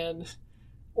rubbing in?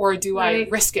 Or do I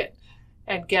risk it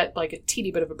and get like a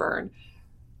teeny bit of a burn?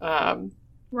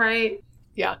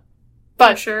 Yeah.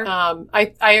 But sure.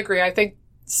 I agree. I think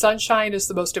sunshine is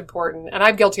the most important, and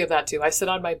I'm guilty of that too. I sit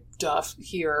on my duff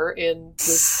here in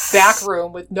this back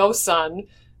room with no sun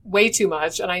way too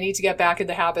much, and I need to get back in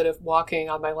the habit of walking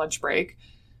on my lunch break.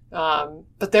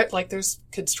 But there's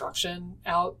construction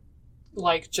out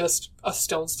like just a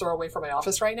stone's throw away from my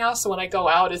office right now. So when I go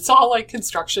out, it's all like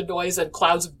construction noise and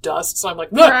clouds of dust. So I'm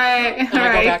like, and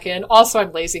I go back in. Also,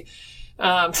 I'm lazy.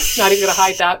 Not even going to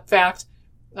hide that fact.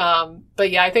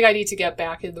 But yeah, I think I need to get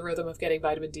back in the rhythm of getting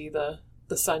vitamin D, the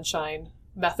sunshine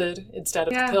method instead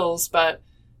of Yeah. the pills. But,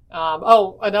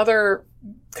 another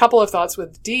couple of thoughts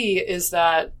with D is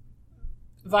that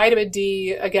vitamin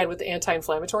D, again, with the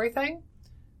anti-inflammatory thing,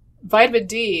 vitamin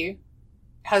D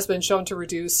has been shown to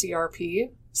reduce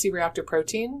CRP, C-reactive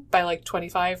protein, by like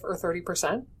 25 or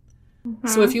 30%.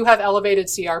 So if you have elevated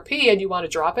CRP and you want to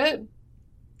drop it,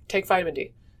 take vitamin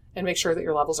D and make sure that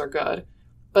your levels are good.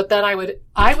 But then I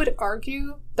would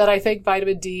argue that I think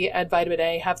vitamin D and vitamin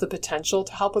A have the potential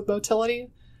to help with motility.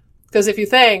 Because if you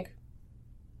think,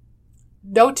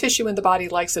 no tissue in the body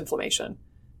likes inflammation.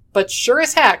 But sure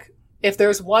as heck, if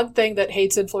there's one thing that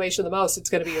hates inflammation the most, it's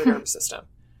going to be your nervous system.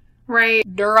 Right.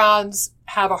 Neurons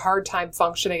have a hard time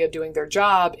functioning and doing their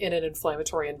job in an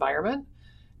inflammatory environment.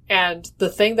 And the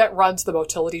thing that runs the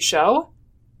motility show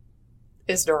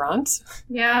is neurons.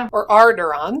 Yeah. Or are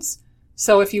neurons.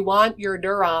 So if you want your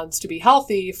neurons to be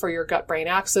healthy for your gut-brain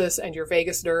axis and your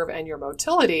vagus nerve and your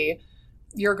motility,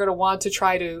 you're going to want to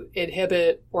try to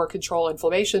inhibit or control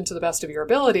inflammation to the best of your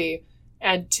ability.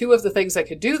 And two of the things that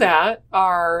could do that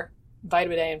are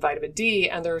vitamin A and vitamin D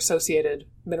and their associated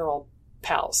mineral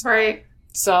pals. Right.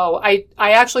 So I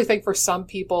actually think for some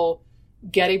people,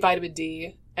 getting vitamin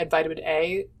D and vitamin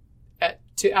A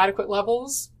to adequate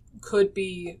levels could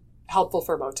be helpful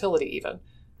for motility even.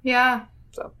 Yeah.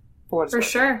 So for what it's For worth.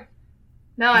 sure.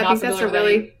 No, I Not think that's a familiar with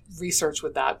any really research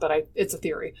with that, but it's a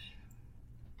theory.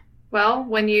 well,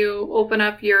 when you open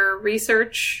up your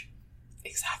research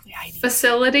Exactly. I need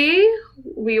facility,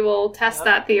 we will test Yep.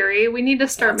 that theory. We need to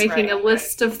start That's making right. a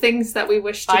list of things that we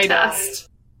wish to I know. test.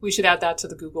 We should add that to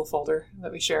the Google folder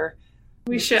that we share.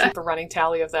 We should. keep a running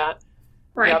tally of that.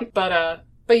 Right. Yep.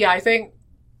 But yeah, I think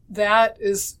that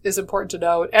is important to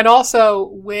note. And also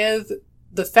with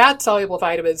the fat soluble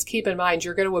vitamins, keep in mind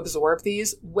you're going to absorb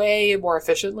these way more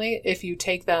efficiently if you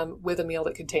take them with a meal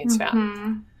that contains fat.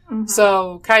 Mhm. Mhm.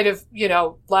 So kind of,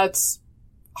 let's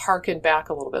harken back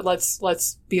a little bit.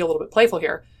 Let's be a little bit playful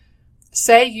here.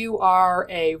 Say you are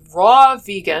a raw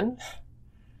vegan.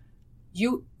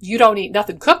 You don't eat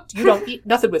nothing cooked. You don't eat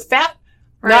nothing with fat.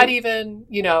 Right. Not even,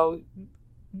 you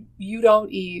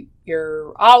don't eat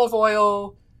your olive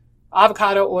oil,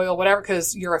 avocado oil, whatever,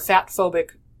 because you're a fat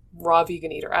phobic raw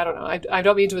vegan eater. I don't know. I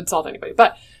don't mean to insult anybody,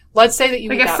 but let's say that you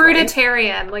like eat a that way.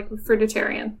 fruitarian, like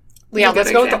fruitarian. Yeah, That's a let's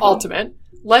good go with the example. ultimate.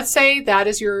 Let's say that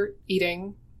is your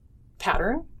eating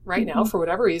pattern right now Mhm. for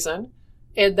whatever reason.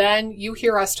 And then you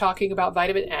hear us talking about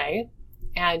vitamin A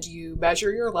and you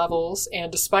measure your levels.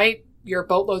 And despite your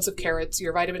boatloads of carrots,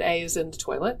 your vitamin A is in the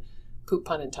toilet, poop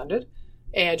pun intended.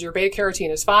 And your beta carotene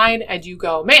is fine. And you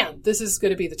go, man, this is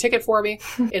going to be the ticket for me.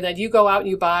 And then you go out and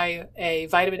you buy a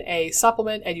vitamin A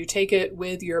supplement and you take it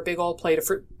with your big old plate of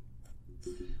fruit.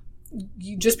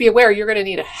 You just be aware you're going to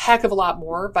need a heck of a lot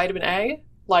more vitamin A,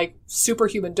 like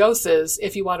superhuman doses,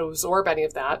 if you want to absorb any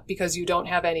of that, because you don't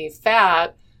have any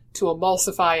fat to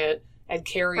emulsify it and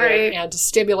carry Right. it and to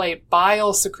stimulate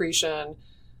bile secretion.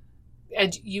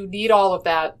 And you need all of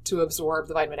that to absorb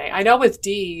the vitamin A. I know with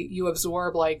D, you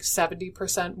absorb like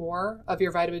 70% more of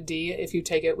your vitamin D if you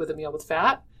take it with a meal with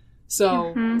fat.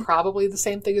 So Mhm. probably the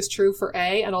same thing is true for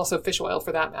A and also fish oil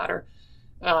for that matter.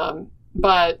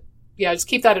 But yeah, just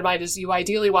keep that in mind is you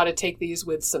ideally want to take these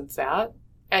with some fat.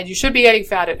 And you should be getting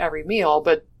fat at every meal,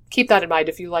 but keep that in mind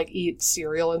if you like eat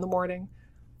cereal in the morning.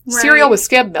 Right. Cereal with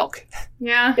skim milk.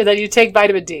 Yeah. And then you take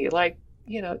vitamin D. Like,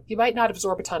 you might not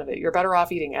absorb a ton of it. You're better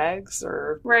off eating eggs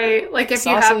or Right. Like if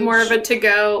you Sausage. have more of it to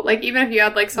go, like even if you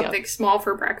had like something small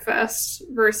for breakfast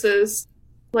versus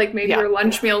like maybe Yeah. your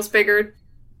lunch meal's bigger.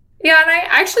 Yeah, and I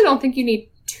actually don't think you need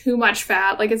too much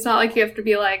fat. Like it's not like you have to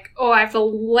be like, oh, I have to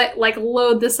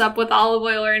load this up with olive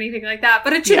oil or anything like that.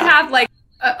 But it should Yeah. have like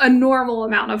a normal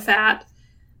amount of fat.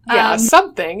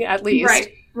 something at least.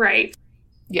 Right.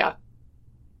 Yeah.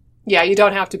 Yeah, you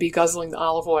don't have to be guzzling the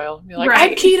olive oil. You're like,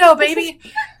 Right. I'm keto, baby.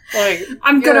 Like,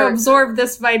 I'm gonna you're- absorb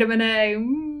this vitamin A.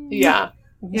 Mm. Yeah.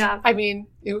 Yeah. I mean,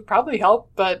 it would probably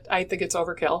help, but I think it's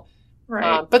overkill.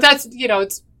 Right. But that's,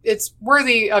 it's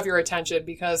worthy of your attention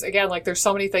because, again, like there's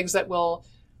so many things that will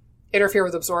interfere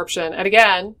with absorption. And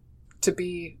again, to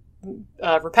be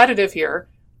repetitive here,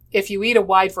 if you eat a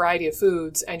wide variety of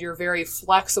foods and you're very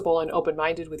flexible and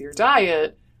open-minded with your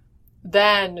diet,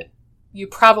 then you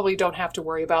probably don't have to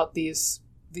worry about these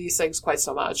things quite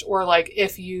so much. Or like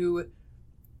if you're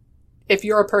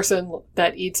a person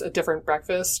that eats a different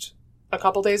breakfast a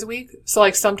couple days a week, so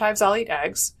like sometimes I'll eat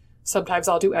eggs, sometimes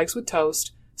I'll do eggs with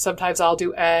toast, sometimes I'll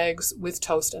do eggs with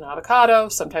toast and avocado,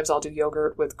 sometimes I'll do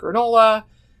yogurt with granola,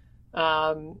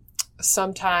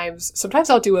 sometimes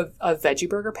I'll do a veggie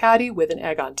burger patty with an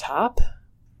egg on top.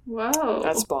 Whoa.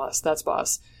 That's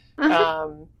boss.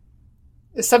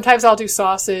 Sometimes I'll do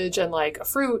sausage and like a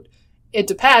fruit. it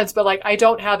depends, but like I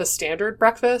don't have a standard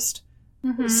breakfast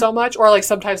so much, or like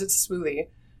sometimes it's a smoothie.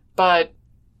 But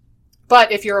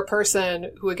if you're a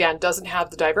person who, again, doesn't have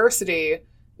the diversity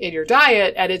in your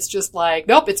diet and it's just like,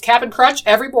 nope, it's Cap'n Crunch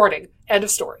every morning, end of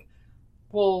story.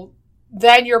 Well,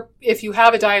 then if you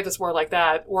have a diet that's more like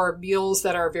that, or meals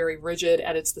that are very rigid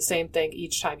and it's the same thing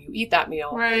each time you eat that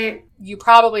meal, right, you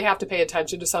probably have to pay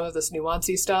attention to some of this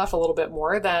nuancy stuff a little bit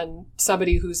more than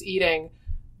somebody who's eating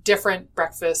different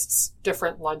breakfasts,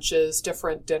 different lunches,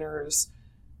 different dinners,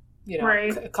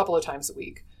 right. a couple of times a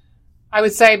week. I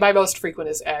would say my most frequent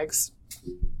is eggs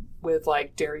with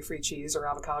like dairy-free cheese or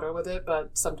avocado with it,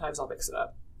 but sometimes I'll mix it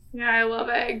up. Yeah, I love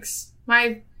eggs.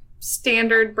 My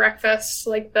standard breakfast,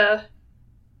 like the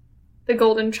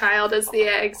golden child, is the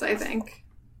eggs, I think.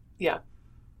 Yeah.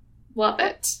 Love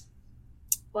it.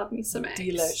 Love me some eggs.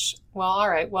 Delish. Well, all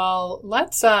right. Well,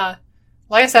 let's, like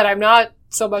I said, I'm not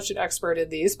so much an expert in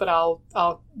these, but I'll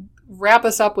wrap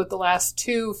us up with the last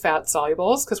two fat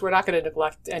solubles, because we're not going to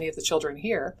neglect any of the children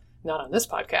here, not on this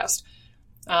podcast.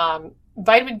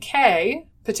 Vitamin K,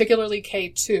 particularly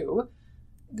K2,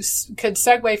 can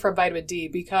segue from vitamin D,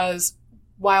 because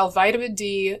while vitamin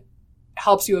D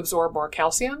helps you absorb more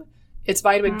calcium, it's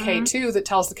vitamin K2 that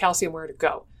tells the calcium where to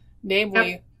go,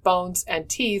 namely bones and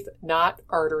teeth, not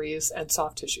arteries and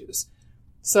soft tissues.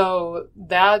 So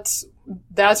that's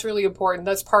really important.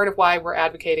 That's part of why we're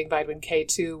advocating vitamin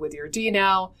K2 with your D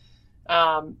now.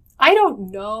 I don't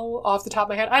know off the top of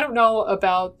my head, I don't know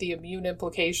about the immune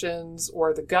implications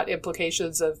or the gut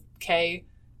implications of K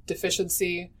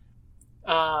deficiency.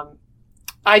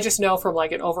 I just know from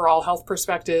like an overall health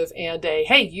perspective and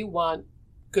hey, you want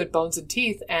good bones and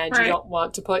teeth and you don't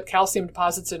want to put calcium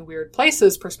deposits in weird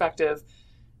places perspective,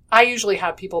 I usually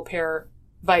have people pair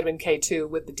vitamin K2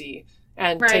 with the D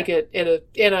and take it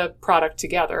in a product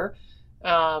together.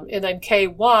 And then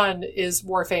K1 is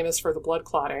more famous for the blood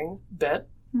clotting bit.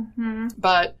 Mm-hmm.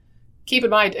 But keep in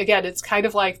mind, again, it's kind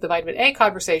of like the vitamin A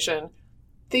conversation.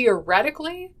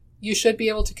 Theoretically, you should be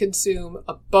able to consume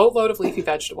a boatload of leafy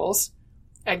vegetables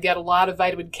and get a lot of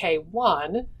vitamin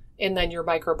K1, and then your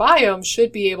microbiome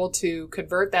should be able to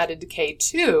convert that into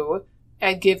K2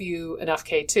 and give you enough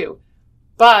K2.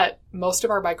 But most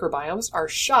of our microbiomes are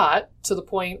shot to the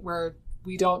point where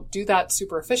we don't do that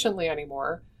super efficiently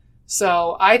anymore.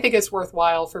 So I think it's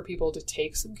worthwhile for people to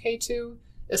take some K2,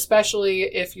 especially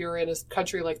if you're in a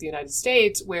country like the United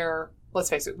States where, let's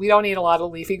face it, we don't eat a lot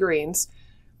of leafy greens.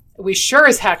 We sure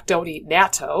as heck don't eat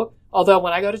natto. Although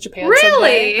when I go to Japan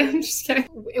someday... Really? I'm just kidding.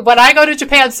 When I go to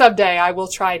Japan someday, I will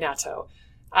try natto.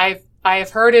 I have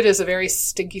heard it is a very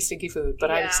stinky food,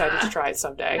 but I'm excited to try it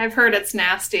someday. I've heard it's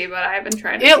nasty, but I haven't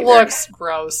tried it. It looks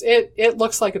gross. It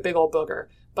looks like a big old booger.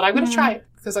 But I'm going to try it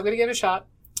because I'm going to give it a shot.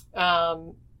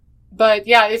 But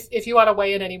yeah, if you want to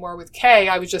weigh in any more with K,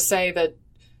 I would just say that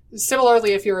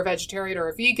similarly, if you're a vegetarian or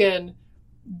a vegan,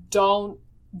 don't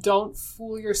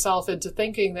fool yourself into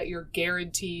thinking that you're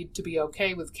guaranteed to be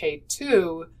okay with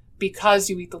K2 because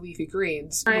you eat the leafy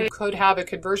greens. Right. You could have a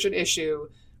conversion issue,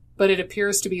 but it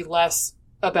appears to be less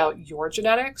about your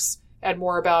genetics and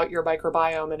more about your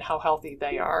microbiome and how healthy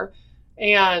they are.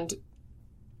 And,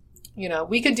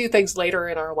 we can do things later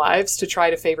in our lives to try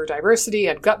to favor diversity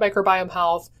and gut microbiome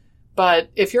health. But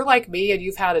if you're like me and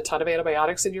you've had a ton of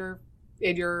antibiotics in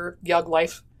your young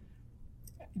life,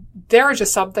 there are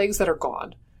just some things that are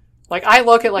gone. Like I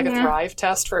look at like a Thrive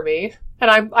test for me and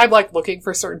I'm like looking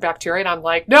for certain bacteria and I'm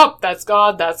like, nope, that's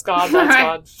gone. That's gone.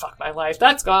 Fuck my life.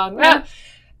 That's gone. Yeah.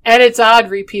 And it's on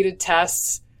repeated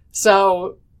tests.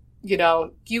 So,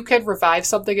 you can revive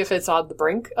something if it's on the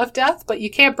brink of death, but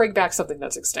you can't bring back something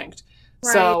that's extinct.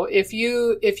 Right. So if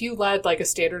you led like a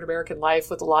standard American life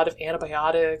with a lot of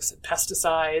antibiotics and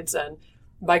pesticides and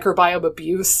microbiome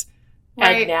abuse,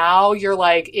 and now you're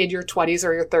like in your 20s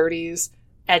or your 30s,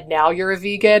 and now you're a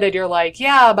vegan, and you're like,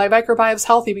 yeah, my microbiome's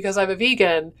healthy because I'm a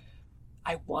vegan.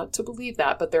 I want to believe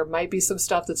that, but there might be some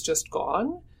stuff that's just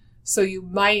gone. So you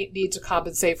might need to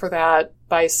compensate for that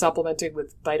by supplementing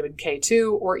with vitamin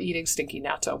K2 or eating stinky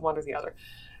natto, one or the other.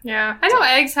 Yeah, I know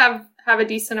eggs have a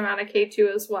decent amount of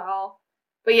K2 as well.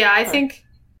 But yeah, I think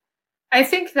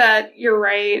that you're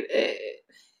right,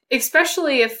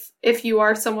 especially if you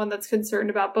are someone that's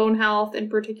concerned about bone health in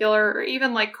particular, or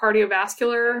even like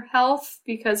cardiovascular health,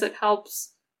 because it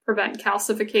helps prevent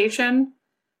calcification.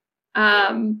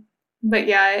 But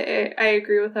yeah, I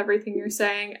agree with everything you're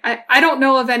saying. I don't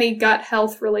know of any gut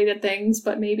health related things,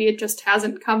 but maybe it just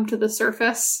hasn't come to the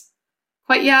surface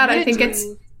quite yet. I think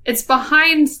it's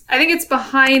behind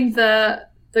the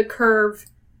curve.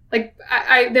 Like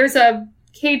there's a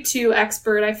K2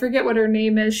 expert, I forget what her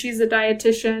name is. She's a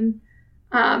dietitian.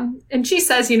 And she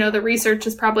says, the research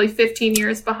is probably 15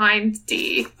 years behind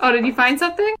D. Oh, did you find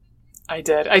something? I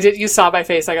did. You saw my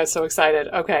face. I got so excited.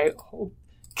 Okay.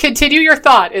 Continue your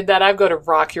thought, and then I'm going to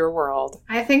rock your world.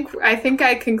 I think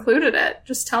I concluded it.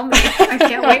 Just tell me. I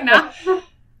can't wait now.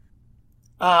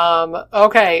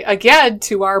 Okay. Again,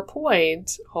 to our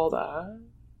point. Hold on.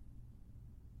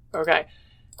 Okay.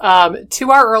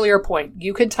 To our earlier point,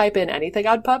 you can type in anything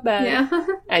on PubMed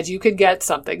and you can get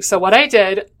something. So what I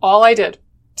did,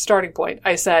 starting point,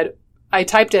 I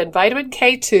typed in vitamin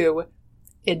K2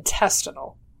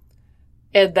 intestinal.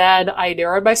 And then I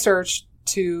narrowed my search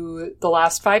to the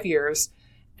last 5 years.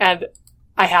 And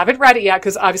I haven't read it yet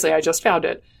because obviously I just found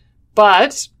it.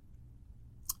 But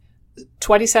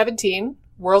 2017,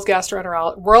 World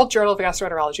Journal of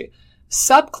Gastroenterology.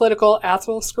 Subclinical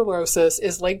atherosclerosis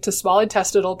is linked to small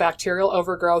intestinal bacterial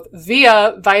overgrowth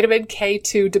via vitamin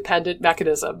K2 dependent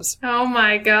mechanisms. Oh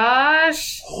my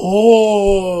gosh.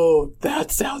 Oh,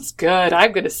 that sounds good.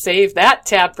 I'm going to save that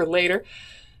tab for later.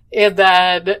 And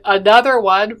then another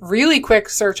one, really quick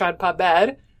search on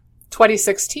PubMed,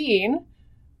 2016,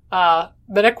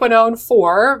 menaquinone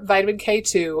 4, vitamin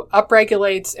K2,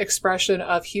 upregulates expression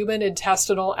of human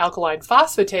intestinal alkaline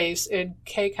phosphatase in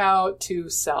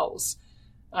KCAL2 cells.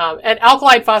 And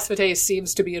alkaline phosphatase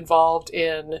seems to be involved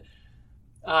in,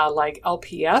 like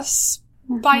LPS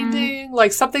binding,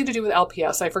 like something to do with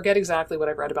LPS. I forget exactly what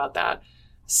I've read about that.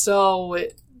 So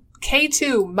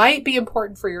K2 might be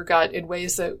important for your gut in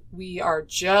ways that we are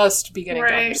just beginning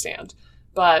to understand.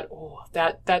 But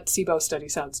that SIBO study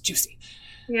sounds juicy.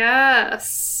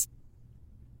 Yes.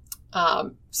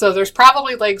 So there's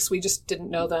probably links, we just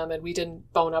didn't know them and we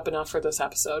didn't bone up enough for this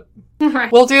episode.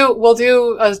 Right. We'll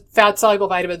do a fat soluble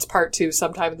vitamins part 2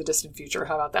 sometime in the distant future.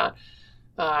 How about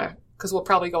that? Because we'll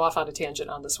probably go off on a tangent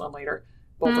on this one later,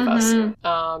 both of us.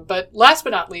 But last but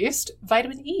not least,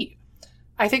 vitamin E.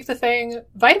 I think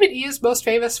vitamin E is most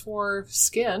famous for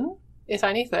skin, if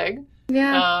anything.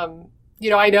 Yeah.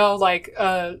 I know like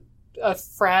a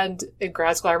friend in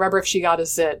grad school, I remember if she got a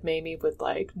zit, Mamie would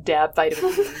like dab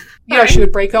vitamin E. She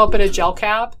would break open a gel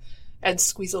cap and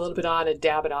squeeze a little bit on and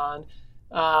dab it on.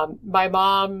 My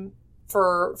mom,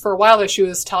 for a while there, she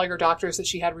was telling her doctors that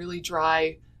she had really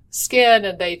dry skin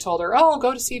and they told her,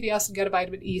 go to CVS and get a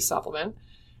vitamin E supplement.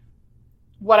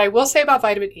 What I will say about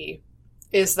vitamin E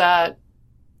is that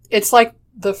it's like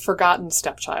the forgotten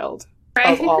stepchild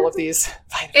of all of these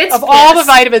vitamins, all the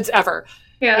vitamins ever.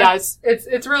 Yeah,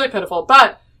 it's really pitiful,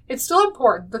 but it's still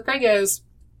important. The thing is,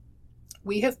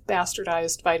 we have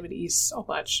bastardized vitamin E so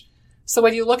much. So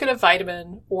when you look at a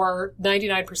vitamin or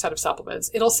 99% of supplements,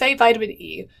 it'll say vitamin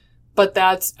E, but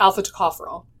that's alpha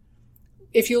tocopherol.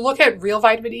 If you look at real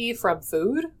vitamin E from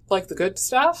food, like the good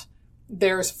stuff,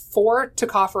 there's 4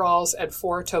 tocopherols and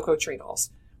 4 tocotrienols.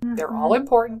 They're all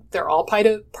important. They're all part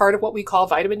of what we call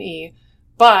vitamin E.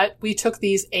 But we took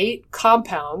these 8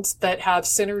 compounds that have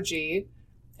synergy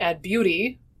and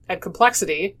beauty and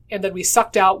complexity, and then we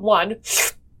sucked out one.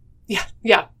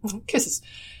 Yeah, kisses.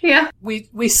 Yeah.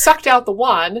 We sucked out the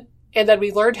one, and then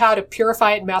we learned how to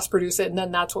purify it and mass produce it, and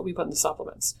then that's what we put in the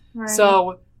supplements. Right.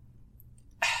 So,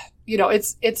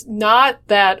 it's not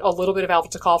that a little bit of alpha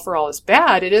tocopherol is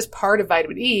bad. It is part of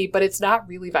vitamin E, but it's not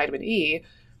really vitamin E.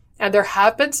 And there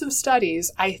have been some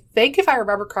studies, I think if I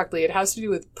remember correctly, it has to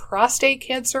do with prostate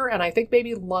cancer and I think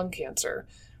maybe lung cancer.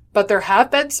 But there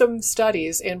have been some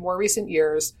studies in more recent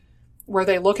years where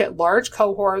they look at large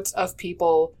cohorts of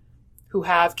people who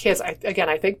have kids, I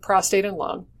think prostate and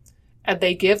lung, and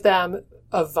they give them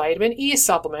a vitamin E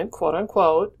supplement, quote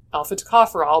unquote, alpha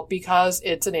tocopherol, because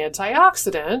it's an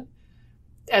antioxidant.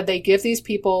 And they give these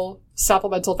people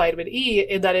supplemental vitamin E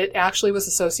in that it actually was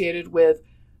associated with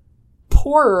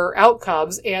poorer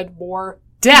outcomes and more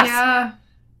death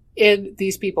in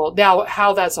these people. Now,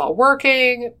 how that's all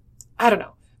working, I don't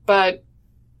know. But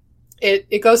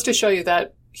it goes to show you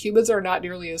that humans are not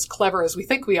nearly as clever as we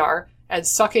think we are, and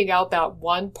sucking out that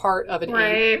one part of an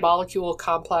 8-molecule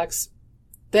complex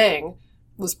thing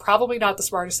was probably not the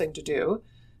smartest thing to do.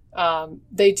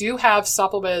 They do have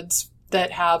supplements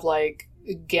that have like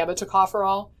gamma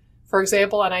tocopherol, for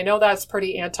example, and I know that's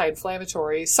pretty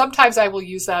anti-inflammatory. Sometimes I will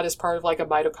use that as part of like a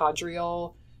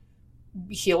mitochondrial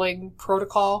healing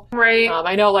protocol. Right.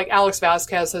 I know like Alex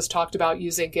Vasquez has talked about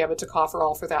using gamma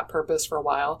tocopherol for that purpose for a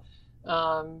while.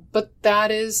 But that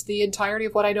is the entirety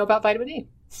of what I know about vitamin E.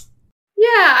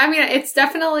 Yeah, I mean,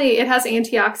 it has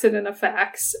antioxidant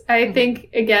effects. I think,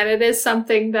 again, it is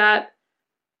something that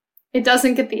it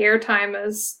doesn't get the airtime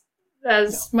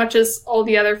as much as all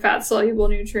the other fat-soluble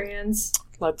nutrients.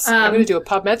 I'm going to do a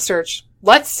PubMed search.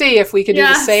 Let's see if we can do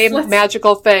the same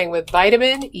magical thing with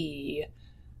vitamin E.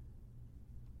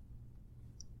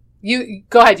 You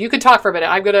go ahead. You can talk for a minute.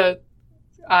 I'm gonna.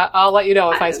 I'll let you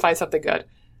know if I find something good.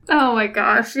 Oh my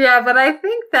gosh, yeah, but I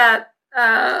think that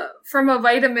from a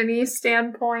vitamin E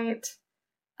standpoint,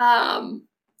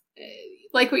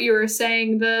 like what you were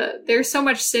saying, there's so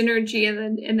much synergy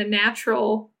in the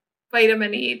natural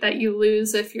vitamin E that you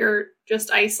lose if you're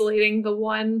just isolating the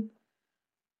one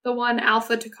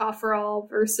alpha tocopherol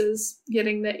versus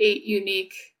getting the 8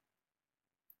 unique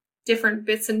different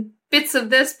bits of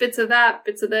this, bits of that,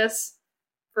 bits of this,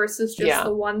 versus just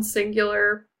the one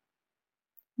singular,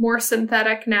 more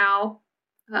synthetic now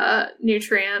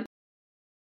nutrient.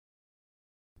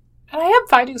 And I am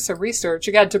finding some research,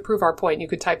 again, to prove our point. You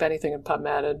could type anything in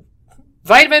PubMed and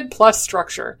vitamin plus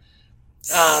structure.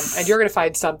 And you're going to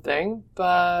find something,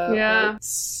 but let's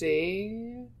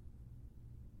see.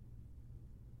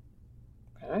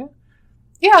 Okay.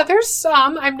 Yeah, there's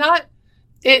some.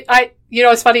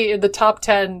 It's funny, in the top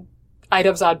 10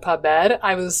 items on PubMed,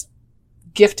 I was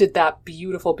gifted that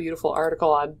beautiful, beautiful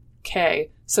article on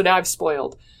K, so now I'm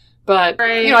spoiled. But,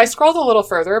 I scrolled a little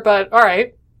further, but all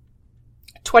right.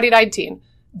 2019.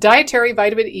 Dietary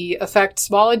vitamin E affects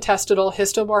small intestinal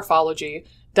histomorphology,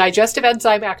 digestive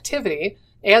enzyme activity,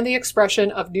 and the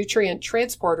expression of nutrient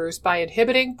transporters by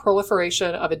inhibiting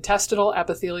proliferation of intestinal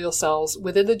epithelial cells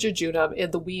within the jejunum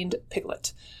in the weaned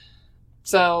piglet.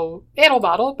 So, animal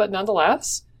model, but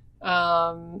nonetheless.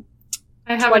 I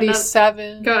have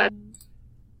 27. Go ahead.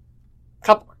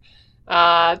 Couple more.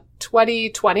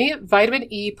 2020, vitamin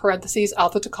E parentheses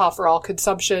alpha tocopherol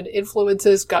consumption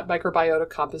influences gut microbiota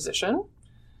composition.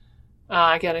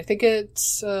 Again, I think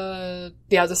it's,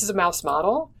 this is a mouse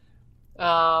model.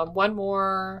 One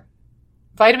more.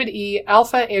 Vitamin E,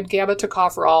 alpha and gamma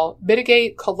tocopherol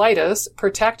mitigate colitis,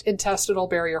 protect intestinal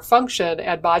barrier function,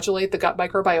 and modulate the gut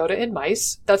microbiota in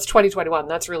mice. That's 2021.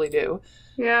 That's really new.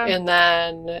 Yeah. And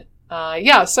then,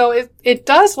 so it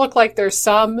does look like there's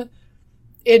some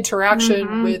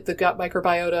interaction with the gut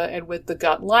microbiota and with the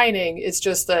gut lining. It's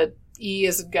just that E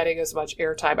isn't getting as much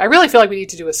airtime. I really feel like we need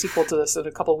to do a sequel to this in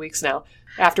a couple weeks now,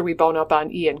 after we bone up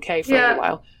on E and K for a little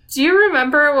while. Do you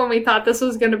remember when we thought this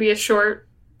was going to be a short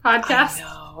podcast? I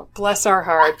know. Bless our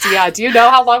hearts. Yeah. Do you know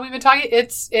how long we've been talking?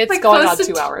 It's like going on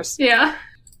 2 hours. Yeah.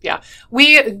 Yeah.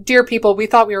 Dear people, we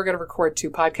thought we were going to record 2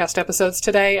 podcast episodes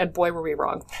today, and boy, were we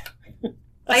wrong.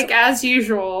 As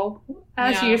usual.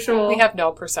 As usual. We have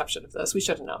no perception of this. We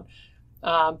should have known.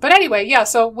 But anyway,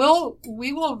 so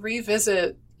we will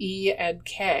revisit E and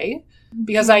K,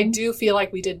 because I do feel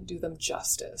like we didn't do them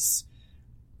justice.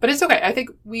 But it's okay. I think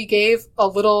we gave a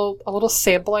little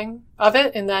sampling of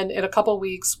it, and then in a couple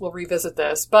weeks we'll revisit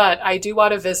this. But I do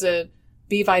want to visit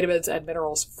B vitamins and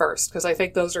minerals first, because I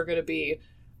think those are going to be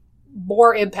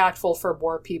more impactful for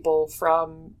more people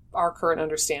from our current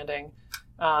understanding.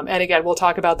 And again, we'll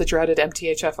talk about the dreaded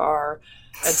MTHFR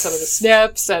and some of the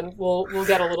SNPs, and we'll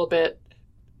get a little bit,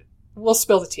 we'll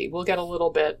spill the tea. We'll get a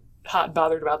little bit hot and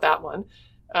bothered about that one.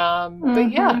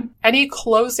 But yeah, any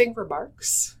closing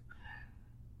remarks?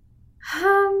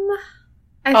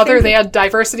 Other than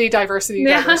diversity.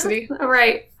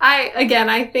 Right.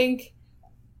 I think,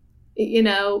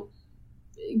 if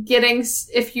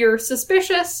you're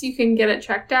suspicious, you can get it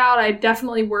checked out. I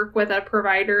definitely work with a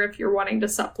provider if you're wanting to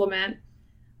supplement.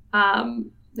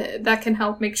 That can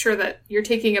help make sure that you're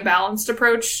taking a balanced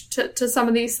approach to some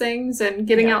of these things, and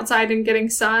getting outside and getting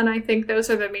sun. I think those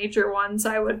are the major ones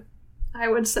I would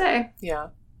say. Yeah.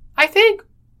 I think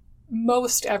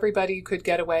most everybody could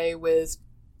get away with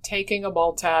taking a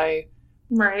multi.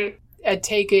 Right. And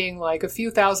taking like a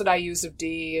few thousand IUs of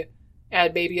D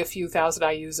and maybe a few thousand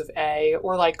IUs of A,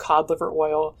 or like cod liver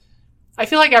oil. I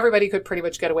feel like everybody could pretty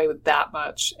much get away with that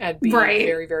much and be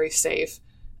very, very safe.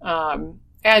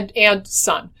 And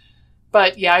sun.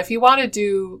 But yeah, if you want to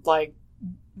do like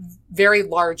very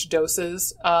large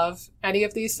doses of any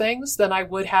of these things, then I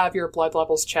would have your blood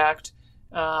levels checked.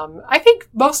 I think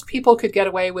most people could get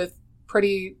away with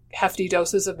pretty hefty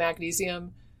doses of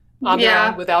magnesium on their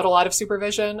own without a lot of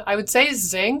supervision. I would say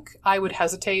zinc, I would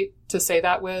hesitate to say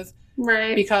that with.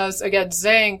 Right. Because again,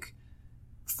 zinc,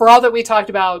 for all that we talked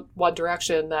about One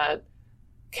Direction, that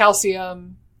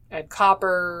calcium and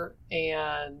copper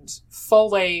and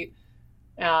folate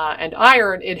and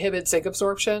iron inhibit zinc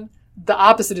absorption. The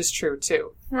opposite is true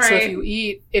too. Right. So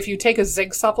if you take a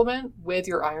zinc supplement with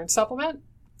your iron supplement,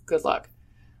 good luck.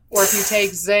 Or if you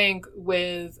take zinc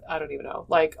with, I don't even know,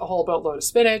 like a whole boatload of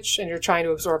spinach and you're trying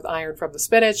to absorb the iron from the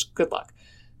spinach, good luck.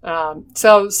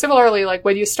 So similarly, like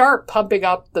when you start pumping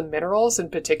up the minerals in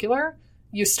particular,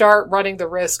 you start running the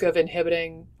risk of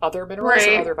inhibiting other minerals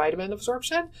or other vitamin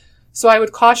absorption. So I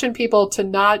would caution people to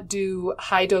not do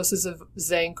high doses of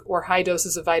zinc or high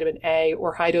doses of vitamin A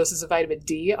or high doses of vitamin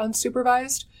D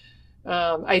unsupervised.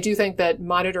 I do think that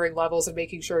monitoring levels and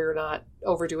making sure you're not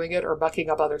overdoing it or bucking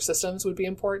up other systems would be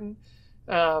important.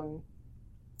 But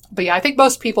yeah, I think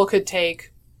most people could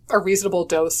take a reasonable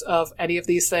dose of any of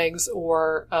these things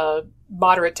or a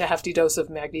moderate to hefty dose of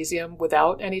magnesium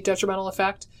without any detrimental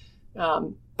effect.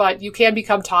 But you can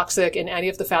become toxic in any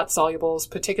of the fat solubles,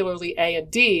 particularly A and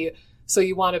D. So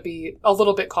you want to be a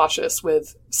little bit cautious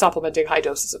with supplementing high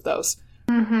doses of those.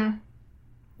 Mm-hmm.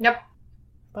 Yep.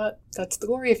 But that's the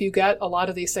glory. If you get a lot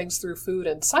of these things through food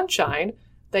and sunshine,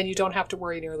 then you don't have to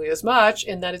worry nearly as much.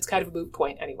 And then it's kind of a moot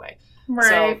point anyway. Right.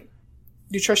 So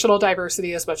nutritional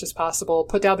diversity as much as possible.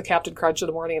 Put down the Captain Crunch in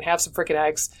the morning and have some freaking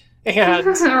eggs. And,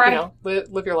 right.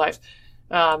 Live your life.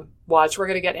 Watch, we're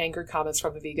going to get angry comments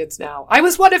from the vegans now. I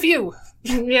was one of you.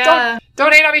 Yeah.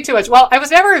 Don't hate on me too much. Well, I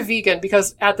was never a vegan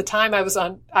because at the time I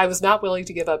was not willing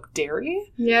to give up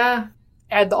dairy. Yeah.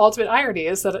 And the ultimate irony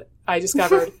is that I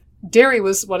discovered dairy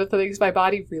was one of the things my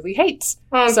body really hates.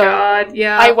 Oh, God.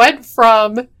 Yeah. I went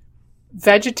from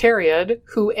vegetarian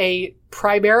who ate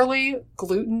primarily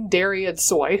gluten, dairy, and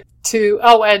soy to,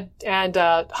 and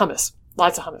hummus.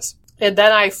 Lots of hummus. And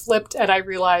then I flipped and I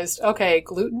realized, okay,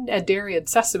 gluten and dairy and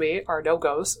sesame are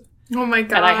no-goes. Oh my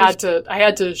god! And I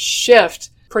had to shift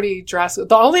pretty drastically.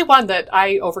 The only one that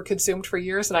I overconsumed for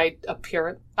years and I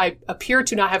appear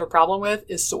to not have a problem with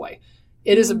is soy.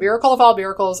 It is a miracle of all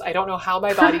miracles. I don't know how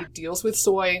my body deals with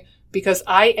soy because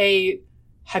I ate.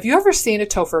 Have you ever seen a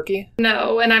tofurkey?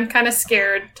 No, and I'm kind of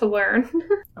scared to learn.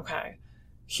 Okay,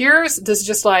 this is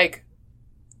just like.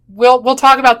 We'll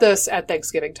talk about this at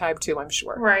Thanksgiving time too, I'm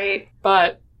sure. Right.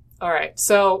 But, all right.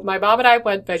 So my mom and I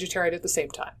went vegetarian at the same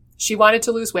time. She wanted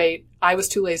to lose weight. I was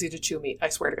too lazy to chew meat. I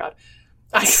swear to God.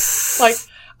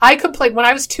 I complained when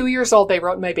I was 2 years old. They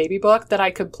wrote in my baby book that I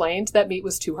complained that meat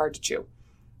was too hard to chew.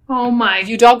 Oh my!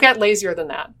 You don't get lazier than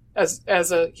that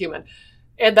as a human.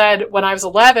 And then when I was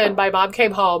 11, my mom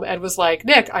came home and was like,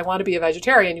 "Nick, I want to be a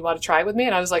vegetarian. You want to try it with me?"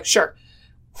 And I was like, "Sure."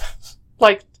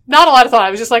 Like not a lot of thought.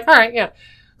 I was just like, "All right, yeah."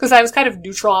 Because I was kind of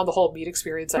neutral on the whole meat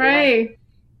experience anyway. Right.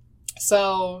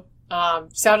 So,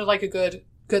 sounded like a good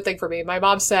thing for me. My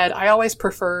mom said I always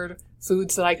preferred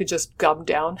foods that I could just gum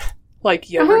down.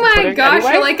 Like yogurt and pudding. Oh my gosh,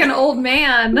 anyway. You're like an old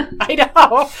man. I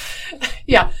know.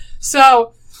 Yeah.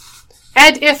 So,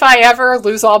 and if I ever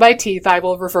lose all my teeth, I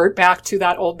will revert back to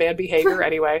that old man behavior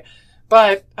anyway.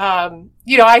 But,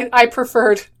 I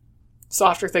preferred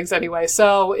softer things anyway.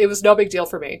 So it was no big deal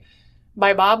for me.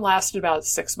 My mom lasted about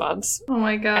 6 months. Oh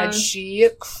my gosh. And she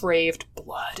craved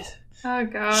blood. Oh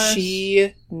gosh.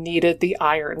 She needed the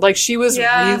iron. Like she was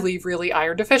really, really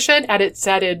iron deficient and it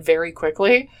set in very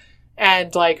quickly.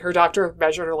 And like her doctor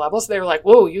measured her levels. They were like,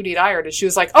 "Whoa, you need iron." And she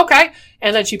was like, "Okay."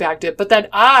 And then she backed it. But then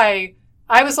I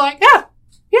was like, yeah,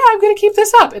 I'm going to keep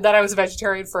this up. And then I was a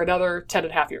vegetarian for another 10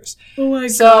 and a half years. Oh my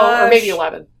gosh. Or maybe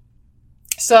 11.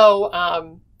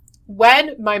 So,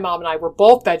 when my mom and I were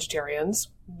both vegetarians,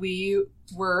 we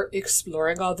were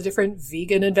exploring all the different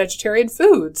vegan and vegetarian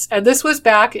foods. And this was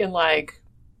back in I'm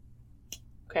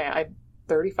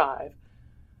 35.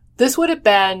 This would have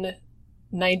been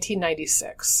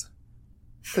 1996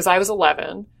 because I was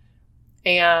 11.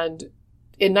 And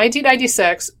in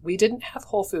 1996, we didn't have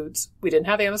Whole Foods. We didn't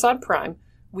have Amazon Prime.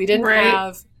 We didn't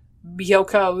have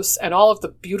Yokos and all of the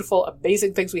beautiful,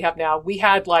 amazing things we have now. We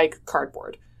had like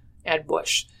cardboard and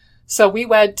Bush. So we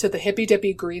went to the Hippy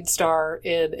Dippy Green Star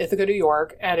in Ithaca, New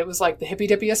York, and it was like the hippy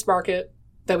dippiest market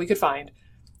that we could find.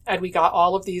 And we got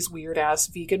all of these weird ass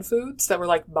vegan foods that were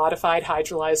like modified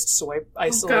hydrolyzed soy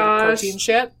isolated protein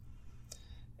shit.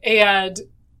 And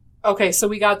okay, so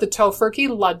we got the Tofurkey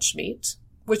lunch meat,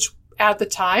 which at the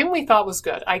time we thought was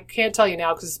good. I can't tell you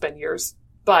now because it's been years,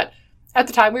 but at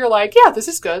the time we were like, yeah, this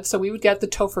is good. So we would get the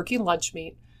Tofurkey lunch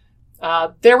meat.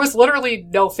 There was literally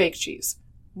no fake cheese.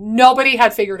 Nobody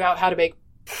had figured out how to make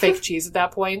fake cheese at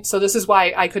that point. So this is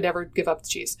why I could never give up the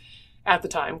cheese at the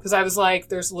time. Because I was like,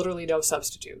 there's literally no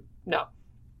substitute. No.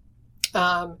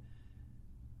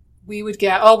 We would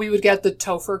get the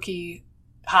Tofurkey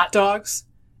hot dogs.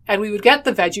 And we would get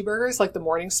the veggie burgers, like the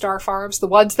Morningstar Farms. The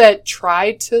ones that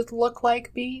try to look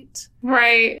like meat.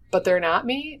 Right. But they're not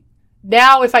meat.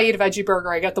 Now, if I eat a veggie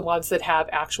burger, I get the ones that have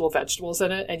actual vegetables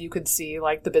in it. And you can see,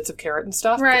 like, the bits of carrot and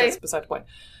stuff. Right. But that's beside the point.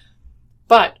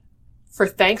 But for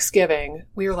Thanksgiving,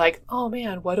 we were like, oh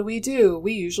man, what do?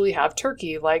 We usually have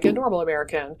turkey like a normal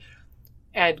American.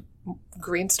 And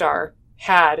Green Star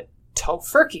had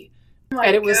Tofurkey.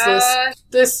 And it was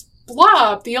this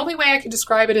blob, the only way I can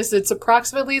describe it is it's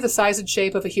approximately the size and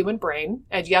shape of a human brain.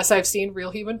 And yes, I've seen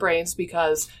real human brains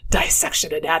because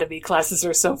dissection anatomy classes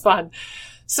are so fun.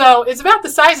 So it's about the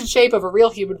size and shape of a real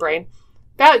human brain,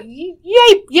 about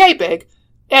yay big,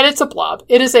 and it's a blob.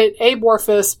 It is an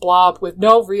amorphous blob with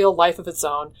no real life of its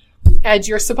own. And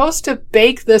you're supposed to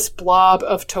bake this blob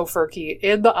of tofurkey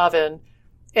in the oven,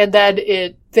 and then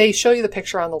they show you the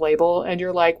picture on the label, and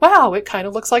you're like, wow, it kind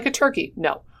of looks like a turkey.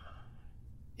 No.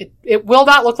 It will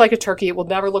not look like a turkey. It will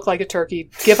never look like a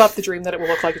turkey. Give up the dream that it will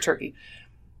look like a turkey.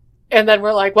 And then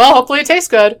we're like, well, hopefully it tastes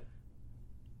good.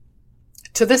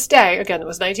 To this day, again, it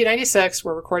was 1996.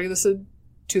 We're recording this in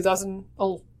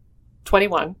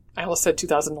 2021. I almost said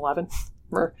 2011.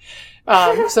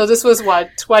 So this was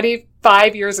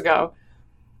 25 years ago.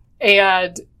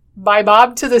 And my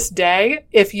mom to this day,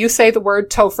 if you say the word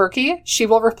tofurkey, she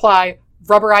will reply,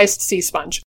 rubberized sea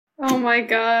sponge. Oh my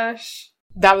gosh.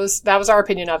 That was our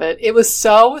opinion of it. It was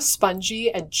so spongy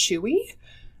and chewy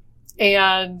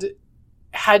and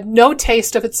had no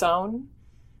taste of its own.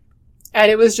 And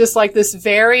it was just like this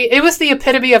it was the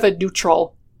epitome of a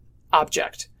neutral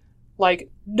object.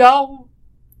 Like no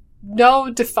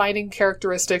defining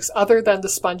characteristics other than the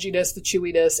sponginess, the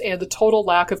chewiness, and the total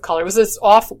lack of color. It was this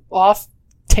off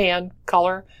tan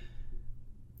color,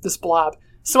 this blob.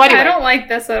 So anyway. I don't like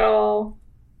this at all.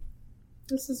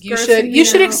 This is you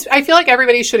should I feel like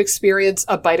everybody should experience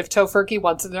a bite of tofurkey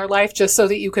once in their life just so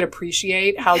that you can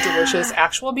appreciate how delicious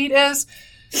actual meat is.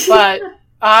 But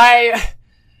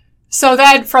so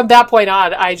then from that point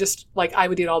on, I just I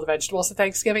would eat all the vegetables at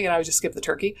Thanksgiving and I would just skip the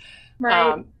turkey.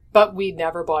 Right. But we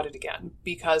never bought it again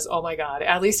because, oh my God,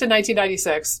 at least in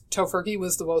 1996, tofurkey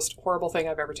was the most horrible thing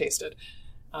I've ever tasted.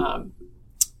 So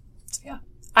yeah.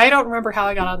 I don't remember how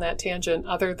I got on that tangent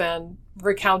other than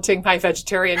recounting my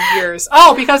vegetarian years.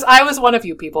 Oh, because I was one of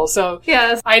you people. So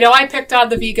yes. I know I picked on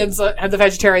the vegans and the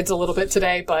vegetarians a little bit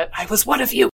today, but I was one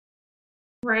of you.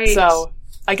 Right. So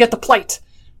I get the plight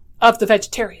of the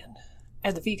vegetarian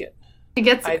and the vegan. She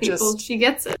gets it, people. She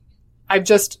gets it. I'm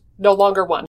just no longer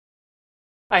one.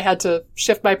 I had to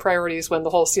shift my priorities when the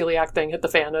whole celiac thing hit the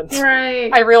fan. And right.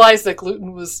 I realized that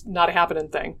gluten was not a happening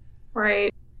thing.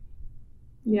 Right.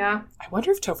 Yeah. I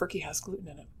wonder if tofurkey has gluten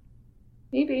in it.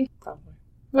 Maybe. Probably.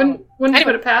 Wouldn't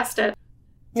put it past it.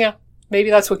 Yeah. Maybe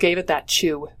that's what gave it that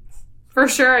chew. For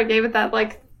sure. I gave it that,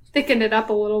 thickened it up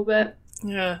a little bit.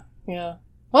 Yeah. Yeah.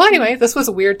 Well, anyway, this was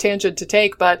a weird tangent to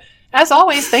take, but as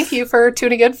always, thank you for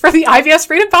tuning in for the IBS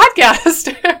Freedom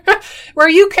Podcast, where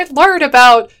you can learn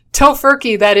about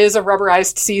tofurkey that is a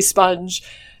rubberized sea sponge.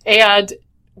 And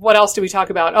what else did we talk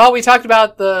about? Oh, we talked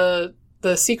about the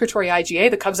secretory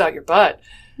IgA that comes out your butt.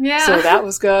 Yeah. So that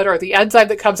was good. Or the enzyme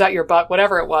that comes out your butt,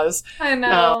 whatever it was. I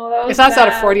know. If that's not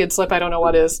a Freudian slip, I don't know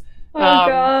what is. Oh,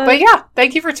 God. But yeah,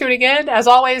 thank you for tuning in. As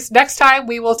always, next time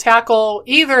we will tackle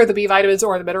either the B vitamins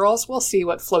or the minerals. We'll see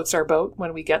what floats our boat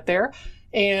when we get there.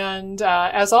 And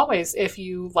as always, if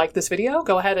you like this video,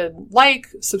 go ahead and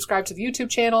subscribe to the YouTube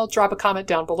channel, drop a comment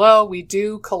down below. We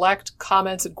do collect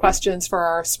comments and questions for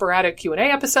our sporadic Q&A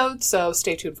episodes, so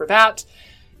stay tuned for that.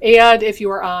 And if you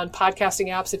are on podcasting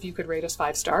apps, if you could rate us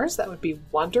 5 stars, that would be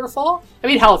wonderful. I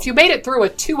mean, hell, if you made it through a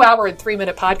 2-hour and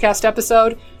 3-minute podcast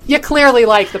episode, you clearly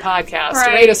like the podcast.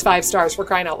 Right. Rate us 5 stars for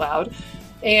crying out loud.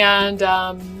 And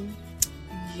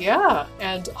yeah,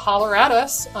 and holler at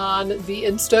us on the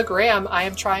Instagram. I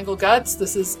am Triangle Guts.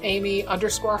 This is Amy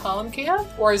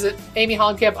 _Hollenkamp, or is it Amy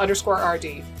Hollenkamp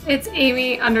 _RD? It's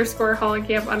Amy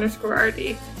 _Hollenkamp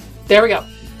 _RD. There we go.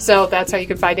 So that's how you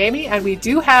can find Amy. And we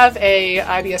do have a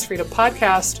IBS Freedom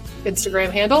Podcast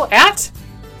Instagram handle at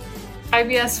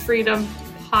IBS Freedom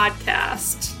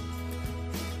Podcast.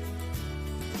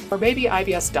 Or maybe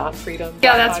IBS.freedom.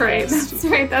 Yeah, that's right. That's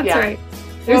right. That's right.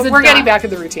 We're getting back in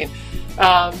the routine.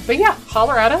 But yeah,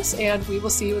 holler at us and we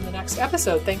will see you in the next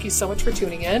episode. Thank you so much for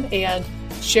tuning in, and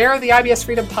share the IBS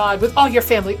Freedom Pod with all your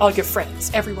family, all your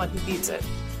friends, everyone who needs it.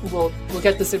 We'll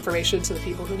get this information to the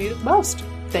people who need it the most.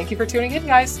 Thank you for tuning in,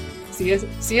 guys. See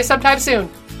you sometime soon.